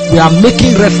Christ, we are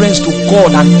making reference to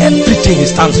God and everything he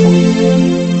stands for.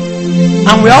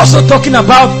 And we are also talking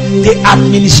about the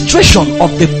administration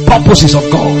of the purposes of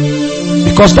God,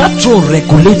 because that throne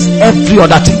regulates every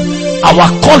other thing.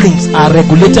 Our callings are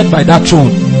regulated by that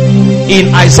throne. In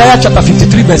Isaiah chapter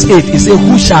 53 verse 8, it says,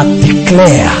 who shall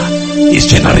declare his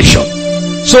generation?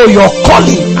 So your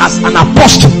calling as an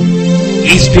apostle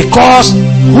is because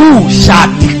who shall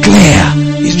declare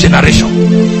his generation?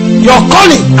 Your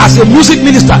calling as a music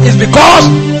minister is because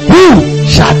who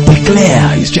shall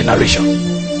declare his generation?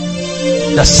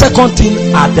 The second thing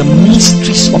are the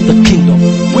mysteries of the kingdom,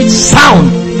 which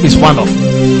sound is one of.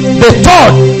 The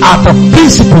third are the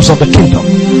principles of the kingdom.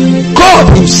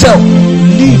 God himself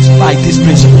lives by this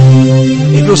principle.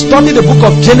 If you study the book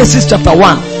of Genesis chapter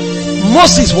 1,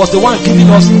 Moses was the one giving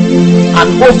us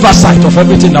an oversight of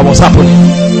everything that was happening.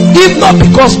 If not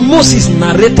because Moses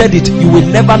narrated it, you will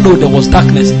never know there was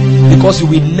darkness, because you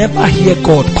will never hear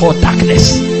God call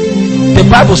darkness. The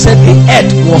Bible said the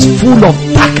earth was full of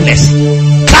darkness,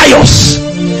 chaos,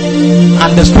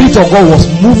 and the Spirit of God was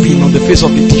moving on the face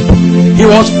of the deep. He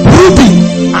was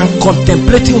brooding and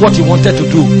contemplating what he wanted to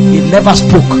do. He never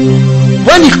spoke.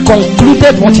 When he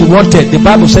concluded what he wanted, the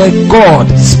Bible said God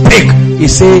spake. He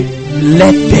said,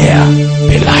 let there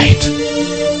be light.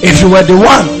 If you were the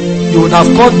one, you would have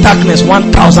called darkness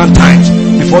 1,000 times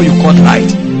before you called light,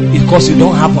 because you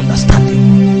don't have understanding.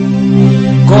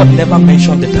 God never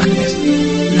mentioned the darkness.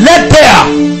 Let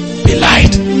there be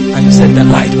light, and he said the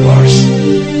light was.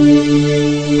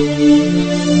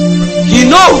 He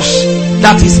knows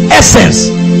that his essence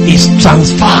is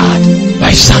transferred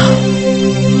by sound.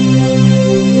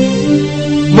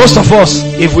 Most of us,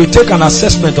 if we take an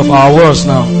assessment of our words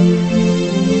now,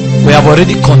 we have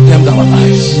already condemned our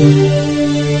lives.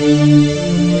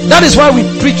 That is why we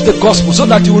preach the gospel, so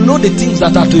that you will know the things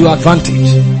that are to your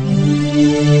advantage.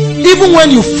 Even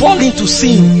when you fall into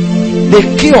sin, the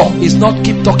cure is not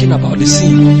keep talking about the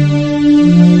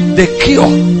sin. The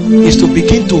cure is to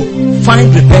begin to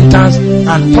find repentance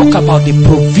and talk about the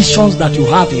provisions that you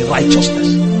have in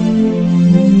righteousness.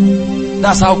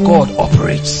 That's how God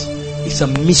operates. It's a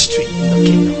mystery in the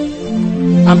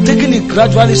kingdom. I'm taking it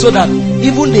gradually so that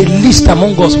even the least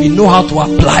among us will know how to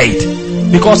apply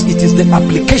it, because it is the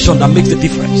application that makes the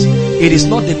difference. It is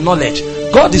not the knowledge.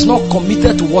 God is not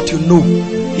committed to what you know.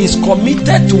 is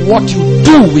committed to what you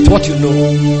do with what you know.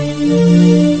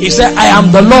 He said, I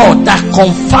am the Lord that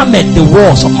confirmed the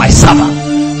words of my servant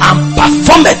and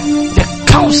performed the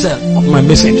counsel of my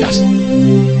messengers.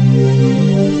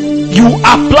 You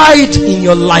apply it in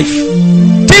your life.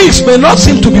 Things may not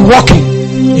seem to be working.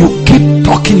 You keep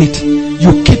talking it.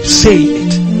 You keep saying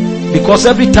it. Because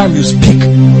every time you speak,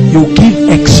 you give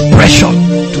expression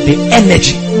to the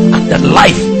energy and the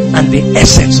life and the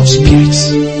essence of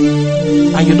spirits.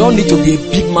 And you don't need to be a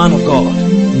big man of God.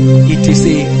 It is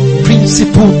a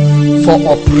principle for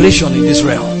operation in this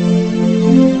realm.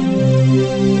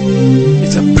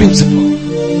 It's a principle.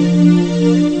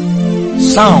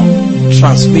 Sound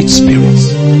transmits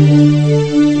spirits.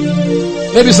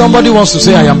 Maybe somebody wants to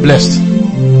say, I am blessed.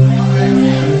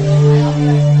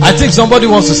 I think somebody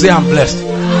wants to say, I'm blessed.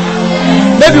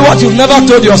 Maybe what you've never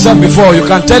told yourself before, you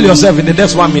can tell yourself in the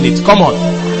next 1 minute. Come on.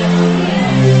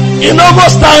 You know,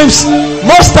 most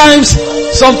times,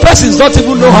 some persons don't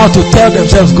even know how to tell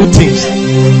themselves good things.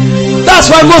 That's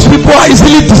why most people are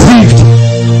easily deceived,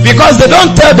 because they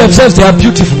don't tell themselves they are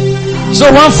beautiful.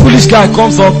 So one foolish guy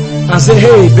comes up and say,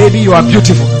 hey baby, you are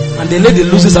beautiful, and the lady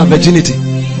loses her virginity.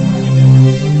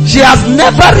 She has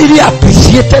never really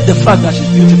appreciated the fact that she's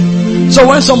beautiful. So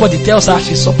when somebody tells her,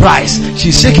 she's surprised,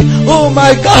 she's shaking. Oh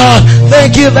my God,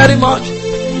 thank you very much.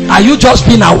 Are you just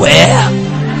being aware?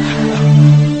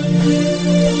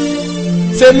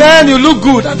 Say, man, you look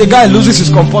good, and the guy loses his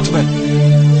comportment.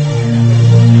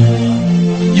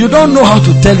 You don't know how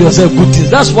to tell yourself good things.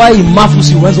 That's why it marvels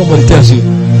you when somebody tells you.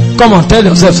 Come on, tell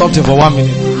yourself something for 1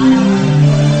 minute.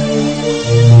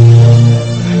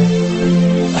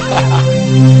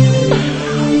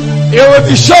 You will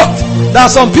be shocked that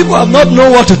some people have not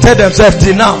known what to tell themselves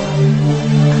till now.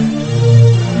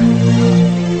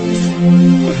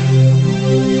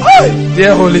 Hey,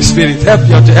 dear Holy Spirit, help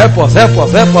us, Lord.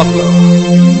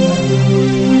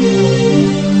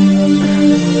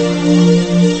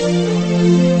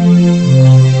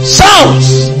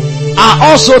 Sounds are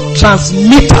also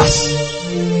transmitters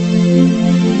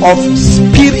of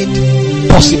spirit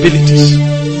possibilities.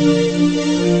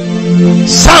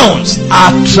 Sounds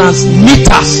are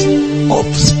transmitters of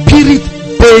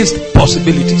spirit-based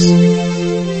possibilities.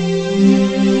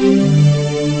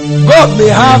 God may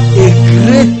have a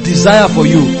great desire for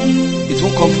you. It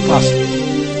won't come to pass.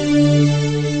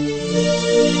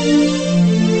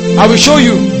 I will show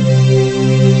you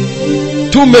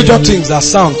 2 major things that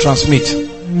sound transmit.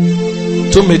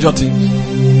 2 major things.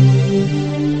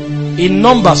 In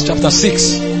Numbers chapter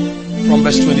 6 from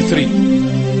verse 23.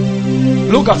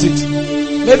 Look at it.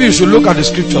 Maybe you should look at the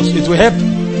scriptures. It will help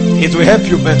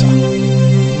you better.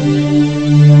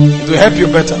 It will help you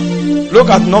better. Look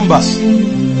at Numbers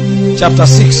chapter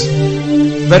 6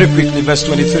 very quickly, verse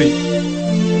 23.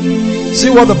 See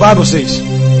what the Bible says.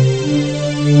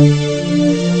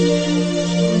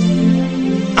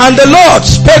 And the Lord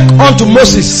spake unto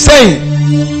Moses, saying,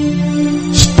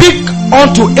 speak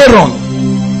unto Aaron,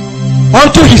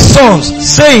 unto his sons,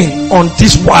 saying on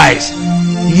this wise,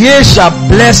 ye shall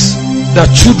bless the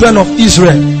children of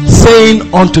Israel, saying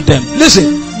unto them.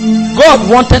 Listen, God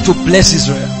wanted to bless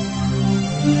Israel.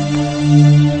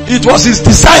 It was his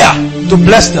desire to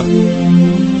bless them.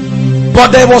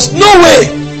 But there was no way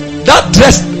that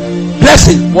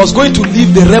blessing was going to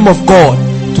leave the realm of God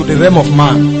to the realm of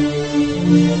man.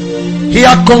 He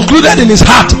had concluded in his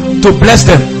heart to bless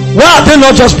them. Why are they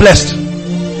not just blessed?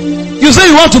 You say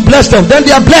you want to bless them, then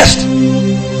they are blessed.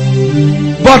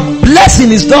 But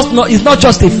blessing is not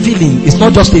just a feeling, it's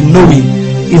not just a knowing,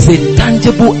 it's a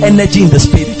tangible energy in the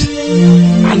spirit.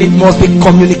 And it must be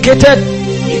communicated,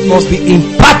 it must be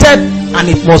imparted, and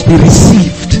it must be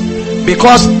received.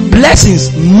 Because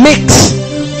blessings makes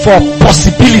for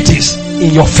possibilities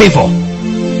in your favor.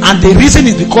 And the reason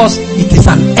is because it is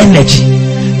an energy.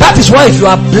 That is why if you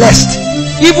are blessed,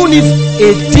 even if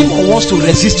a demon wants to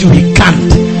resist you, he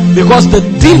can't. Because the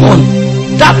demon,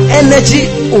 that energy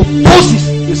opposes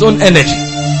his own energy.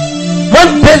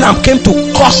 When Balaam came to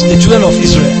curse the children of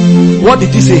Israel, what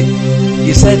did he say?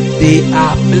 He said they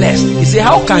are blessed. He said,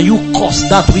 how can you curse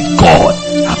that which God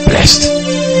are blessed?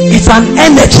 It's an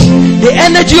energy. The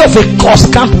energy of a curse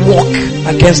can't work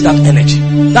against that energy.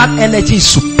 That energy is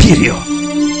superior.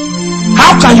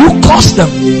 How can you curse them?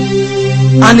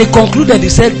 And he concluded, he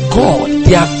said, God,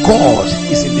 their God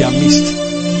is in their midst.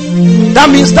 That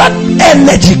means that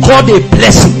energy called a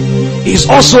blessing is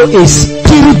also a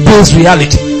spirit-based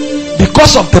reality.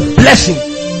 Because of the blessing,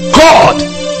 God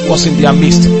was in their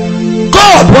midst.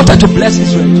 God wanted to bless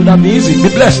Israel. So that be easy, be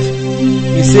blessed.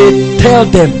 He said, tell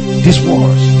them these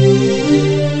words.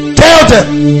 Tell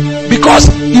them. Because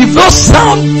if those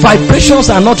sound vibrations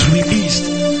are not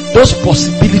released, those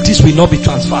possibilities will not be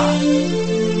transferred.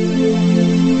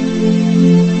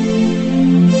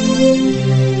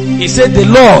 He said, the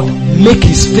Lord make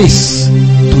his face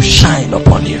to shine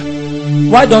upon you.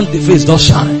 Why don't the face not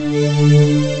shine?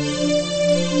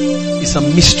 It's a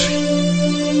mystery.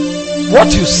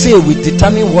 What you say will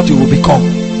determine what you will become.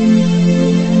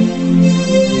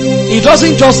 It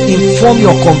doesn't just inform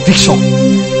your conviction.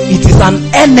 It is an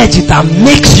energy that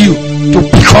makes you to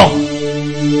become.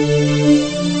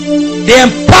 The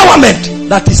empowerment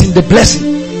that is in the blessing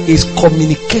is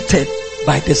communicated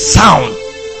by the sound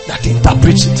that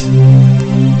interprets it.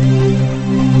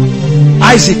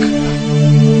 Isaac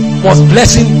was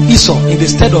blessing Esau in the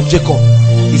stead of Jacob.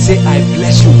 He said, I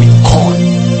bless you with corn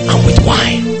and with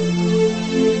wine.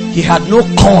 He had no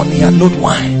corn, he had no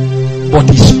wine, but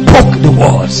he spoke the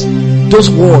words. Those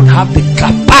words have the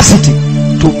capacity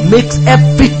to make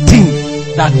everything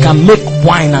that can make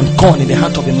wine and corn in the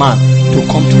heart of a man to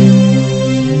come to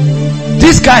him.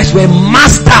 These guys were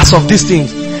masters of these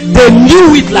things. They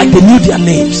knew it like they knew their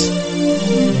names.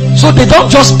 So they don't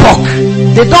just talk.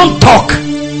 They don't talk.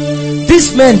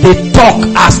 These men, they talk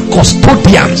as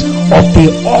custodians of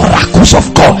the oracles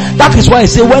of God. That is why I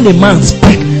say when a man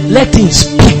speak, let him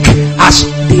speak as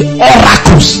the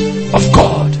oracles of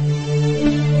God.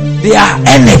 They are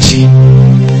energy.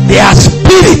 They are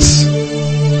spirits.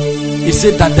 He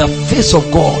said that the face of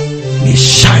God may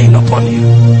shine upon you,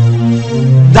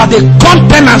 that the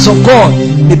countenance of God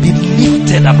may be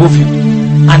lifted above you.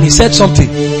 And he said something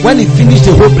when he finished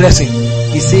the whole blessing.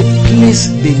 He said, place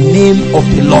the name of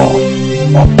the Lord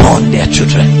upon their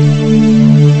children.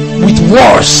 With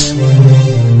words,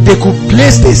 they could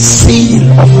place the seal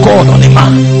of God on a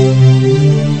man.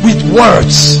 With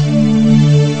words,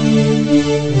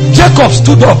 Jacob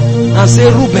stood up and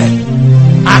said, Reuben,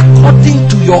 according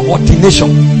to your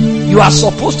ordination, you are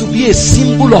supposed to be a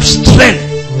symbol of strength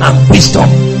and wisdom.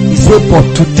 He said, but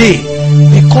today,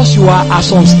 because you are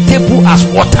as unstable as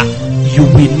water, you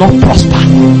will not prosper.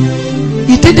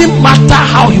 It didn't matter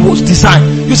how he was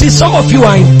designed. You see, some of you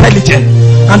are intelligent,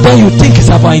 and then you think it's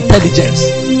about intelligence.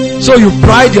 So you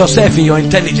pride yourself in your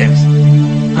intelligence.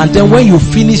 And then when you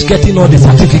finish getting all the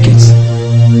certificates,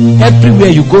 everywhere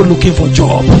you go looking for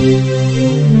job,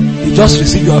 you just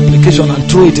receive your application and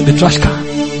throw it in the trash can.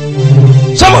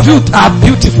 Some of you are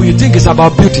beautiful. You think it's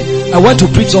about beauty. I went to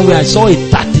preach somewhere. I saw a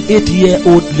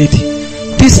 38-year-old lady.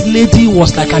 This lady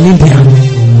was like an Indian.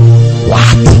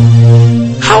 What?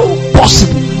 How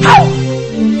possible? How?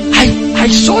 I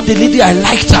saw the lady. I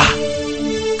liked her.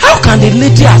 How can a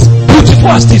lady as beautiful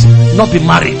as this not be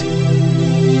married?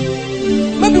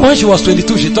 Maybe when she was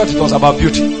 22, she thought it was about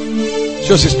beauty.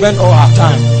 So she spent all her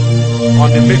time on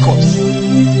the makeups.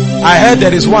 I heard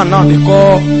there is one now they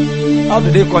call, how do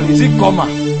they call it? Is it Goma?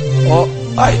 Or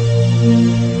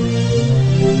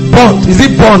Bond? Is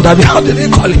it Bond? I mean, how do they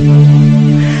call it?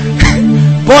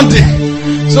 Bonding.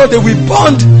 So they will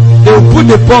bond, they will put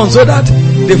the bond so that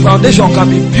the foundation can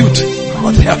be built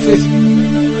on their face.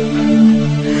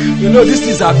 You know, these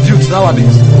things are built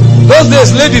nowadays. Those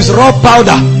days, ladies rub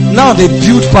powder. Now they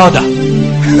build powder.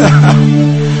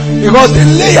 Because the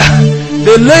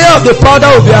layer of the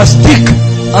powder will be as thick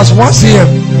as 1 cm.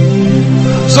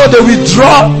 So they will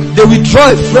draw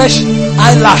a fresh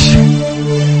eyelash.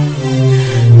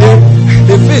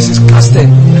 The face is casted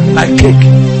like cake.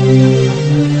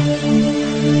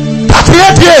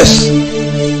 38 years.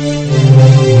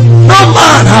 No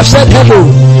man have said hello.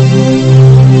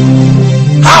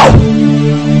 How?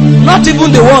 Not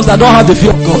even the ones that don't have the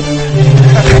fear of God.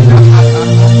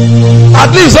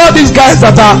 At least all these guys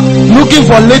that are looking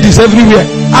for ladies everywhere,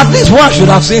 at least one should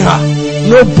have seen her.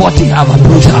 Nobody have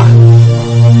approached her.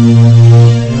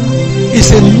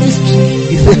 It's a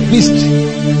mystery. It's a mystery.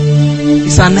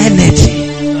 It's an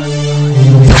energy.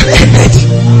 It's an energy.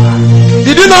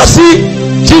 Did you not see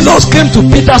Jesus came to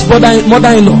Peter's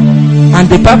mother-in-law, and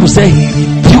the Bible said he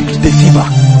rebuked the fever.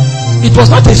 It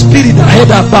was not a spirit that held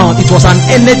her bound. It was an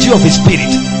energy of a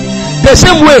spirit. The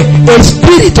same way, a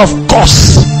spirit of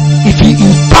curse, if he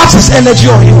imparts his energy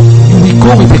on you, you will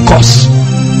go with the curse.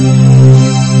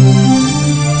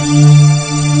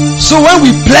 So when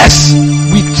we bless,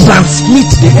 we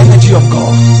transmit the energy of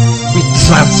God. We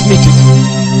transmit it.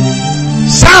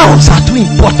 Sounds are too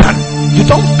important. You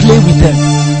don't play with them.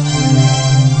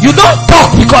 You don't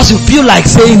talk because you feel like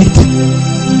saying it.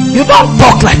 You don't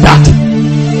talk like that.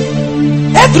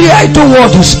 Every idle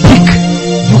word you speak,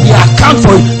 you will account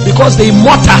for it, because the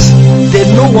immortals, they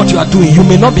know what you are doing. You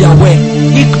may not be aware.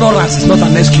 Ignorance is not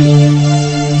an excuse.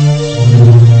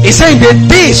 He said in the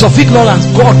days of ignorance,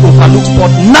 God overlooks,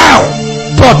 but now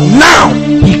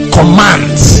he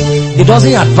commands. He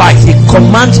doesn't advise. He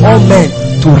commands all men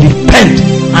to repent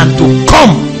and to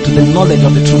come to the knowledge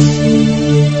of the truth.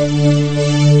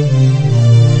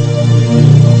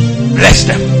 Bless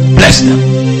them, bless them,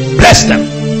 bless them.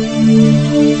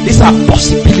 These are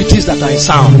possibilities that are in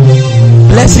sound.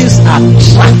 Blessings are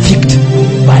trafficked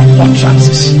by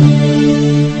utterances.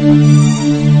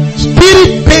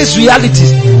 Spirit-based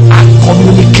realities are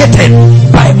communicated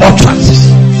by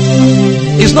utterances.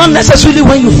 It's not necessarily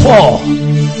when you fall.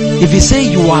 If you say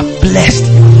you are blessed,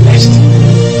 you are blessed.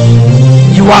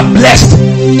 You are blessed.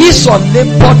 Esau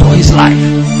labored for his life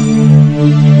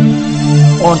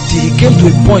until he came to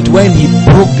a point when he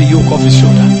broke the yoke of his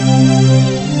shoulder.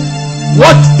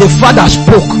 What the father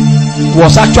spoke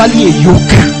was actually a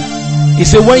yoke. He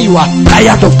said, when you are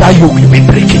tired of that yoke, you may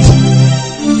break it.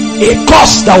 A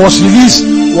curse that was released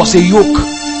was a yoke.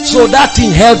 So that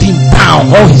thing held him down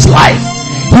all his life.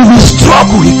 He will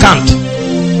struggle, he can't.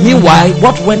 Meanwhile,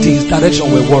 what went in his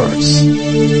direction were words.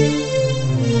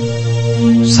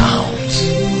 Sounds.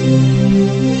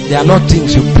 They are not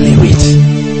things you play with.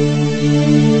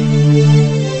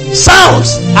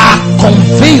 Sounds are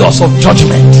conveyors of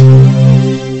judgment.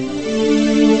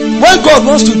 When God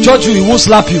wants to judge you, he won't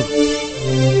slap you.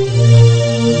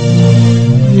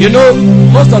 You know,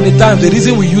 most of the time the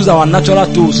reason we use our natural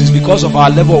tools is because of our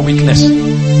level of weakness.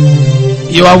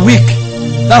 You are weak.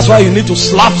 That's why you need to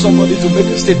slap somebody to make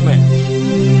a statement.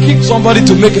 Kick somebody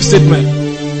to make a statement.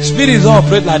 Spirits don't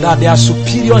operate like that. They are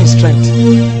superior in strength.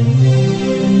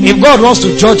 If God wants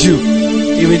to judge you,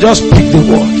 he will just pick the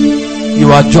word.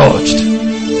 You are judged.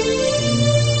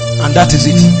 And that is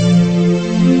it.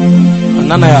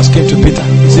 Ananias came to Peter.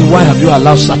 He said, why have you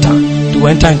allowed Satan to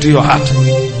enter into your heart?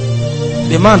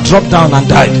 The man dropped down and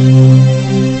died.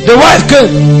 The wife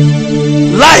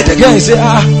came, lied again. He said,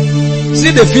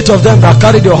 see the feet of them that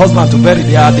carried your husband to bury.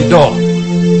 They are at the door.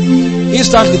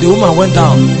 Instantly the woman went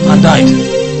down and died.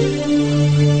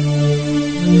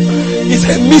 It's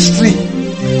a mystery.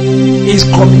 It's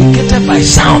communicated by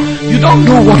sound. You don't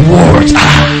know what words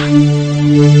are.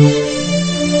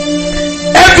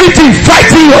 Everything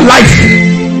fighting your life,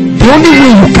 the only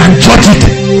way you can judge it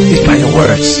is by your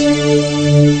words.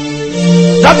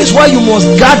 That is why you must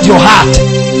guard your heart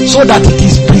so that it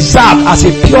is preserved as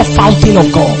a pure fountain of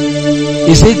God.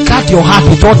 He said, guard your heart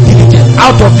with all diligence.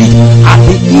 Out of it are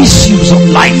the issues of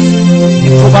life.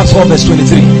 In Proverbs 4 verse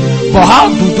 23. But how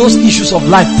do those issues of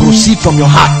life proceed from your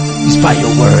heart? It's by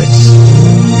your words.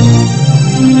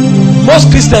 Most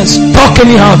Christians talk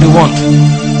anyhow they want.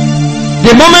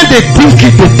 The moment they think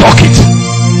it, they talk it.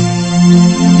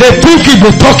 They think it,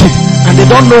 they talk it. And they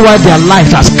don't know why their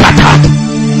lives are scattered.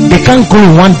 They can't go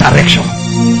in one direction.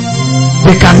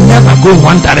 They can never go in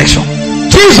one direction.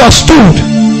 Jesus stood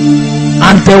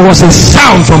and there was a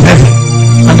sound from heaven.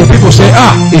 And the people say,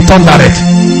 it thundered.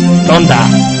 Thunder.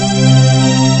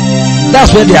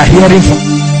 That's where they are hearing from.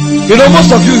 You know,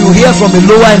 most of you hear from a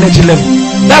lower energy level.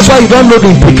 That's why you don't know the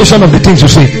implication of the things you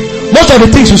say. Most of the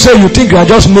things you say, you think you are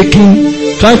just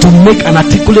trying to make an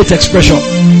articulate expression.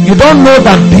 You don't know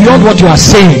that beyond what you are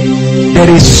saying, there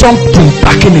is something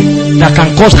backing it that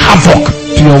can cause havoc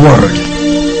to your word.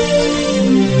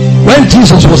 When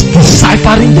Jesus was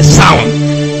deciphering the sound,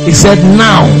 he said,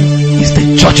 now is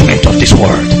the judgment of this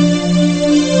world.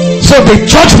 So the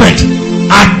judgment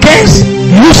against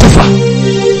Lucifer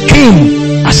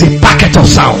came as a packet of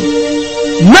sound.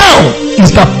 Now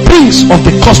is the prince of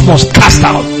the cosmos cast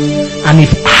out. And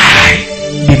if I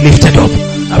be lifted up,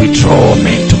 I will draw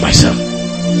men to myself.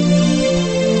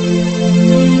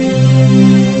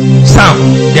 Sound,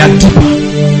 they are deeper.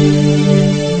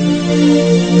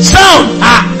 Sound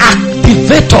are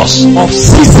activators of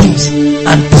seasons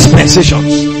and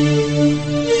dispensations.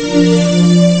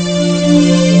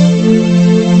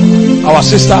 Our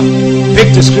sister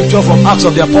picked the scripture from Acts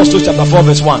of the Apostles chapter 4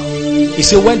 verse 1. He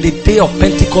said when the day of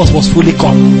Pentecost was fully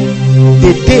come,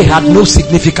 the day had no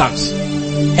significance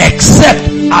except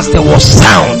as there was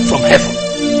sound from heaven.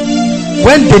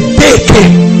 When the day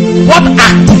came, what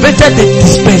activated the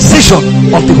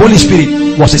dispensation of the Holy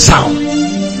Spirit was a sound.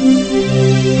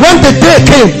 When the day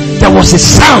came, there was a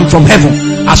sound from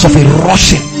heaven as of a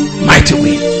rushing mighty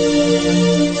wind.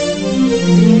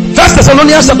 1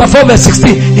 Thessalonians chapter 4 verse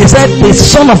 16, he said the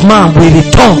Son of Man will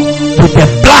return with the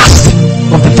blast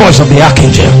of the voice of the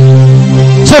archangel.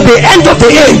 So the end of the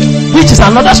age, which is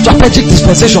another strategic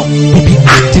dispensation, will be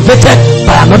activated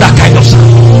by another kind of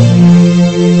sound.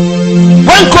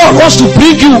 When God wants to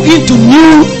bring you into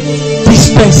new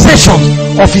dispensations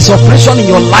of his operation in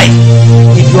your life,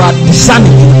 if you are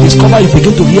discerning, you discover you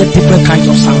begin to hear different kinds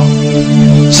of sound.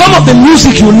 Some of the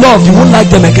music you love, you won't like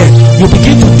them again. You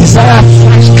begin to desire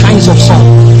fresh kinds of song,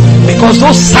 because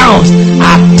those sounds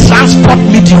are transport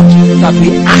mediums that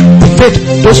we activate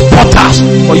those portals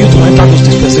for you to enter those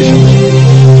dispensations.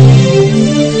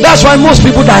 That's why most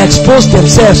people that expose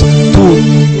themselves to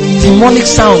demonic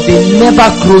sound, they never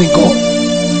grow in God.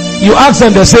 You ask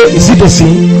them, they say, is it a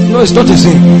sin? No, it's not a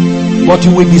sin. But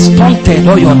you will be stunted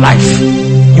all your life.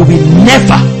 You will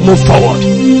never move forward.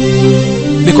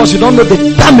 Because you don't know the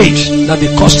damage that they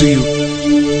cause to you.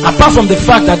 Apart from the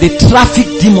fact that they traffic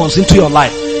demons into your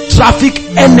life, traffic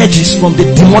energies from the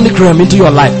demonic realm into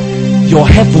your life, your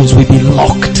heavens will be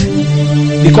locked.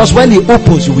 Because when it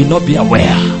opens, you will not be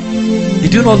aware.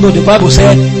 Did you not know the Bible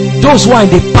said, those who are in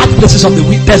the bad places of the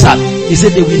desert, he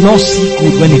said they will not see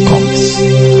good when it comes.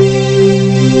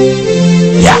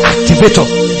 They are activator.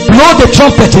 Blow the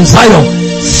trumpet in Zion,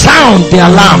 sound the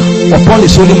alarm upon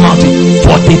his holy mountain,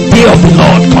 for the day of the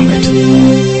Lord cometh.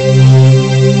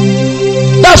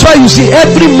 That's why you see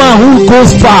every man who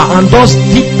goes far and does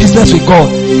deep business with God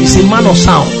is a man of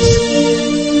sounds.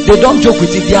 They don't joke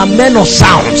with it. They are men of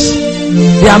sounds.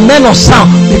 They are men of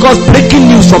sound, because breaking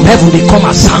news from heaven, they come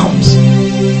as sounds.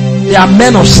 They are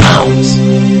men of sounds.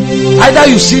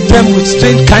 Either you see them with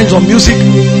strange kinds of music.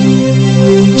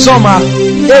 Some are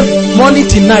morning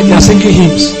till night, they are singing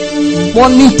hymns.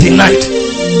 Morning till night.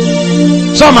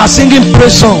 Some are singing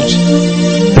praise songs.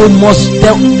 They must,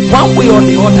 one way or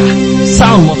the other,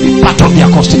 sound must be part of their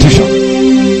constitution.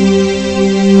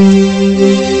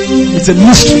 It's a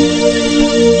mystery,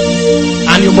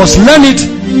 and you must learn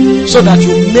it so that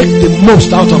you make the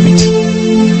most out of it.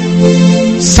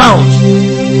 Sounds,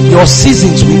 your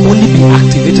seasons will only be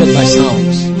activated by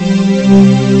sounds.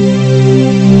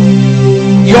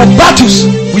 Your battles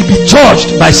will be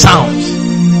judged by sounds.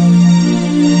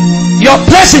 Your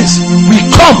blessings will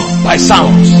come by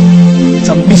sounds. It's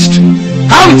a mystery.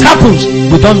 How it happens,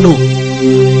 we don't know,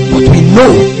 but we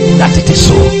know that it is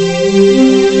so.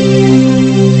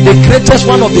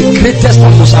 One of the greatest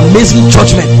and most amazing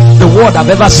judgment the world have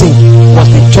ever seen was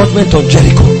the judgment of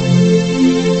Jericho.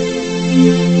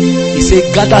 He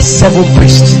said, gather 7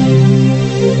 priests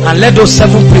and let those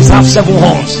 7 priests have 7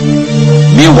 horns.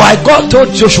 Meanwhile, God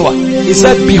told Joshua, he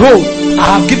said, behold,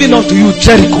 I have given unto you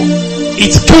Jericho,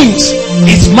 its kings,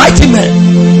 its mighty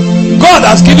men. God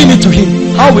has given it to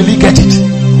him. How will he get it?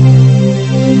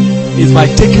 It's by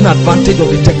taking advantage of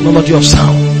the technology of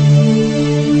sound.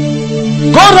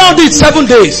 Go around it 7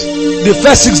 days. The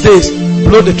first 6 days,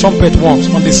 blow the trumpet once.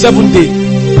 On the 7th day,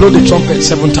 blow the trumpet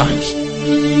 7 times.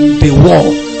 The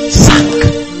wall sank.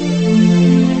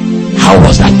 How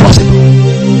was that possible?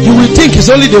 You will think it's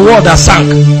only the wall that sank.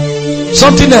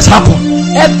 Something has happened.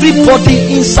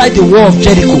 Everybody inside the wall of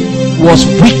Jericho was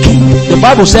weakened. The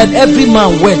Bible said every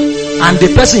man went, and the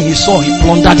person he saw, he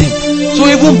plundered him. So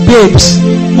even babes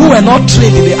who were not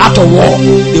trained in the art of war,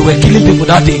 they were killing people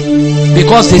that day.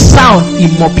 Because the sound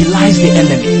immobilized the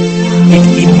enemy. It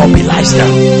immobilized them.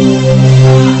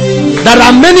 There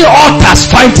are many altars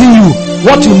fighting you.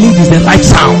 What you need is the right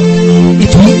sound.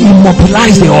 It will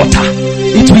immobilize the altar.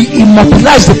 It will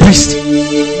immobilize the priest.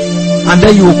 And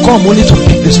then you will come only to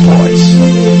pick the spoils.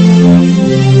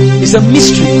 It's a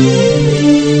mystery.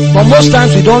 But most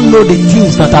times we don't know the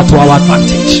things that are to our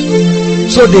advantage.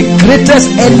 So the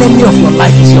greatest enemy of your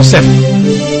life is yourself.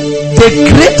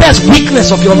 The greatest weakness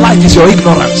of your life is your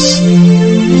ignorance.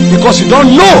 Because you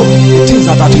don't know the things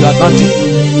that are to your advantage.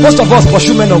 Most of us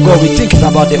pursue men of God, we think it's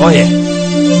about the oil.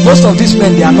 Most of these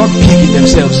men, they are not big in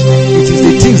themselves. It is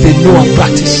the things they know and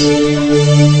practice.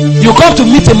 You come to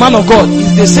meet a man of God,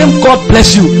 it's the same God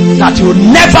bless you that you will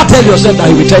never tell yourself that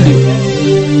he will tell you.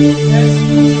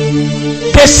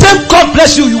 The same God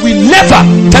bless you, you will never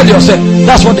tell yourself.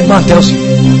 That's what the man tells you.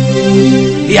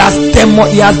 He has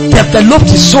developed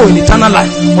his soul in eternal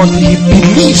life until he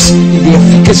believes in the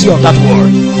efficacy of that word.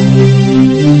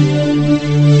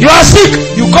 You are sick,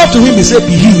 you come to him and say,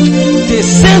 be healed. The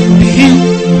same be healed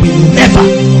will never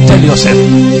tell yourself.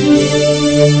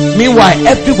 Meanwhile,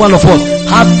 every one of us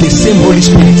have the same Holy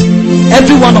Spirit.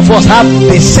 Every one of us have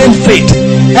the same faith.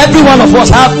 Every one of us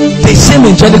have the same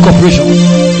angelic operation.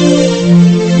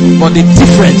 But the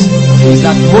difference is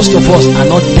that most of us are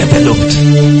not developed.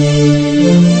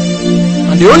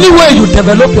 And the only way you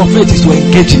develop your faith is to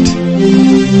engage it.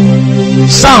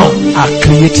 Sounds are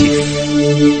creative.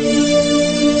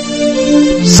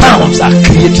 Sounds are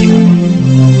creative.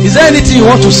 Is there anything you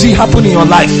want to see happen in your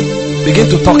life? Begin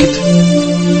to talk it.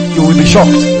 You will be shocked.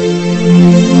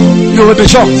 You will be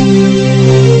shocked.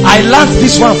 I learned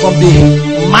this one from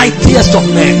the mightiest of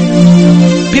men.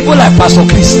 People like Pastor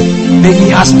Chris, he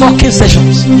has talking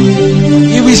sessions.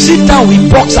 He will sit down with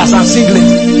boxers and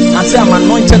singlets and say, I'm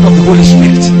anointed of the Holy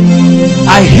Spirit.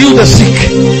 I heal the sick.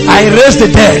 I raise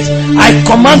the dead. I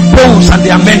command bones and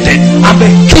they are mended. I'm a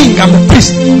king, I'm a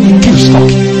priest. He keeps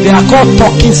talking. They are called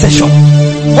talking sessions.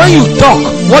 When you talk,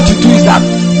 what you do is that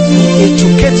you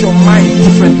educate your mind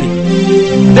differently.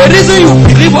 The reason you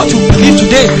believe what you believe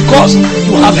today is because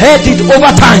you have heard it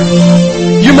over time.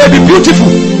 You may be beautiful,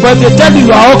 but if they tell you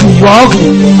you are ugly, you are ugly.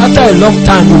 After a long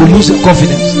time, you will lose your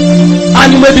confidence.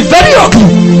 And you may be very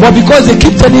ugly, but because they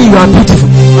keep telling you you are beautiful.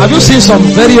 Have you seen some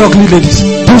very ugly ladies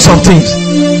do some things?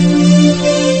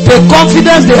 The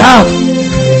confidence they have.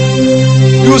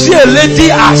 You see a lady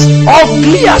as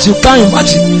ugly as you can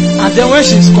imagine, and then when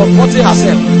she's comforting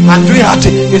herself and doing her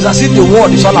thing, it's as if the world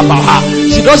is all about her.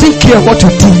 She doesn't care what you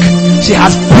think. She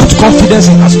has built confidence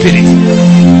in her spirit.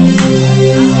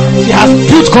 She has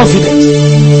built confidence.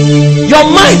 Your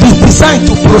mind is designed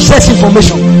to process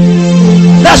information.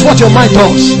 That's what your mind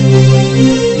does.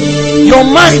 Your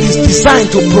mind is designed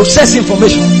to process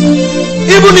information.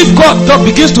 Even if God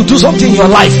begins to do something in your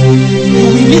life, you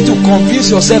will need to convince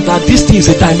yourself that this thing is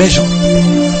a dimension.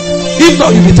 If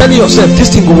not, you'll be telling yourself this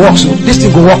thing will work, so this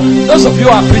thing will work. Those of you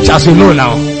who are preachers, you know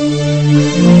now.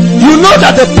 You know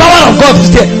that the power of God is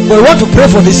there, but you want to pray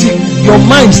for the sick. Your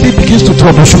mind still begins to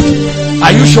troubleshoot.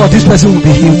 Are you sure this person will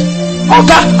be healed?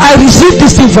 Okay, I received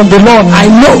this thing from the Lord. I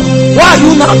know. Why are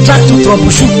you now trying to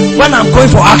troubleshoot when I'm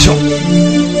going for action?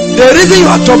 The reason you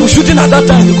are troubleshooting at that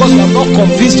time is because you have not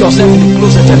convinced yourself in the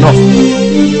closet enough.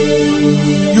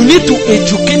 You need to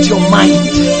educate your mind.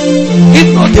 If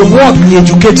not, the world will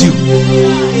educate you.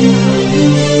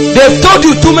 They've told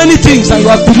you too many things and you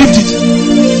have believed it.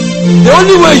 The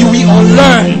only way you will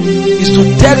unlearn is to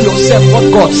tell yourself what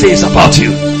God says about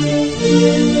you.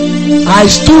 I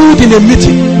stood in a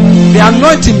meeting. The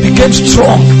anointing became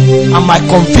strong and my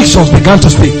convictions began to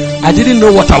speak. I didn't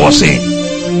know what I was saying,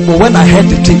 but when I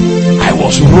heard the thing, I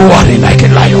was roaring like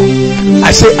a lion.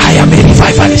 I say, I am a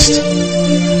revivalist.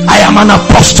 I am an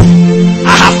apostle.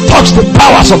 I have touched the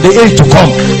powers of the age to come.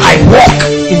 I walk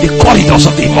in the corridors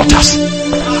of the immortals.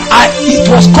 It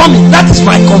was coming. That is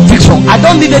my conviction. I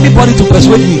don't need anybody to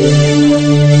persuade me.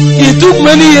 It took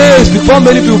many years before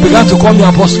many people began to call me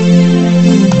apostle.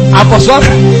 Apostle.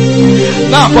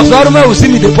 Now Apostle Orokpo will see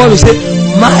me, the Paul will say,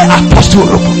 my apostle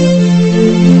Orokpo.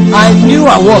 I knew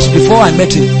I was before I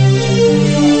met him.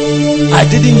 I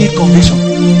didn't need conviction.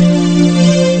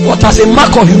 But as a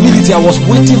mark of humility, I was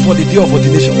waiting for the day of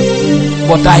ordination.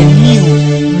 But I knew.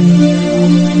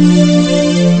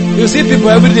 You see people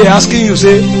every day asking you,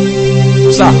 say,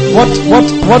 sir,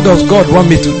 what does God want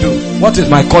me to do? What is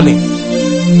my calling?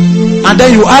 And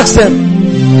then you ask them,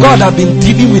 God has been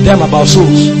dealing with them about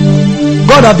souls.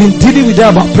 God has been dealing with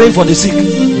them about praying for the sick.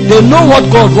 They know what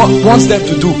God wants them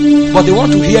to do, but they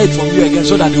want to hear it from you again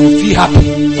so that they will feel happy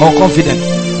or confident.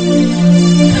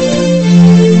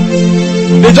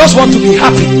 They just want to be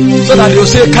happy so that they will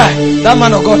say, Kai, that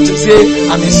man of God to say,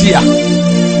 I'm a seer.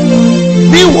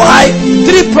 Meanwhile,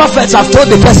 3 prophets have told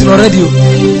the person already,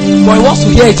 but he wants to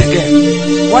hear it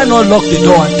again. Why not lock the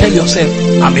door and tell yourself,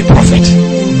 I'm a prophet?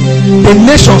 The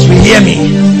nations will hear me.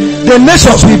 The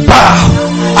nations will bow.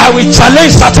 I will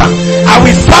challenge Satan. I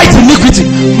will fight iniquity.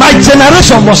 My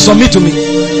generation must submit to me.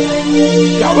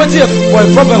 You are waiting for a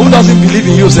prophet who doesn't believe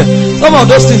in you. Sir. Some of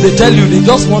those things they tell you, they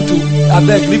just want to, I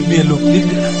beg, leave me alone. Leave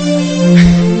me alone.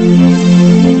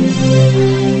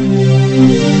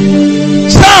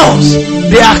 Sounds,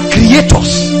 they are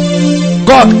creators.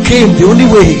 God came, the only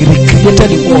way he recreated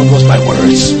the world was by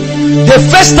words. The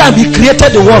first time he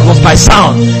created the world was by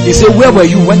sound. He said, where were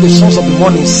you when the sons of the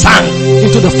morning sang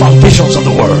into the foundations of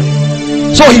the world?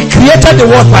 So he created the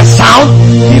world by sound,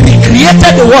 he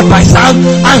recreated the world by sound,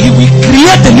 and he will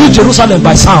create the new Jerusalem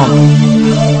by sound.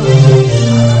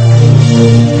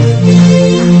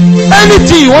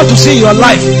 Anything you want to see in your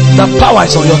life, the power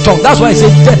is on your tongue. That's why he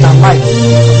said death and life.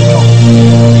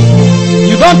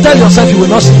 You don't tell yourself you will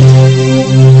not see it.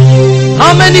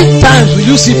 How many times will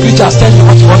you see preachers tell you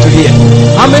what you want to hear?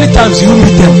 How many times do you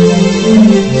meet them?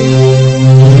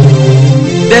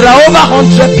 There are over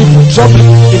 100 people troubling.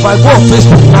 If I go on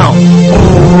Facebook now,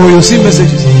 you see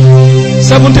messages.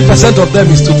 70% of them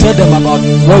is to tell them about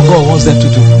what God wants them to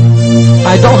do.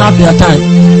 I don't have their time.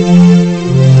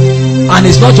 And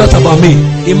it's not just about me.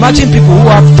 Imagine people who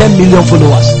have 10 million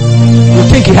followers. You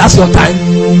think he has your time?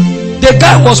 The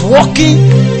guy was walking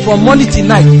from morning till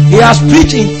night. He has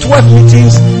preached in 12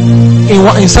 meetings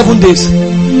in 7 days.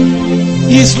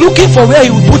 He is looking for where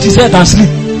he will put his head and sleep.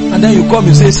 And then you come,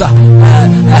 you say, sir, I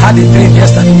had a dream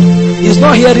yesterday. He's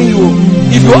not hearing you.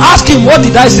 If you ask him, what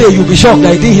did I say? You'll be shocked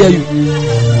that he didn't hear you.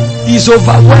 He's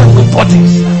overwhelmed with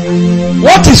bodies.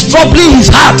 What is troubling his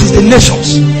heart is the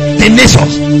nations. The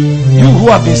nations. You who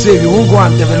have been saved, you won't go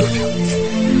and develop.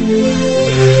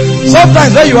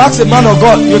 Sometimes when you ask a man of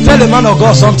God, you tell a man of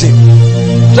God something,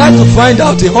 try to find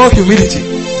out in all humility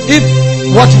if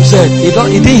what you said, he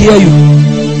didn't hear you.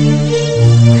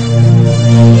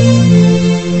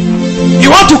 You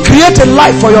want to create a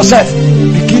life for yourself,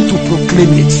 begin to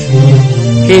proclaim it.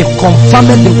 He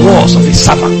confirmed the words of his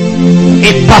servant.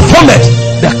 He performed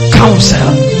the counsel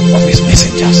of his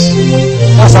messengers.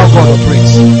 That's how God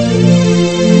operates.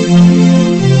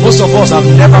 Most of us have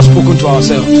never spoken to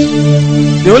ourselves.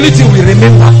 The only thing we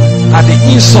remember are the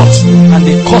insults and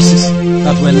the curses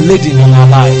that were laden on our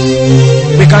lives.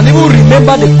 We can even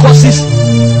remember the curses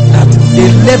that they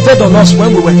leveled on us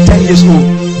when we were 10 years old,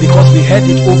 because we heard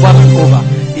it over and over.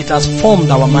 It has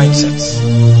formed our mindsets.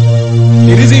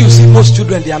 The reason you see most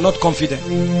children, they are not confident.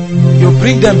 You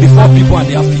bring them before people and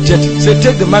they are fidgeting. Say,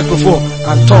 take the microphone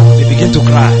and talk. They begin to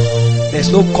cry.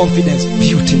 There's no confidence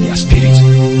built in their spirit.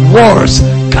 Words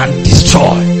can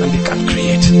destroy and they can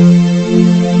create.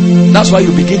 That's why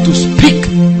you begin to speak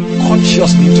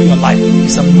consciously into your life.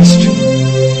 It's a mystery.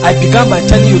 I began by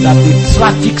telling you that the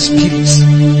traffic spirits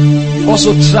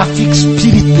also traffic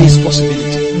spirit-based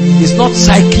possibility. It's not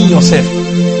psyching yourself.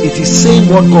 It is saying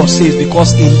what God says,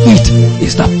 because in it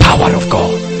is the power of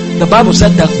God. The Bible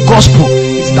said the gospel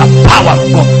is the power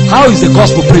of God. How is the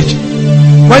gospel preached?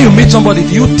 When you meet somebody,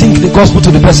 do you think the gospel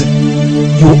to the person?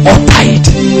 You utter it.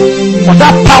 For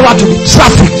that power to be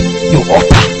trafficked, you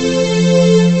utter.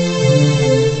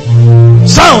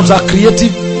 Sounds are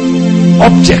creative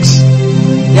objects.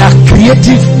 They are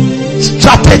creative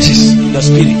strategies in the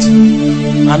spirit.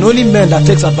 And only men that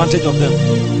takes advantage of them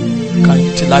can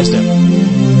utilize them.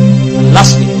 And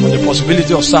lastly, on the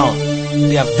possibility of sound,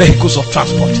 they are vehicles of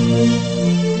transport.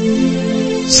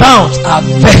 Sounds are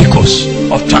vehicles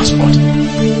of transport.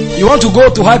 You want to go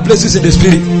to high places in the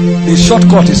spirit, the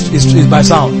shortcut is by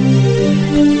sound.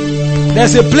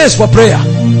 There's a place for prayer.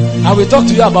 I will talk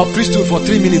to you about priesthood for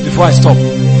 3 minutes before I stop.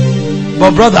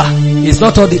 But brother, it's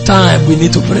not all the time we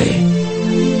need to pray.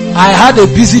 I had a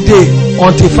busy day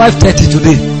until 5:30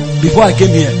 today before I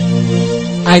came here.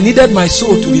 I needed my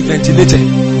soul to be ventilated.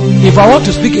 If I want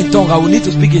to speak in tongue, I will need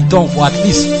to speak in tongue for at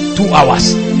least 2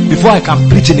 hours before I can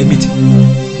preach in a meeting.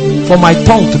 For my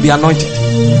tongue to be anointed,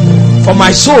 for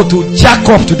my soul to jack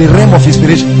off to the realm of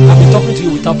inspiration. I've been talking to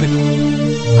you without paper.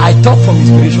 I talk from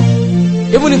inspiration.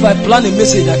 Even if I plan a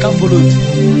message, I can't follow it.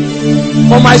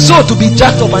 For my soul to be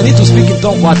jacked up, I need to speak in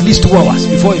tongue for at least 2 hours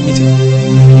before a meeting.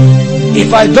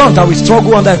 If I don't, I will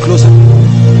struggle under a closet,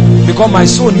 because my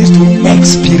soul needs to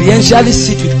experientially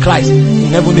sit with Christ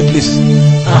in heavenly places.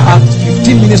 I had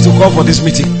 15 minutes to call for this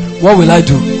meeting. What will I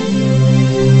do?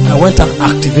 I went and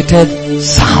activated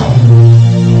sound.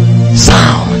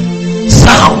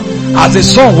 As the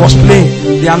song was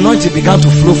playing, the anointing began to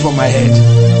flow from my head.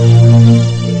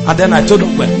 And then I told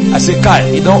him, well, I said, Kai,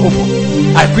 it don't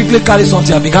open. I quickly carried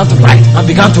something. I began to write.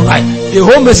 The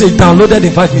whole message downloaded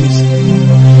in 5 minutes.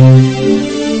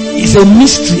 It's a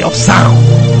mystery of sound.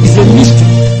 It's a mystery.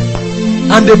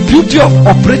 And the beauty of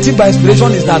operating by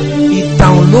inspiration is that it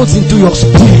downloads into your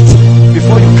spirit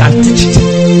before you can teach it.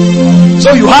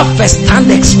 So you have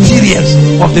first-hand experience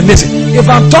of the message. If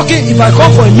I'm talking, if I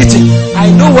come for a meeting,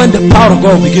 I know when the power of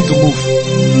God will begin to move.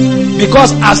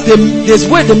 Because as the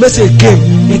way the message came,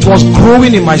 it was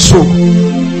growing in my soul.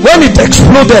 When it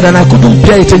exploded and I couldn't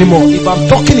bear it anymore, if I'm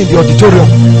talking in the auditorium,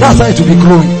 that's how it will be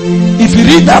growing. If you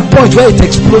read that point where it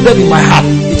exploded in my heart,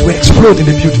 it will explode in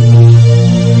the beauty.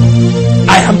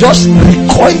 I am just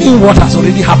recoiling what has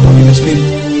already happened in the spirit.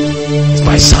 It's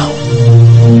my sound.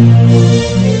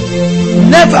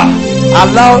 Never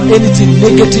allow anything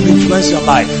negative influence your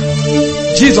life.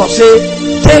 Jesus said,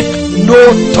 take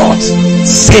no thought,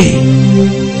 say.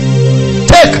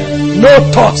 Take no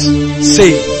thought,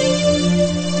 say.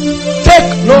 Take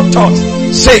no thought,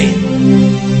 say.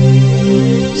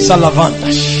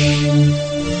 Salavandash.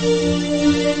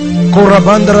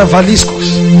 Korabandra valiscos.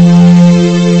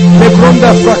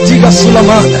 Legronda fractiga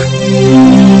sulamanda.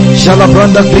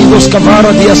 Jalabranda gringos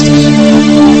camara diastos.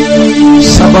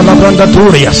 Sabalabranda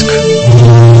duriask.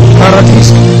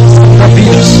 Paradisk.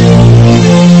 Rapidos.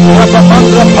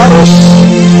 Rababandra paros.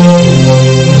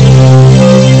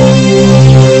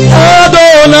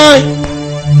 Adonai.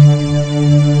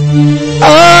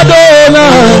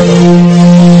 Adonai.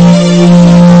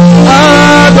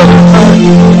 Adonai.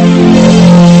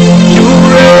 You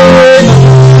reign.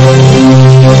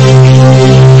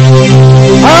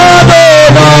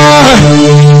 Adonai.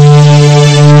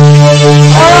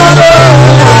 Adonai.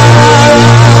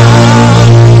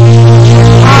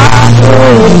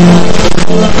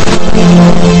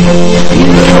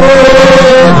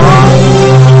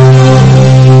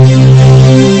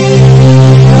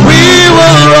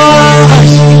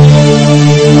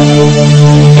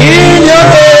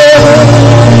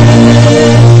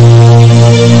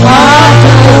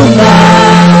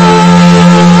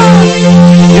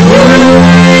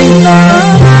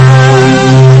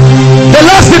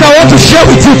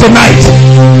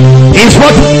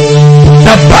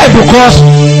 to cause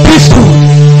priesthood.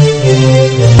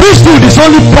 Priesthood is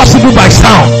only possible by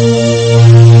sound.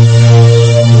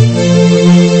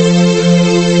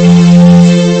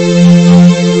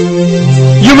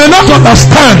 You may not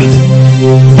understand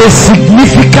the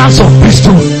significance of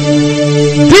priesthood.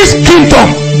 This kingdom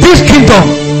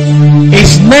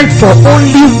is meant for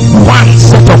only one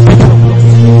set of people.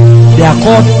 They are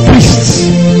called priests.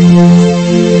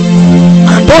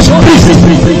 And those priests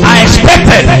are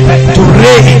expected to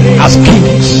reign as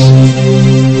kings.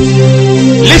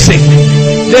 Listen,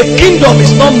 the kingdom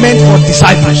is not meant for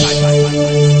disciples.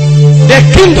 The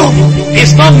kingdom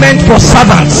is not meant for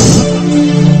servants.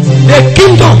 The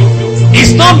kingdom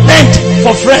is not meant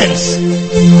for friends.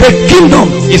 The kingdom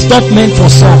is not meant for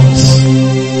sons.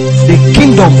 The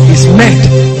kingdom is meant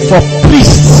for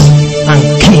priests and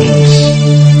kings.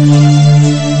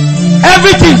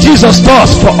 Everything Jesus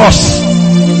does for us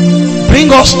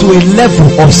bring us to a level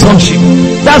of sonship.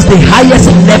 That's the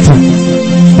highest level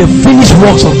the finished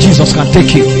works of Jesus can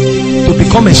take you to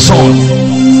become a son.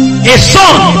 A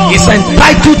son is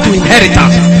entitled to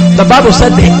inheritance. The Bible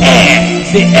said the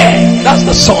heir, that's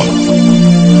the son.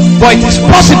 But it is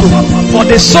possible for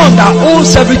the son that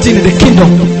owns everything in the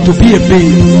kingdom to be a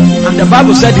babe. And the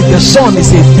Bible said if the son is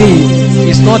a babe,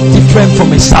 it's not different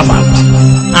from a servant.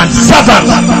 And servants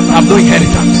have no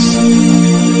inheritance.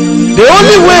 The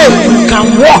only way you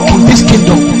can walk in this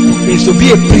kingdom is to be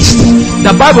a priest.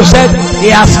 The Bible said he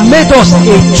has made us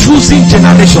a choosing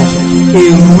generation, a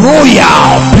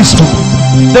royal priesthood.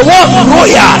 The word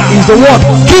royal is the word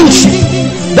kingship.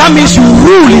 That means you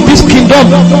rule in this kingdom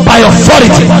by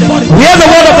authority. Where the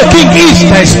word of the king is,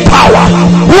 there is power.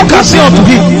 Who can say unto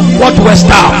him, what doest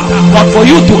thou? But for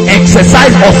you to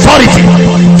exercise authority,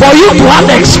 for you to have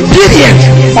the experience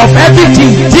of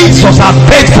everything Jesus has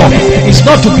paid for, is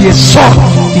not to be a son,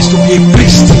 is to be a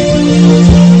priest.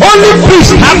 Only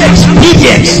priests have the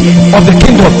experience of the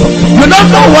kingdom. You don't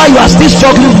know why you are still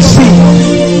struggling with sin.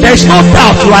 There is no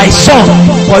doubt you are a son,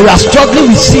 but you are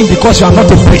struggling with sin because you are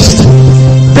not a priest.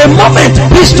 The moment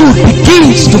priesthood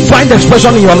begins to find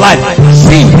expression in your life,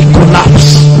 sin will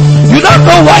collapse. You don't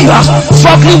know why you are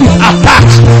struggling with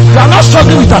attacks. You are not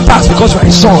struggling with attacks because you are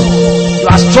a son. You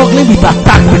are struggling with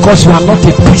attack because you are not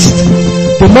a priest.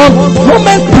 The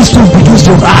moment priesthood begins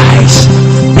to rise,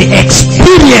 the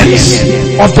experience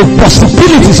of the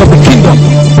possibilities of the kingdom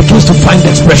begins to find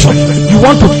expression. You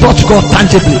want to touch God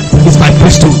tangibly, it's my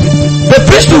priesthood. The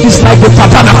priesthood is like the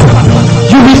tabernacle.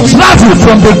 You will travel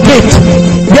from the gate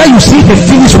where you see the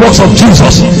finished works of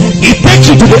Jesus. It takes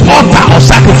you to the altar of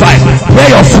sacrifice where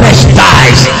your flesh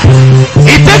dies.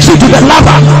 It takes you to the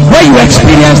laver where you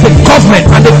experience the covenant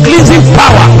and the cleansing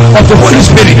power of the Holy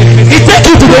Spirit. It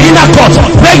takes you to the inner court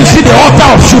where you see the altar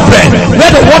of shewbread,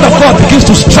 where the word of God begins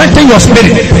to strengthen your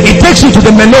spirit. It takes you to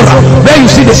the menorah where you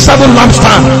see the 7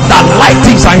 lampstands that light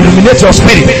things and illuminate your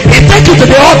spirit. It takes you to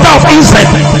the altar of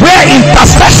incense where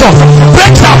intercession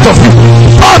breaks out of you.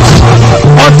 But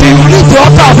until you reach the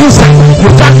altar of incense, you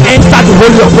can't enter the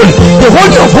Holy of Holies. The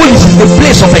Holy of Holies is the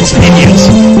place of experience.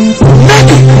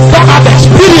 Many don't have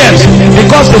experience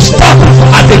because they stop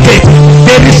at the gate.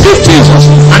 They receive Jesus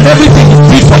and everything he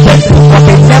did for them, but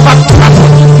they never travel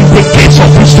in the gates of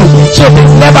priesthood, so they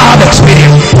never have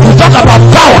experience. You talk about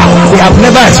power, they have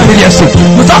never experienced it.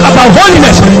 You talk about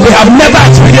holiness, they have never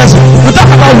experienced it. You talk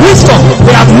about wisdom,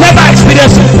 they have never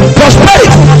experienced it.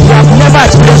 Prosperity, they have never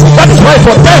experienced it. That is why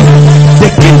for them, the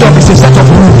kingdom is a set of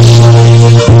rules.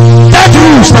 That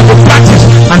rules that they practice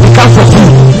and they can't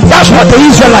fulfill. That's what the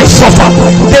Israelites suffered.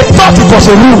 They thought it was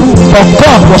a rule, but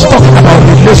God was talking about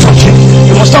relationship.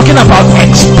 He was talking about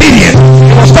experience.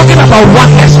 He was talking about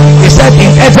oneness. He said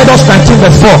in Exodus 19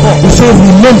 verse 4, he said,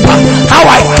 remember how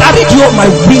I carried you on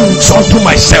my wings unto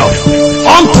myself.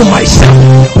 Unto myself.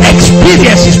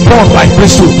 Experience is born by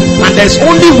priesthood, and there's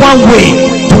only one way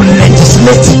to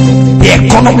legislate the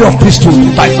economy of priesthood,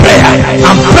 by prayer.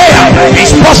 And prayer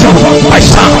is possible by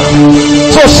sound.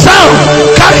 So sound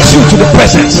carries you to the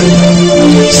presence.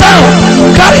 Sound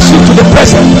carries you to the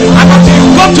presence. And until you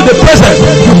go to the presence,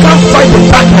 you can't find the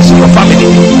darkness in your family.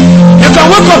 You can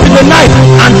wake up in the night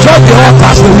and judge the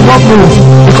altars, they will not move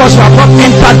because you have not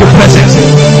entered the presence.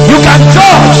 You can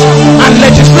judge and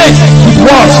legislate with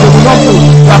words, they will not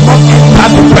move. You have not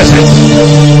entered the presence.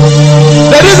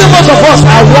 The reason most of us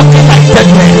are walking like dead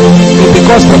men is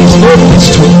because there is no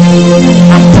priesthood.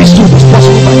 And priesthood is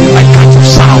possible by the right kind of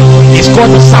sound. It's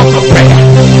called the sound of prayer.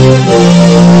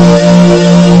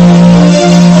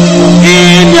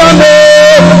 In your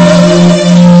name,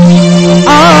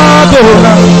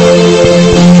 Adonai,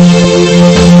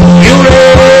 you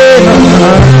reign on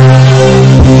high.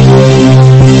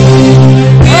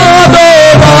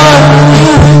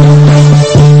 Adonai,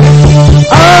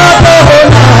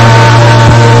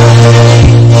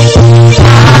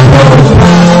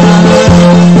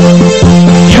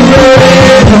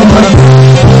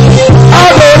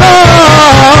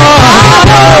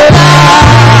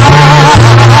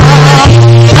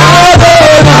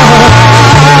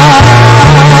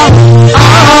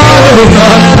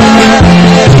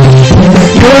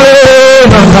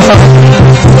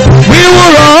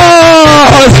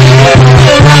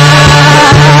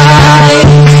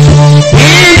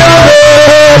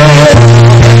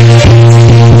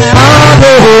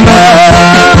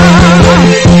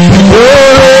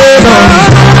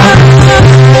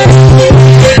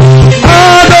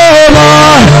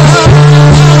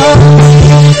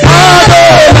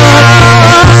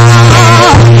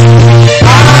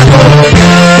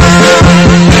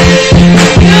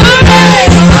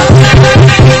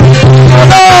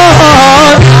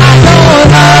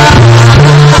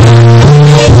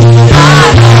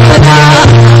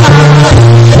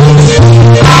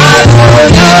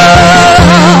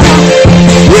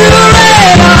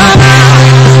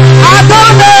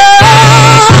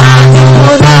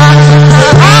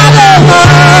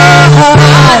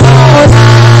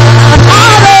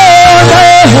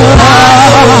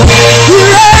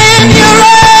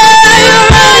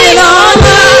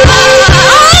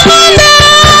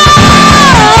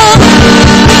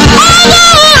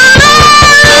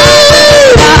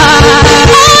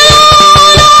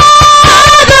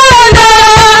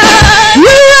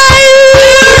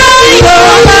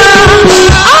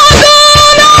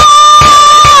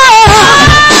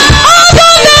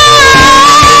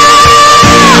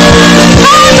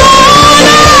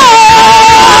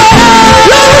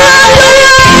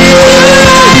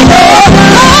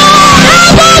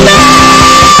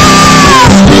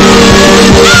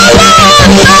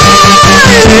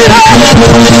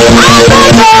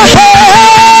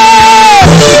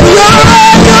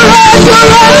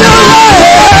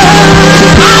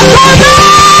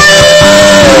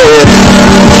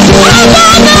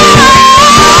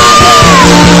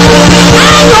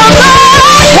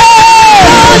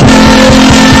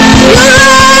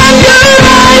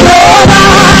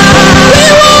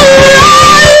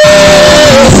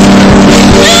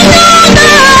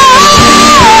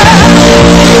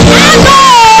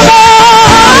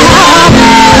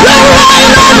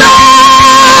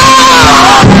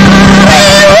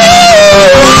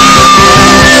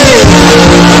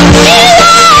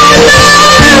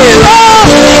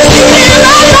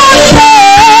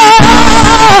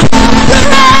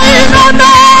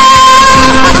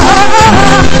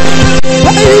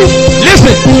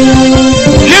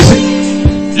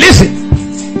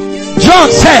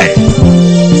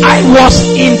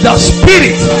 The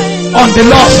spirit on the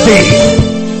Lord's day.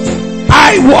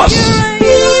 I was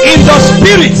in the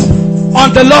spirit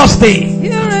on the Lord's day,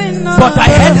 but I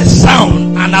heard a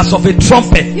sound and as of a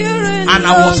trumpet, and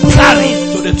I was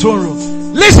carried to the throne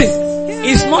room. Listen,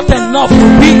 it's not enough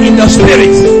to be in the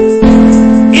spirit.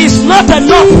 It's not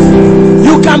enough.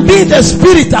 You can be in the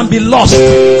spirit and be lost.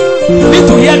 You need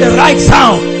to hear the right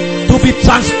sound to be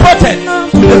transported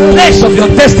to the place of your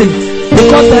destiny.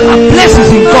 Because there are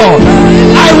places in God.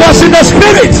 I was in the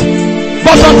spirit,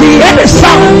 but on the heard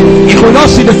sound, you could not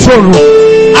see the throne room.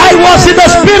 I was in the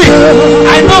spirit.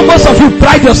 I know most of you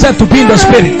pride yourself to be in the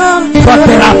spirit, but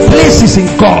there are places in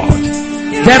God.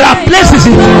 There are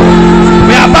places in God.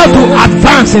 We are about to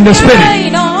advance in the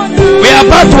spirit. We are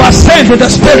about to ascend in the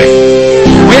spirit.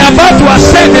 We are about to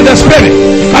ascend in the spirit.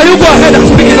 Can you go ahead and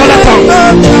speak in other tongues?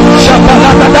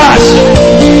 Shabaladash.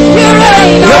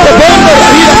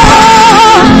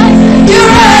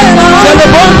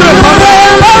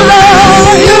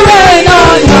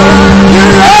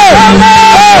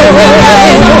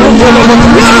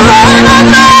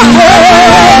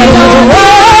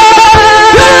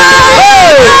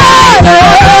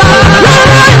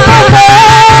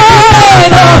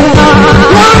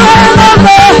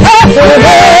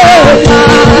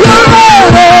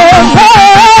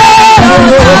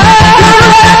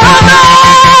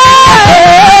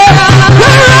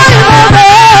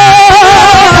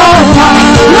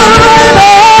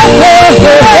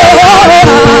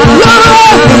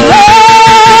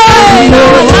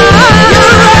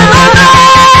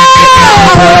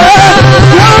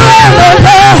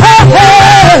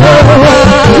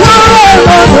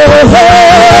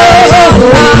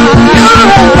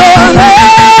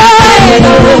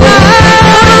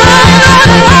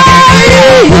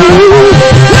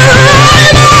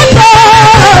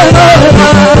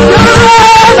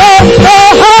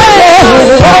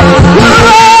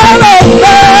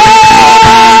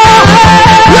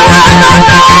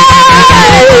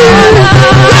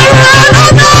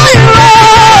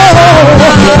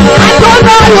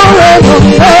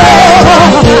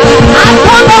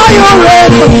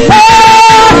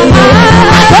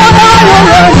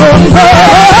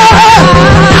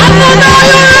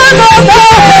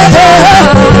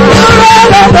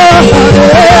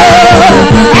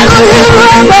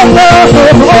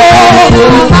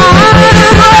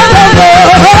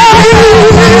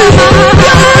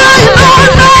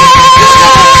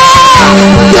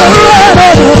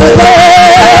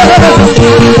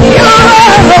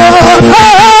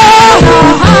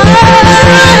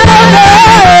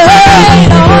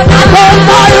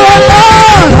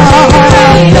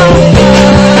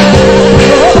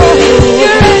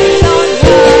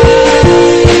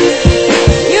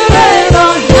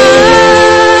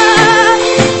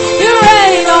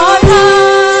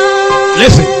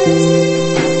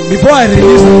 before I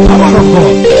release the power of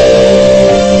God,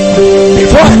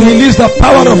 before I release the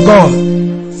power of God,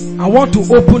 I want to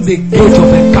open the gate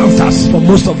of encounters for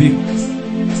most of you,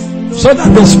 so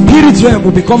that the spirit realm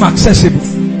will become accessible.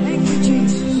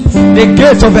 The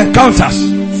gate of encounters.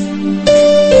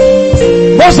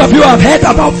 Most of you have heard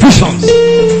about visions.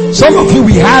 Some of you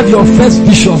will have your first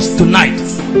visions tonight.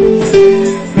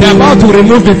 They're about to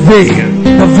remove the veil.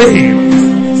 The veil.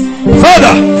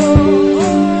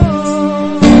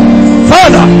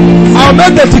 Father, I'll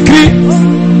make the decree.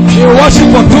 You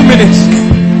worship for 2 minutes,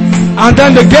 and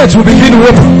then the gates will begin to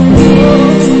open.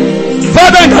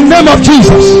 Father, in the name of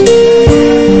Jesus,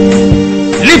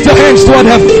 lift your hands toward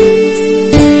heaven.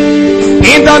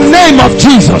 In the name of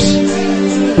Jesus,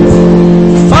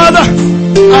 Father,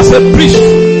 as a priest,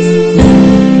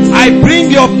 I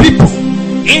bring your people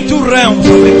into realms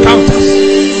of encounters,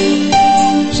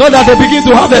 so that they begin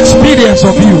to have experience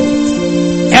of you.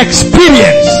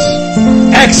 Experience.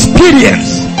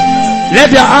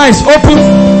 Let their eyes open.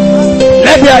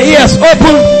 Let their ears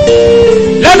open.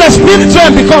 Let the spirit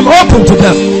realm become open to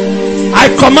them. I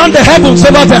command the heavens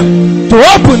over them to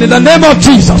open in the name of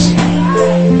Jesus.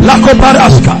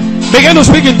 Begin to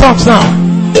speak in tongues now.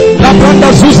 La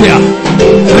Branda Zuzia,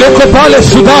 Rekopale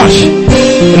Sudash,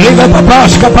 Riva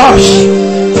Papash Kapash,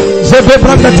 Zebe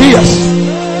Brandatias,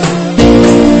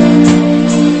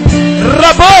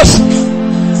 Rabos,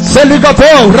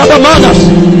 Seligapo, Rabamanas,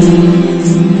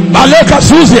 Maleka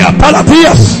Zuzia,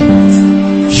 Palatias,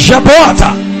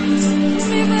 Shaboata.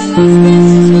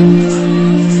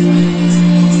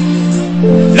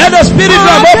 Let the spirit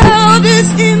realm open.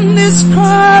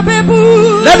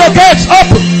 Let the gates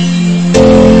open.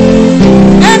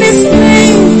 And his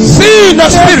name see the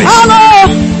spirit.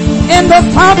 In the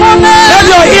let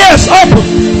your ears open.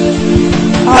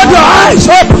 Let your eyes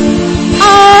open.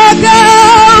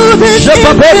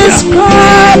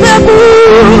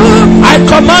 I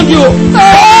command you,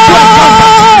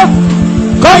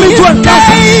 come into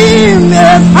encounter.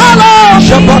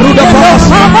 Shabaruda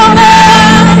Parasa.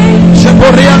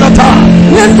 Shaborianata.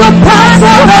 In the path of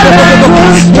our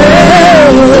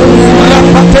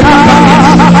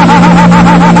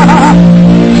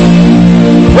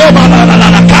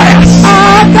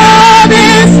God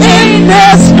is indescribable.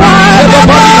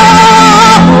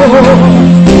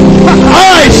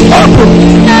 Eyes open.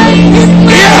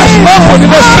 Ears open in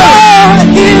the spirit.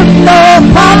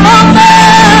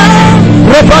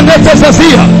 Repanete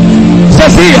Zazia.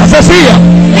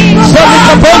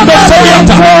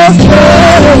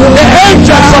 The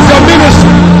angels of your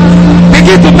ministry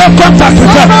begin to make contact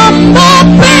with them.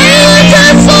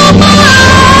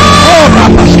 Oh,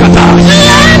 Rapaskata.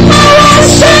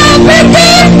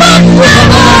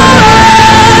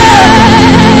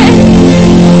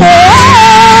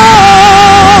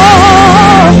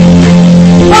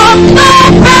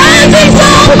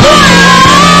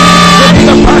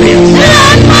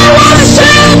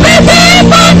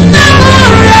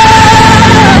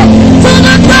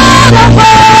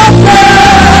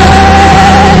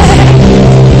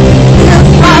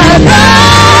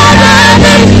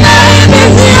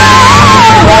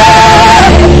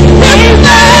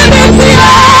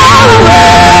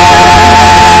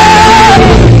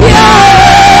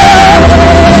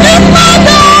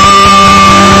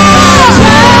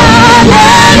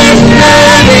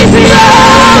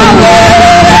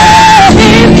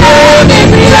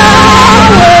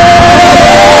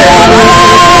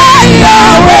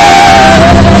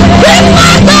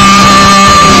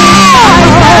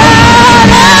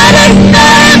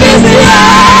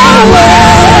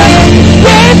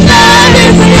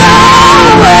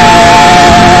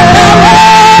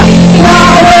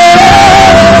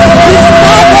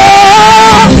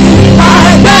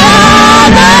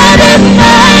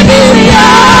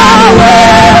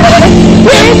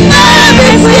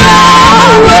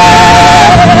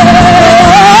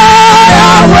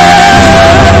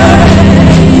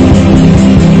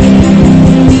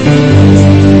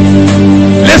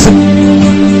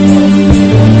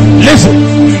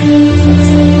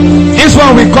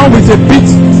 We come with a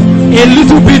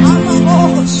little bit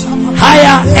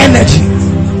higher energy,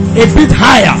 a bit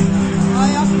higher.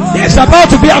 There's about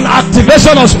to be an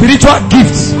activation of spiritual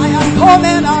gifts.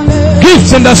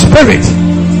 Gifts in the spirit.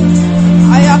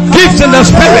 Gifts in the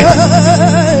spirit.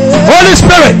 Holy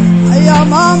Spirit.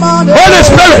 Holy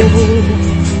Spirit.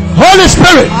 Holy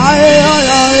Spirit.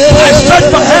 I stretch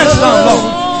my hands down, Lord.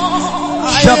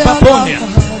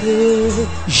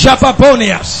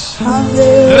 Japaponias.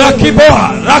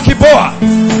 Rakiboa.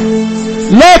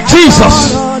 Lord Jesus.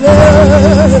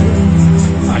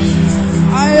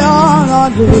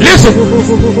 Listen,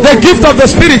 the gift of the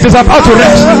Spirit is about to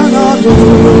rest.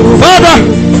 Father,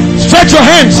 stretch your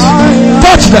hands,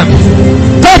 touch them,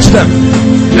 touch them.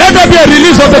 Let there be a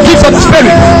release of the gift of the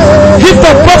Spirit, gift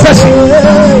of prophecy,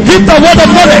 gift of word of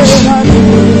knowledge,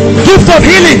 gift of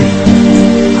healing,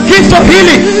 gift of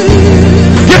healing,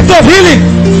 gift of healing,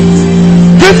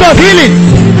 gift of healing,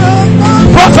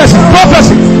 prophecy,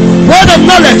 prophecy, word of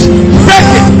knowledge.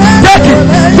 Take it, take it,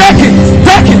 take it,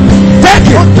 take it, take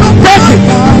it, take it.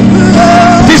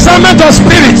 Discernment of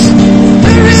spirits.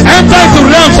 Enter into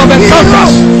realms of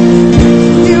encounters.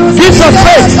 Gifts of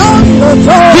faith,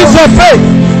 gifts of faith.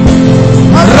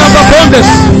 Rababondes,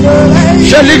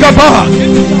 Sheligabaha,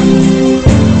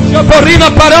 Shaporina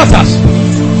Paratas.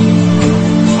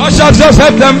 I shall just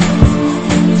help them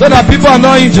so that people are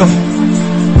not injured.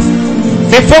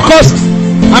 Be focused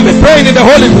and be praying in the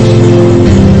Holy Ghost.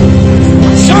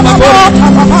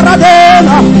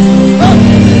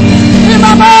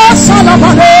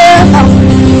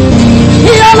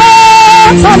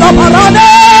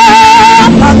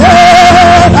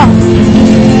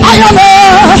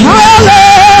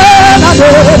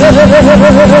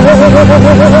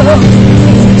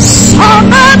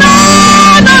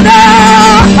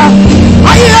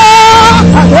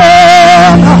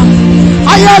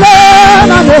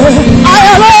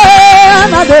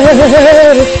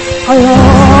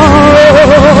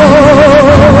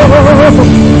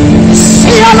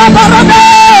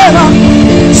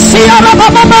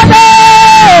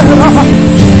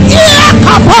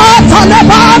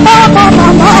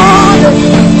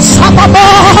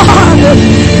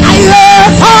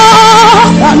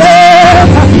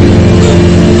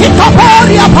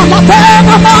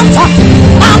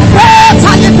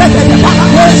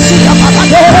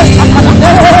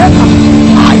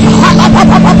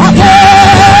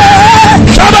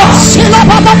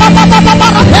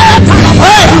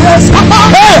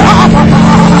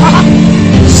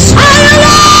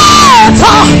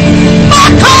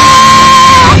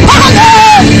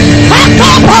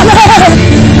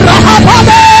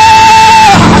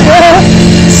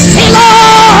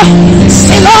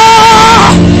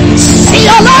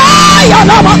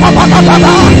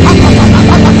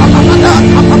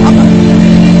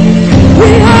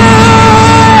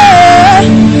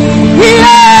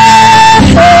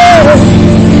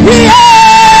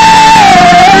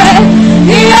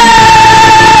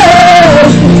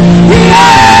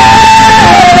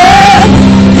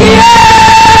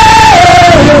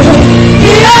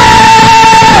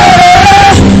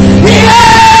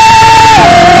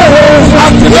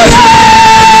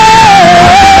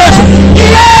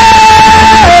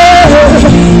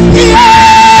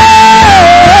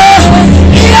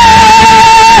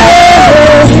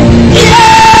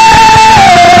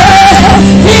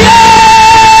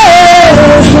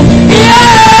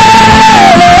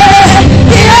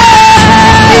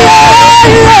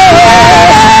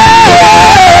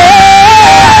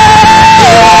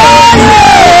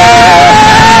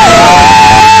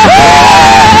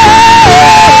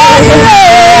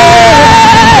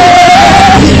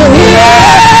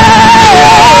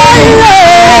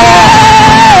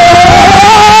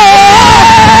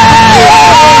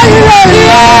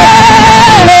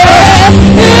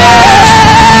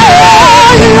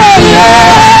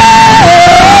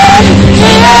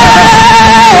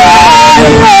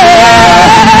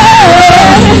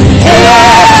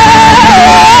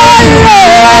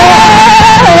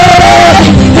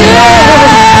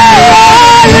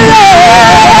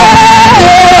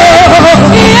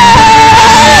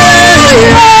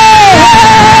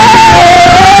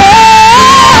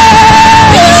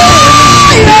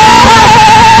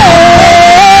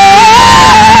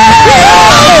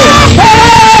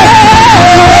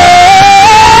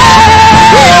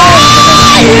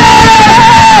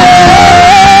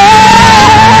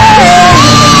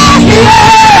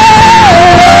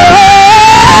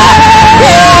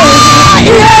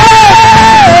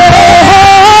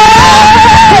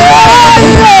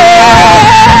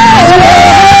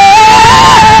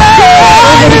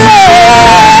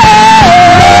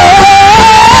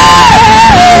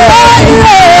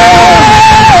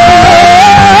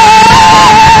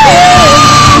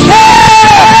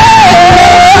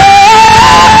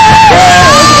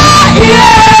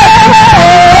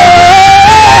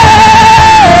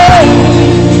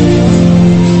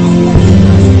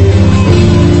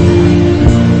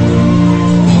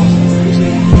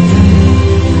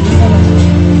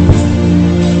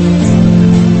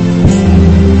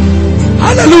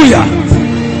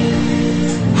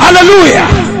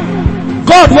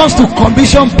 God wants to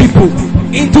commission people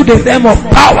into the realm of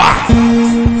power.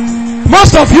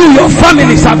 Most of you, your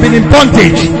families have been in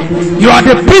bondage. You are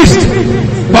the beast,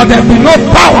 but there will be no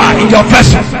power in your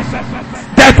vessel.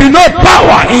 There will be no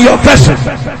power in your vessel.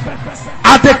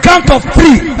 At the count of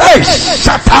 3, hey,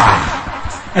 Shata,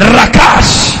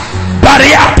 Rakash,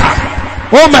 Bariata,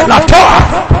 Omelatoa,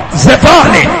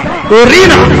 Zevali,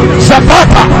 Urina,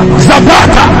 Zapata,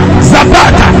 Zapata,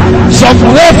 Zapata. Some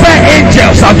warfare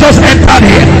angels have just entered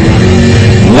here.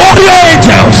 Warrior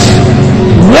angels,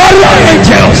 warrior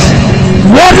angels,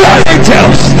 warrior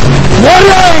angels,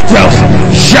 warrior angels.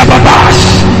 Shababash,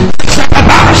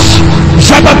 Shababash,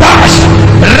 Shababash,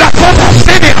 Rakota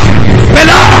Sinia,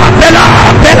 Bela, Bela,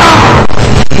 Bela,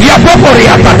 Yapopori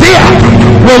Atatia,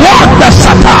 Rwanda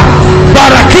Sata,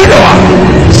 Barakidoa,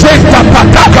 Senta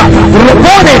Pataka,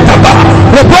 Robone Taba,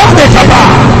 Robone Taba,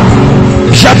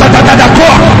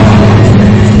 Shatadadakoa,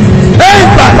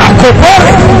 Emba la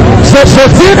Kopore,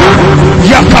 Zozotina,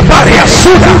 Yakabari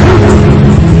Asuda.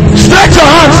 Stretch your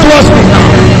hands towards me now.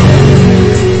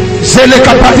 Zele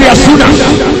Kapari Asuda.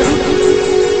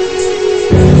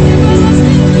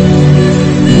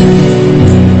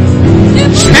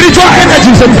 Spiritual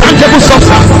energy is a tangible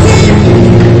substance.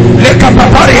 Le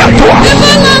Kapari Atua.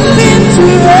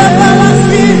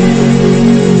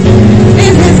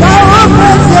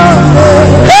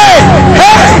 Hey,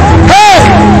 hey, hey,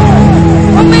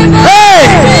 hey.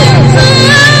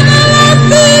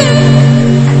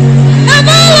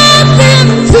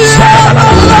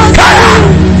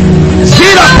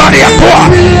 Zira Pariatua.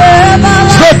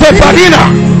 Zote Parina.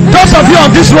 Those of you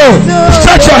on this road,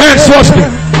 stretch your hands towards me.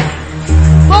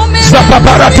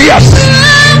 Zapaparatias.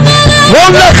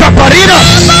 One leg Kaparinas.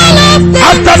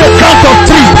 After the count of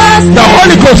 3, the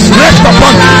Holy Ghost rest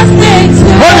upon you.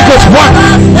 Holy Ghost 1,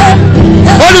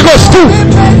 Holy Ghost 2,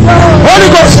 Holy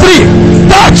Ghost 3.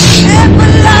 Touch,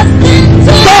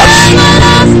 touch,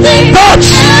 touch,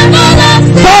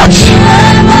 touch.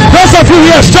 Those of you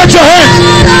here, stretch your hands.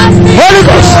 Holy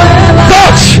Ghost,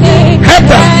 touch. Help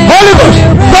them. Holy Ghost,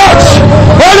 touch.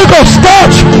 Holy Ghost,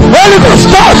 touch. Holy Ghost,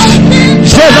 touch.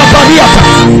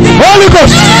 Holy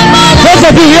Ghost, those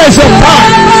of you here is your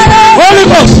time. Holy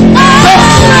Ghost, touch.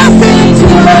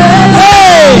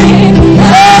 Hey,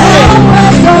 hey,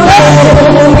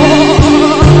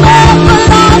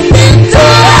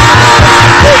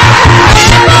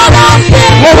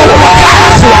 Everlasting.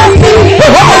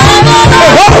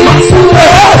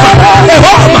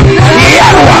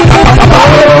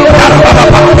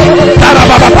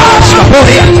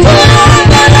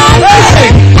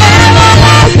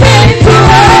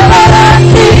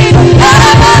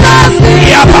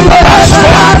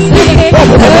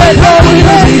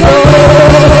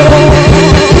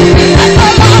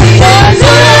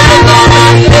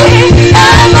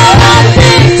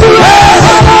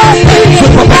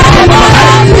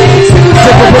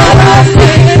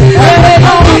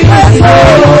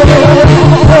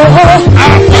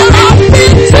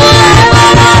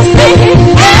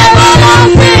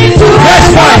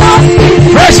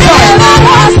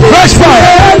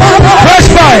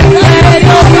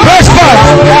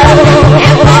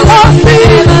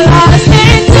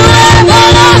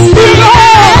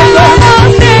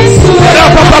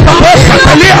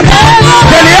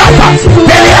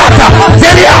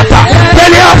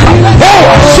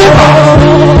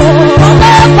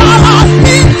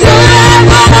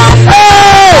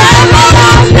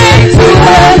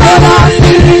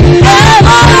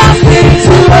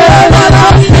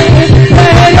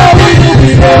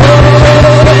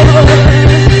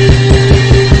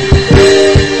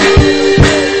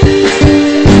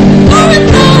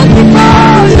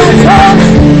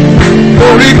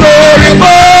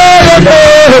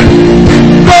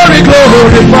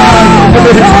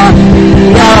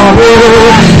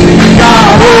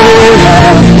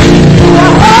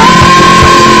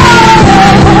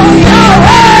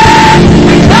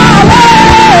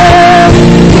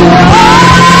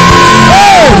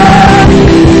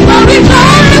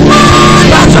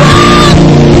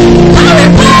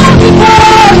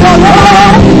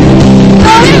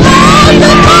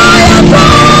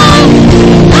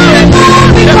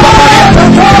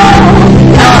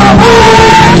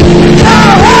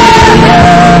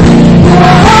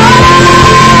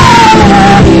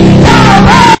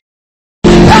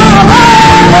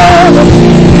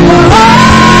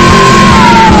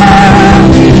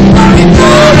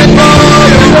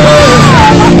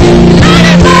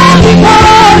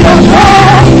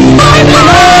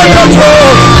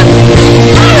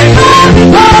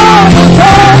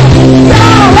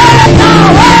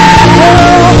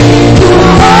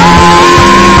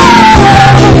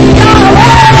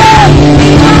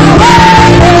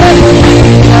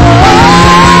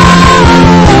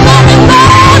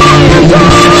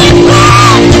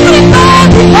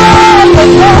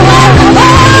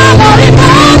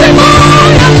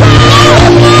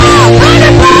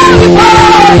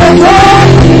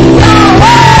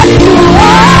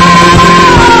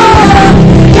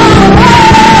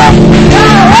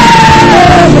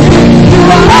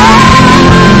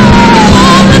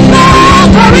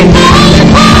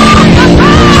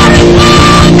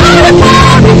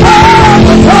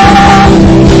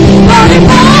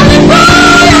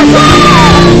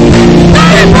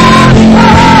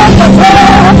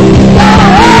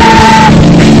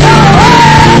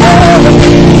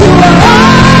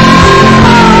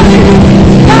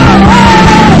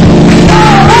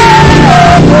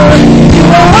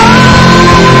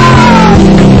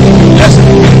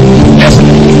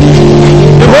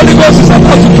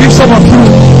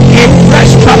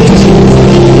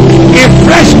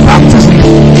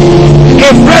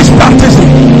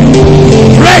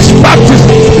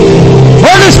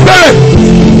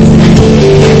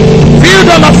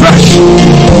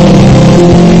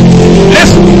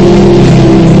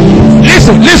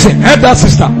 Listen, help that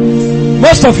sister.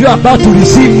 Most of you are about to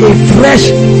receive a fresh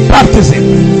baptism.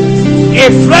 A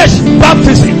fresh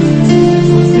baptism.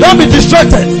 Don't be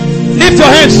distracted. Lift your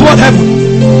hands toward heaven.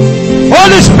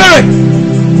 Holy Spirit.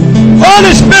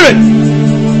 Holy Spirit.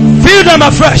 Fill them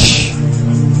afresh.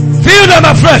 Fill them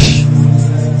afresh.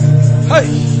 Hey.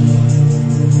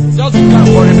 Just be calm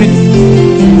for a minute.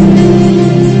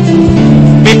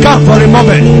 Be calm for a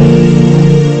moment.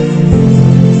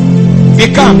 Be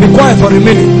calm. Be quiet for a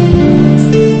minute.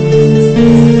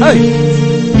 Hey.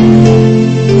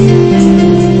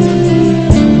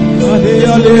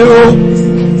 Hallelujah.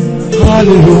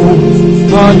 Hallelujah.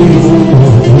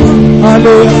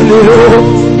 Hallelujah. Hallelujah.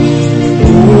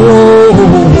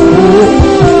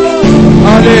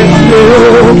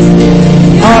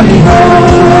 Hallelujah.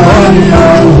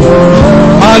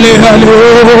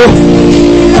 Hallelujah.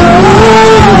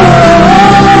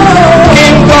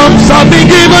 Kingdoms have been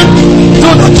given to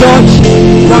the church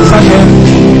once again.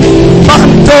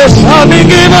 Mantles have been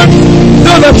given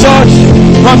to the church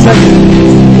once again.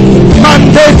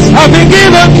 Mandates have been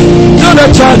given to the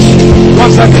church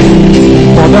once again.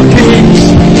 For the kings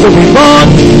to be born,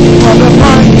 for the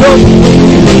mantles,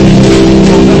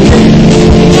 for the kings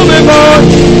to be born.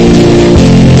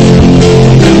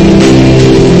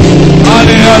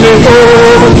 Hallelujah.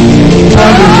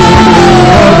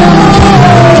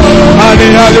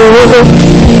 Hallelujah.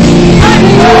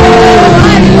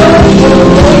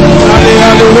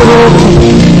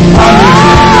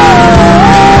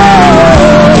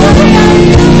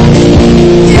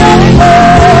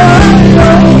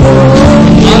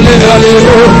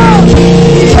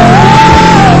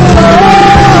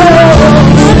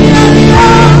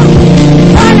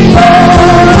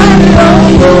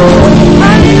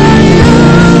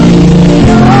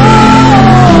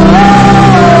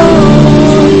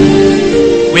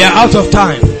 We are out of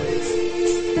time.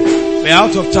 We are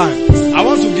out of time. I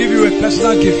want to give you a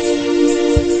personal gift.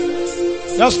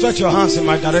 Just stretch your hands in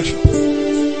my direction.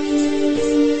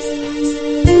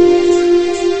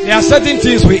 There are certain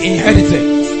things we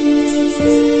inherited.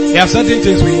 There are certain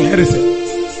things we inherited.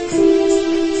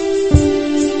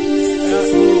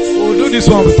 We'll do this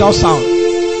one without sound.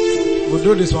 We'll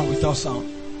do this one without sound.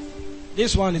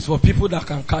 This one is for people that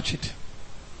can catch it.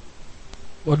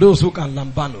 For those who can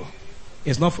lambano.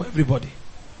 It's not for everybody.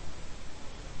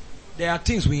 There are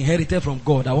things we inherited from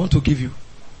God. I want to give you.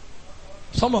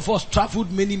 Some of us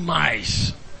traveled many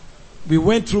miles. We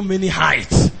went through many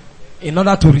heights in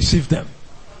order to receive them.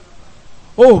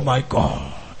 Oh my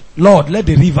God. Lord, let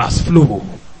the rivers flow.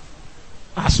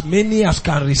 As many as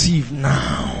can receive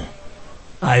now.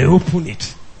 I open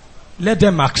it. Let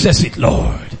them access it,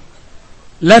 Lord.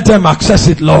 Let them access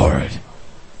it, Lord.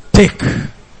 Take.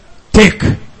 Take.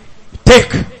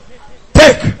 Take.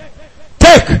 Take. Take.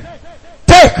 Take.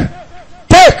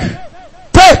 Take.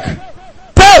 Take.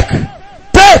 Take.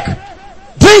 Take.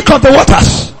 Drink of the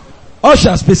waters.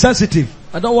 Ushers, be sensitive.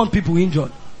 I don't want people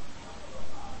injured.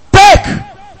 Take.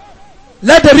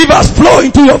 Let the rivers flow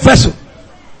into your vessel.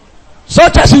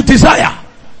 Such as you desire.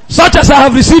 Such as I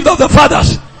have received of the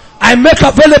fathers. I make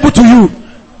available to you.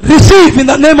 Receive in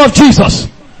the name of Jesus.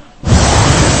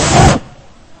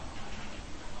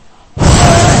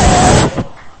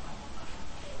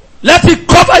 Let it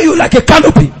cover you like a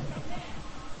canopy.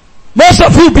 Most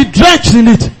of you be drenched in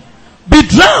it. Be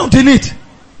drowned in it.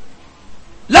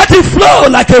 Let it flow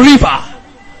like a river.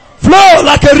 Flow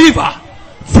like a river.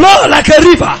 Flow like a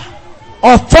river.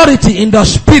 Authority in the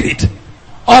spirit.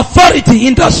 Authority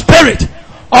in the spirit.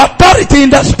 Authority in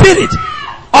the spirit.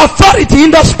 Authority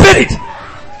in the spirit.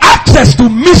 Access to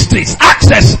mysteries.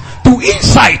 Access to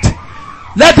insight.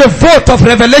 Let the vault of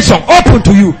revelation open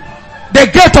to you. The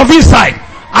gate of insight.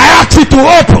 I ask you to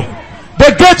open.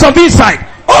 The gates of insight.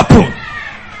 Open.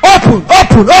 Open.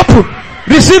 Open. Open.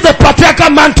 Receive the patriarchal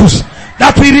mantles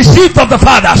that we received of the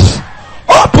fathers.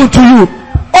 Open to you.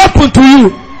 Open to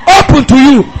you. Open to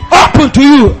you. Open to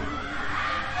you.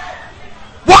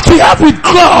 What we have with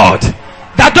God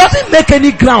that doesn't make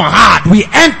any ground hard. We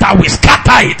enter, we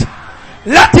scatter it.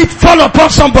 Let it fall upon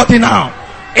somebody now.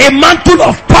 A mantle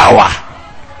of power.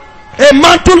 A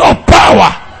mantle of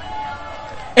power.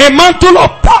 A mantle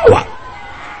of power.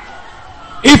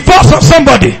 It falls on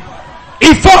somebody.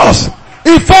 It falls.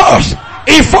 It falls.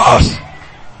 It falls.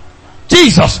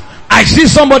 Jesus, I see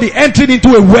somebody entering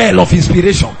into a well of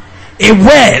inspiration. A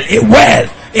well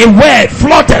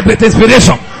flooded with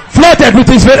inspiration. Flooded with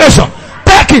inspiration.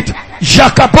 Take it.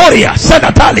 Jakaboria,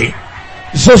 Senatali,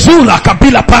 Zozula,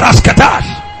 Kabila, Paraskatar.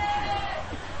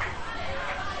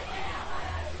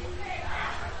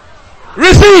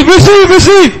 Receive, receive,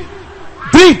 receive.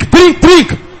 Drink, drink,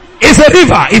 drink. It's a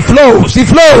river. It flows. It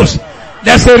flows.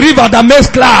 There's a river that makes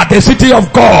glad the city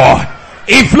of God.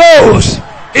 It flows.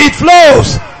 It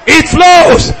flows. It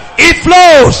flows. It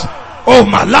flows. Oh,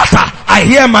 Malata, I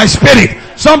hear my spirit.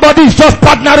 Somebody is just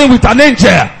partnering with an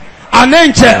angel. An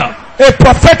angel. A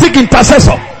prophetic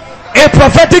intercessor. A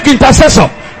prophetic intercessor.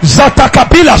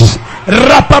 Zatakapilas.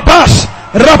 Rapapash.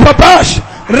 Rapapash.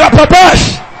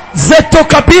 Rapapash.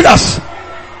 Zetokapilas.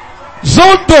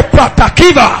 Zonto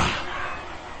Pratakiva.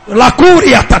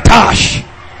 Lakuria Tatash.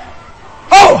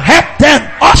 Oh, help them.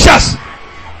 Ushers.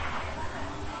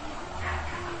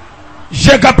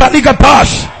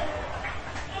 Jegapaligapash.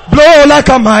 Blow like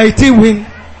a mighty wind.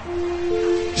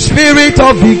 Spirit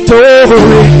of victory.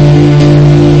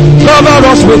 Cover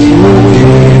us with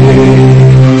glory.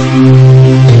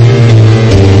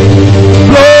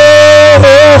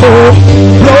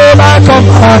 Blow like a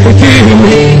mighty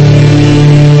wind.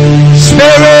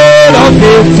 Spirit of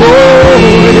victory.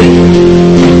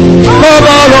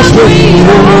 Cover us with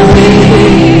glory.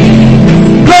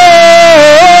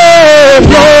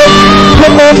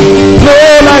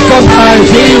 Blow like a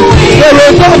mighty wind.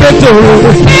 Spirit of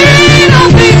victory.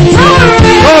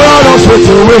 Cover us with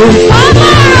the wind.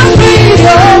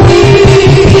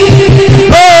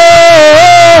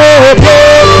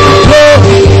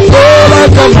 Blow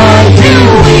like a mighty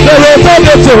wind. Spirit of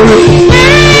victory.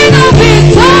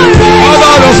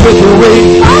 Cover us with the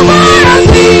wind.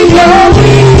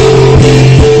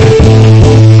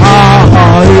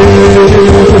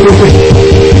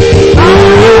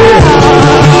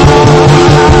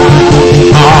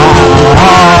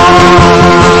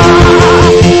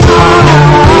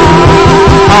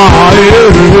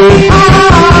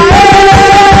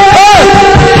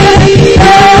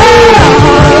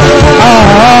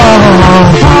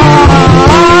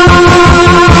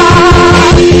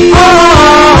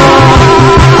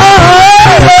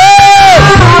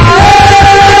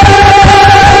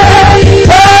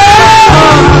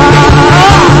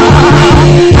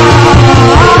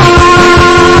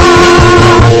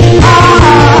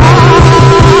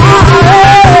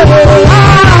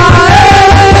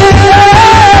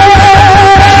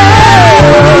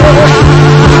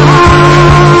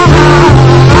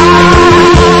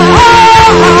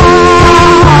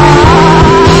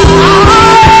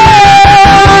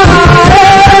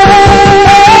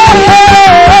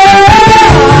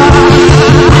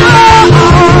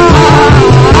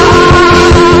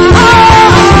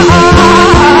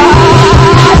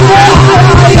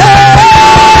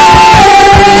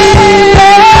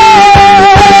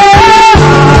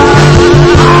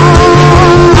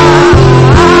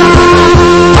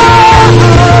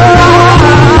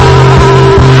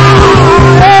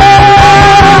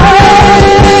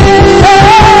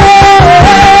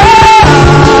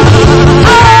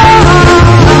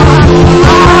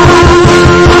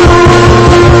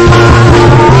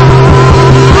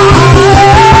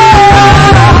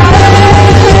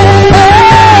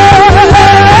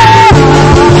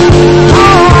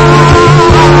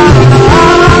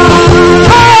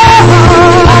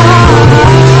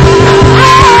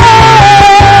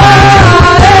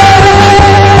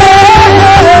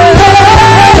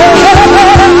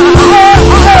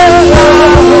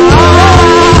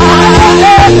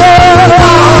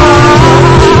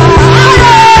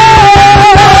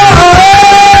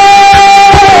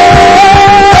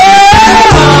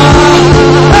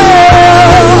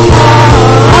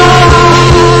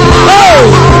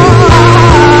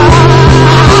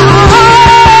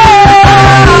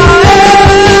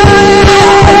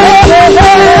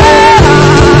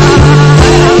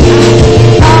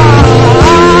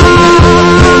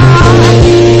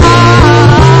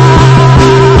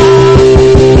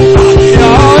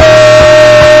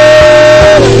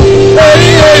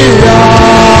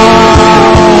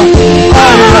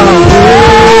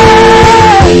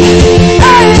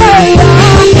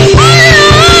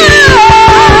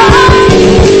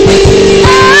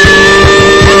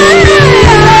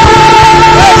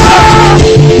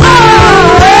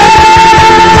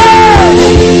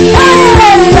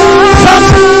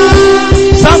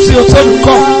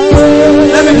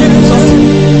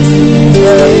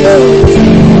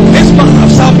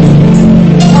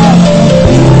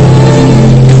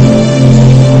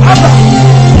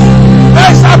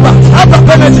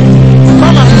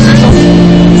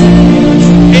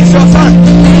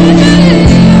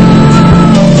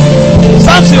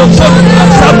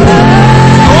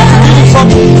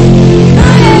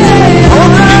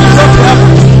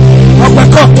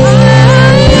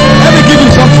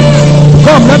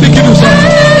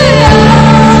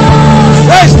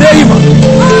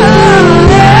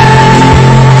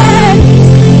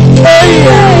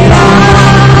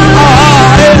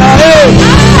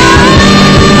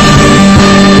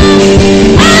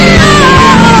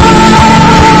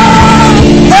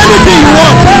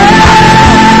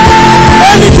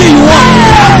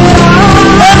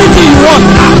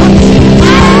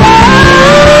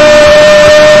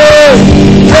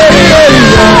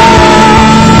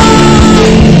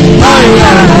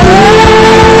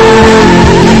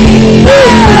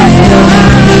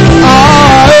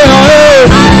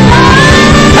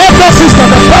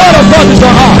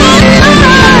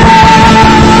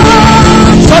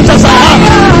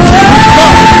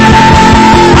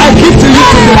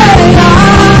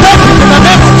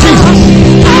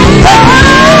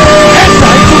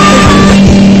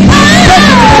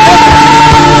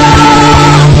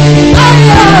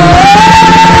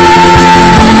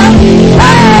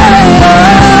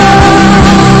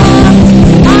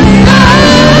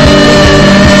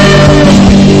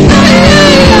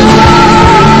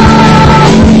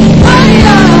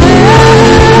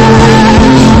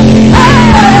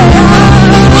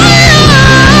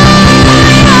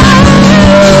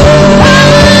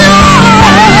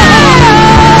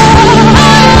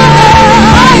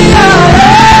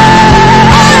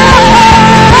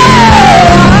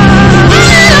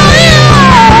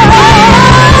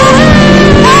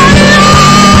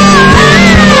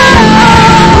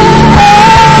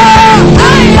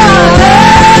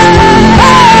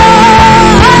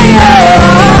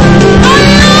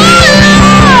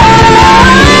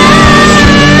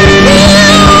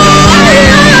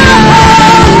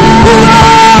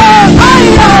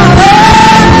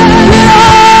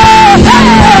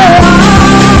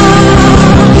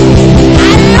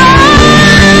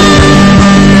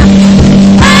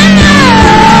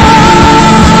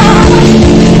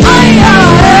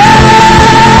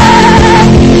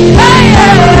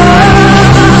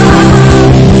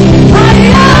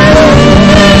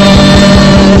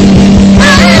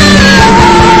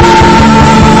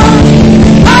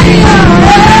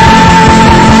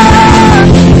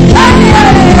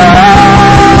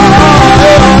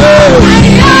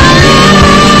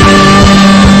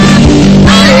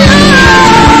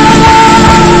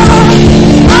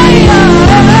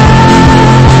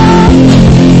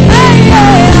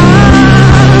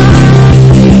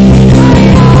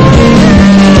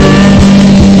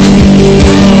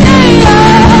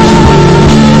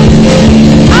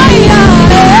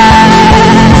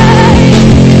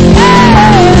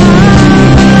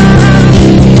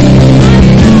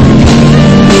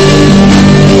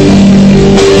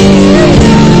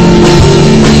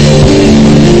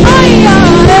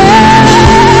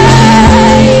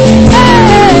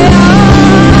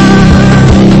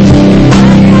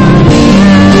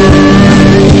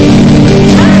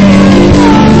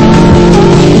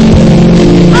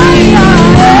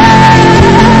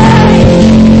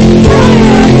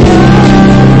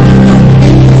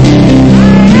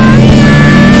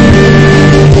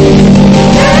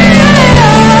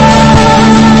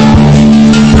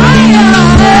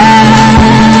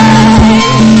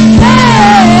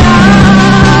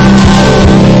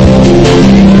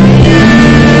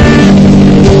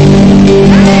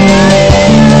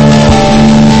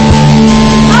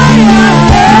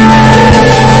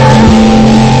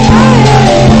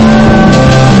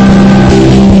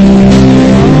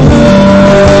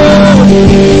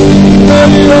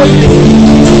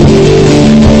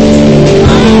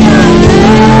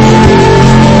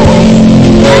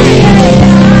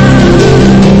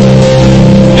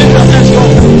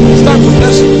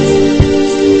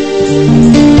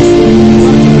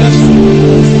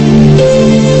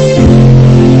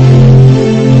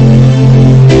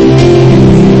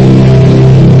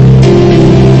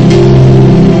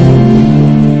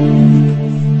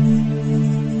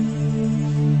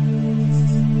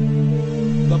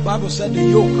 Bible said the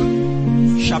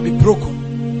yoke shall be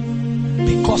broken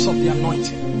because of the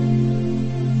anointing.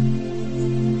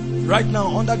 Right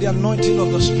now, under the anointing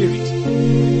of the Spirit,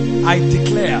 I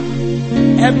declare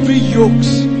every yoke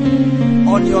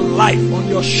on your life, on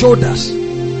your shoulders,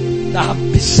 that have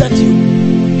beset you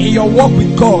in your walk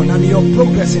with God and in your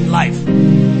progress in life,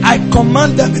 I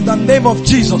command them in the name of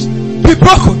Jesus, be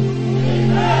broken.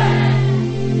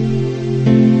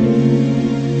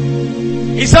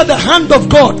 He said the hand of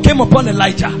God came upon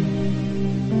Elijah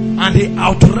and he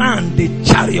outran the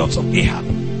chariots of Ahab.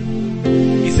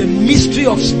 It's a mystery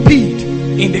of speed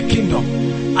in the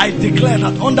kingdom. I declare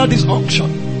that under this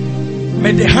unction,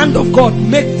 may the hand of God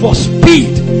make for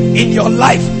speed in your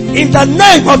life in the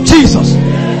name of Jesus.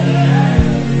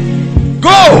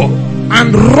 Go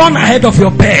and run ahead of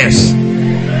your peers.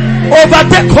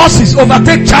 Overtake horses,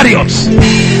 overtake chariots.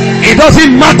 It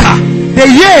doesn't matter the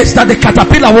years that the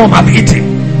caterpillar worm have eaten,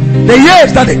 the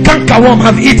years that the canker worm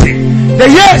have eaten, the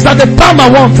years that the palmer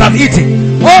worms have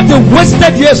eaten, all the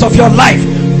wasted years of your life.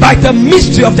 By the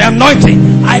mystery of the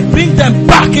anointing, I bring them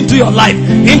back into your life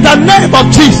in the name of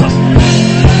Jesus.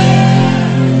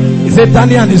 He said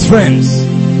Daniel and his friends,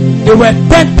 they were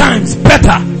 10 times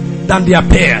better than their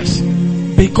peers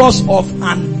because of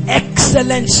an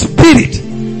excellent spirit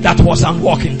that was at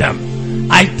work in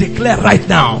them. I declare right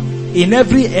now, in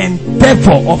every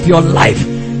endeavor of your life,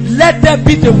 let there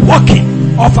be the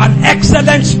working of an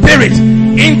excellent spirit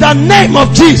in the name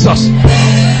of Jesus.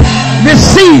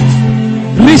 Receive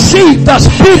the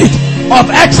spirit of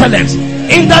excellence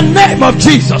in the name of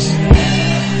Jesus.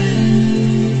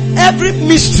 Every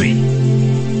mystery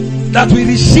that we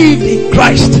receive in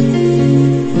Christ,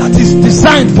 that is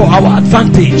designed for our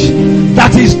advantage,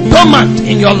 that is dormant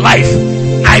in your life,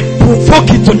 I provoke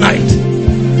it tonight.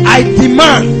 I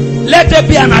demand, let there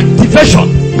be an activation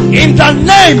in the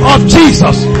name of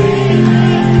Jesus.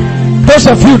 Those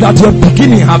of you that your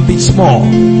beginning have been small,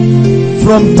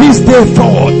 from this day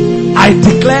forward, I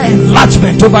declare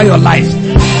enlargement over your life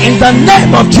in the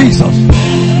name of Jesus.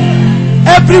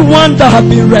 Everyone that have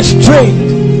been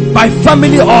restrained by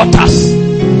family altars,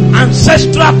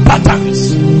 ancestral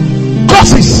patterns,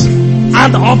 causes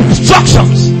and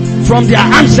obstructions from their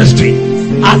ancestry,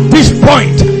 at this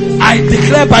point I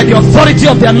declare by the authority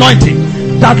of the anointing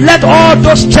that let all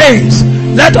those chains,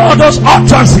 let all those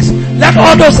utterances, let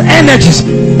all those energies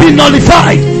be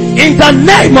nullified in the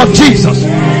name of Jesus.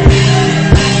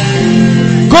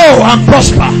 Go and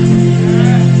prosper.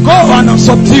 Go and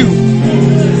subdue.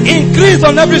 Increase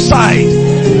on every side.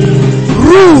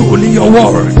 Rule in your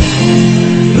world.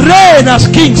 Reign as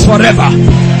kings forever.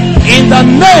 In the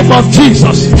name of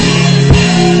Jesus.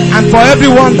 And for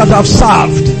everyone that have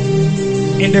served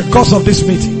in the course of this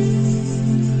meeting,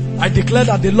 I declare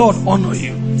that the Lord honor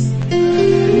you.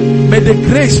 May the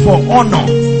grace for honor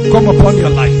come upon your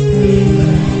life.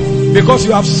 Because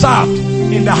you have served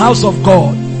in the house of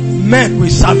God, men will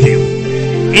serve you.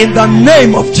 In the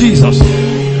name of Jesus,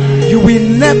 you will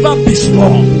never be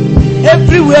small.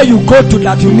 Everywhere you go to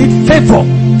that you need favor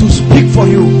to speak for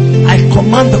you, I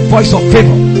command the voice of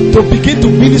favor to begin to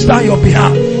minister on your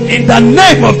behalf. In the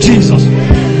name of Jesus,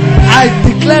 I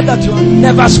declare that you are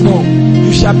never small.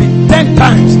 You shall be 10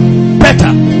 times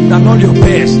better than all your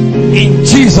peers. In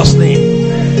Jesus' name.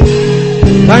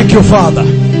 Thank you, Father.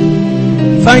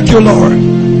 Thank you, Lord.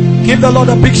 Give the Lord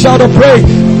a big shout of praise.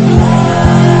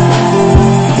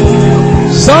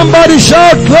 Somebody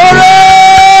shout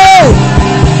glory!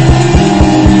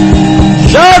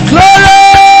 Shout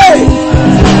glory!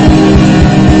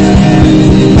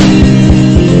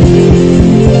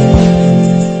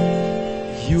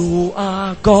 You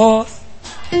are God.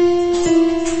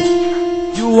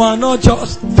 You are not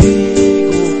just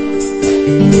big.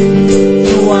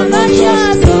 You are not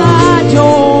just large.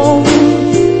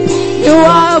 You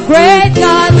are a great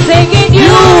God, singing you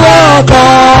are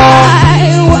God.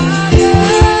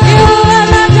 You are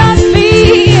not just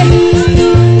big.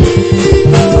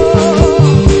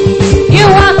 You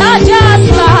are not just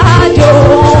large.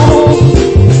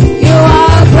 You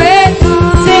are great,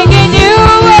 singing you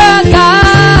are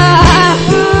God.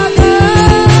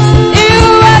 You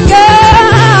are God.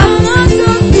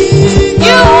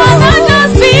 You are not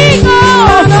just big.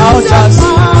 Not just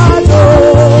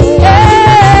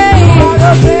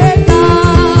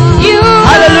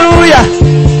hallelujah.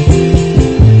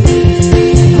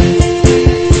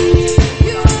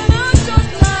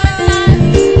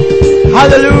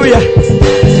 Hallelujah.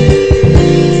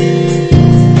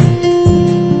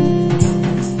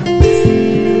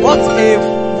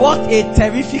 What a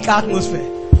terrific atmosphere.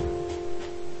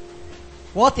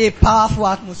 What a powerful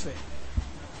atmosphere.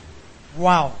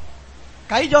 Wow.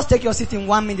 Can you just take your seat in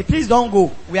 1 minute? Please don't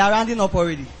go. We are rounding up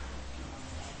already.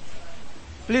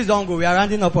 Please don't go. We are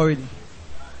rounding up already.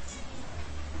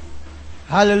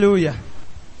 Hallelujah.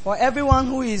 For everyone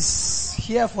who is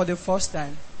here for the first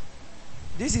time,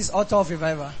 this is Author of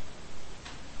Revival.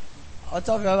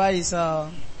 Author of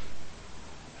Revival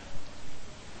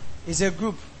is a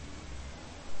group.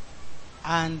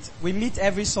 And we meet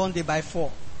every Sunday by 4.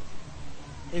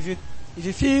 If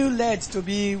you feel led to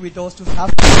be with us, to have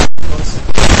with us,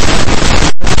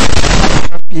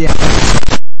 yeah,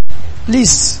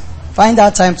 please find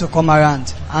out time to come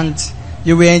around and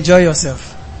you will enjoy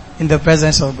yourself in the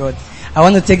presence of God. I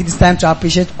want to take this time to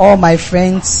appreciate all my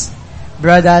friends,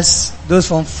 brothers, those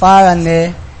from far and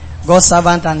near, God's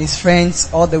servant and his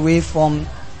friends, all the way from,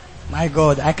 my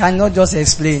God, I cannot just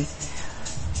explain.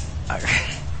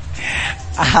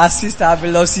 Our sister, our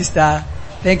beloved sister,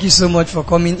 thank you so much for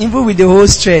coming. Even with the whole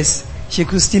stress, she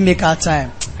could still make her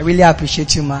time. I really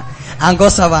appreciate you, ma. And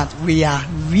God's servant, we are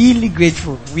really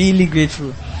grateful, really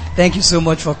grateful. Thank you so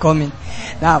much for coming.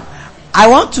 Now, I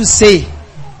want to say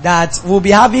that we'll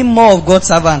be having more of God's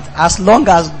servant as long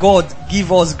as God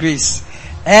give us grace.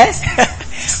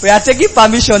 We are taking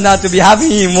permission now to be having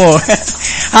him more.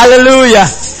 Hallelujah.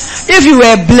 If you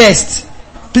were blessed,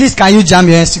 please can you jam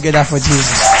your hands together for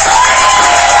Jesus?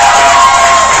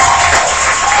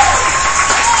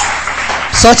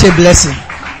 Such a blessing.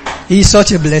 He is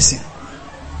such a blessing.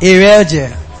 A real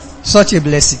dear. Such a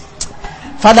blessing.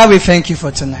 Father, we thank you for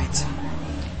tonight.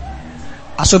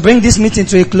 As we bring this meeting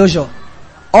to a closure,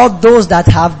 all those that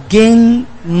have gained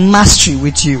mastery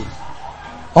with you,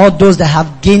 all those that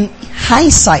have gained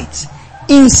hindsight,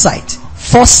 insight,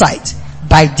 foresight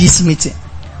by this meeting,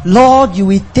 Lord, you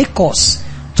will take us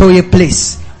to a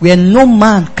place where no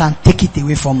man can take it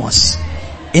away from us.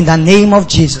 In the name of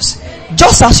Jesus.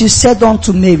 Just as you said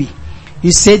unto Mary,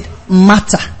 you said,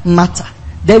 Martha, Martha,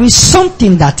 there is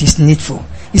something that is needful.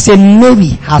 He said, Mary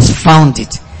has found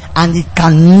it, and it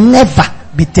can never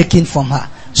be taken from her.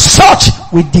 Such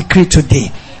we decree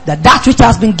today, that which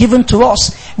has been given to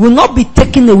us will not be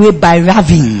taken away by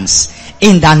ravens.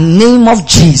 In the name of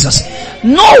Jesus.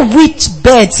 No witch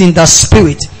birds in the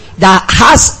spirit that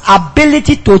has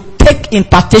ability to take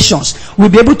impartations will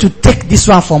be able to take this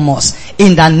one from us.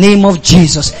 In the name of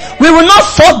Jesus. We will not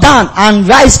fall down and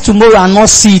rise tomorrow and not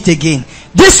see it again.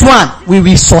 This one, we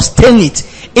will sustain it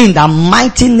in the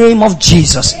mighty name of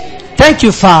Jesus. Thank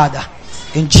you, Father.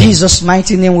 In Jesus'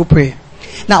 mighty name we pray.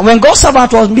 Now, when God's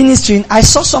servant was ministering, I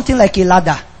saw something like a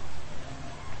ladder.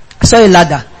 I saw a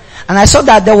ladder. And I saw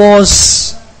that there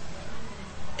was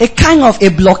a kind of a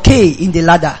blockade in the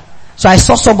ladder. So I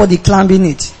saw somebody climbing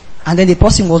it. And then the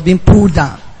person was being pulled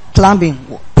down. Climbing,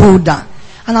 pulled down.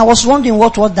 And I was wondering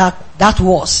what that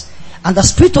was. And the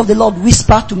Spirit of the Lord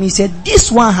whispered to me, said,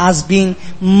 this one has been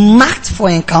marked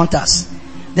for encounters.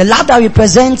 The ladder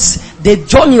represents the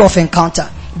journey of encounter.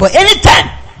 But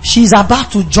anytime she's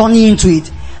about to journey into it,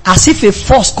 as if a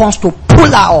force comes to pull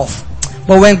her off.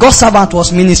 But when God's servant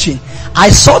was ministering,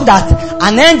 I saw that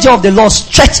an angel of the Lord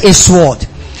stretched a sword.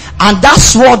 And that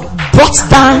sword brought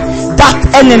down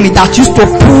that enemy that used to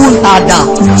pull her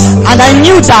down. And I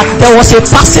knew that there was a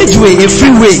passageway, a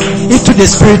freeway into the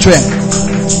spirit realm.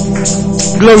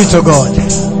 Glory to God.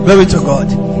 Glory to God.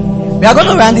 We are going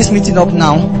to round this meeting up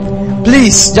now.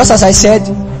 Please, just as I said,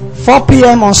 4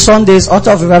 p.m. on Sundays,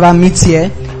 Author of Revival meets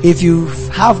here. If you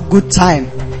have good time,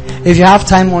 if you have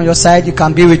time on your side, you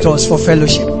can be with us for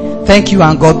fellowship. Thank you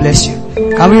and God bless you.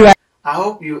 Can we? I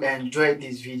hope you enjoyed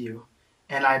this video,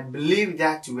 and I believe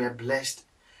that you were blessed.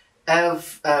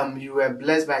 If you were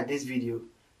blessed by this video,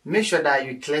 make sure that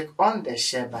you click on the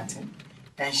share button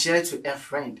and share to a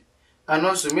friend. And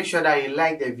also make sure that you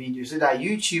like the video so that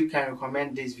YouTube can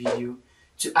recommend this video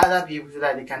to other people so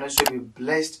that they can also be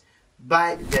blessed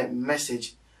by the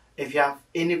message. If you have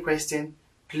any question,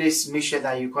 please make sure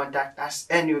that you contact us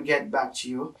and we'll get back to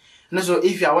you. And also,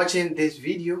 if you are watching this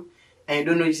video and you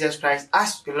don't know Jesus Christ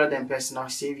as your Lord and personal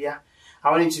Savior,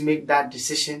 I want you to make that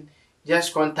decision.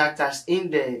 Just contact us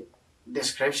in the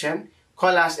description.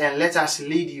 Call us and let us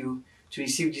lead you to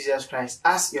receive Jesus Christ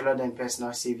as your Lord and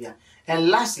personal Savior. And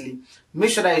lastly, make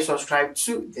sure that you subscribe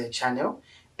to the channel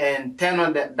and turn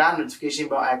on that notification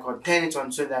bell icon. Turn it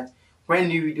on so that when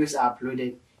new videos are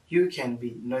uploaded, you can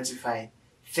be notified.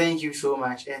 Thank you so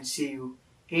much and see you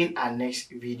in our next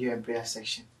video and prayer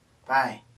section. Bye.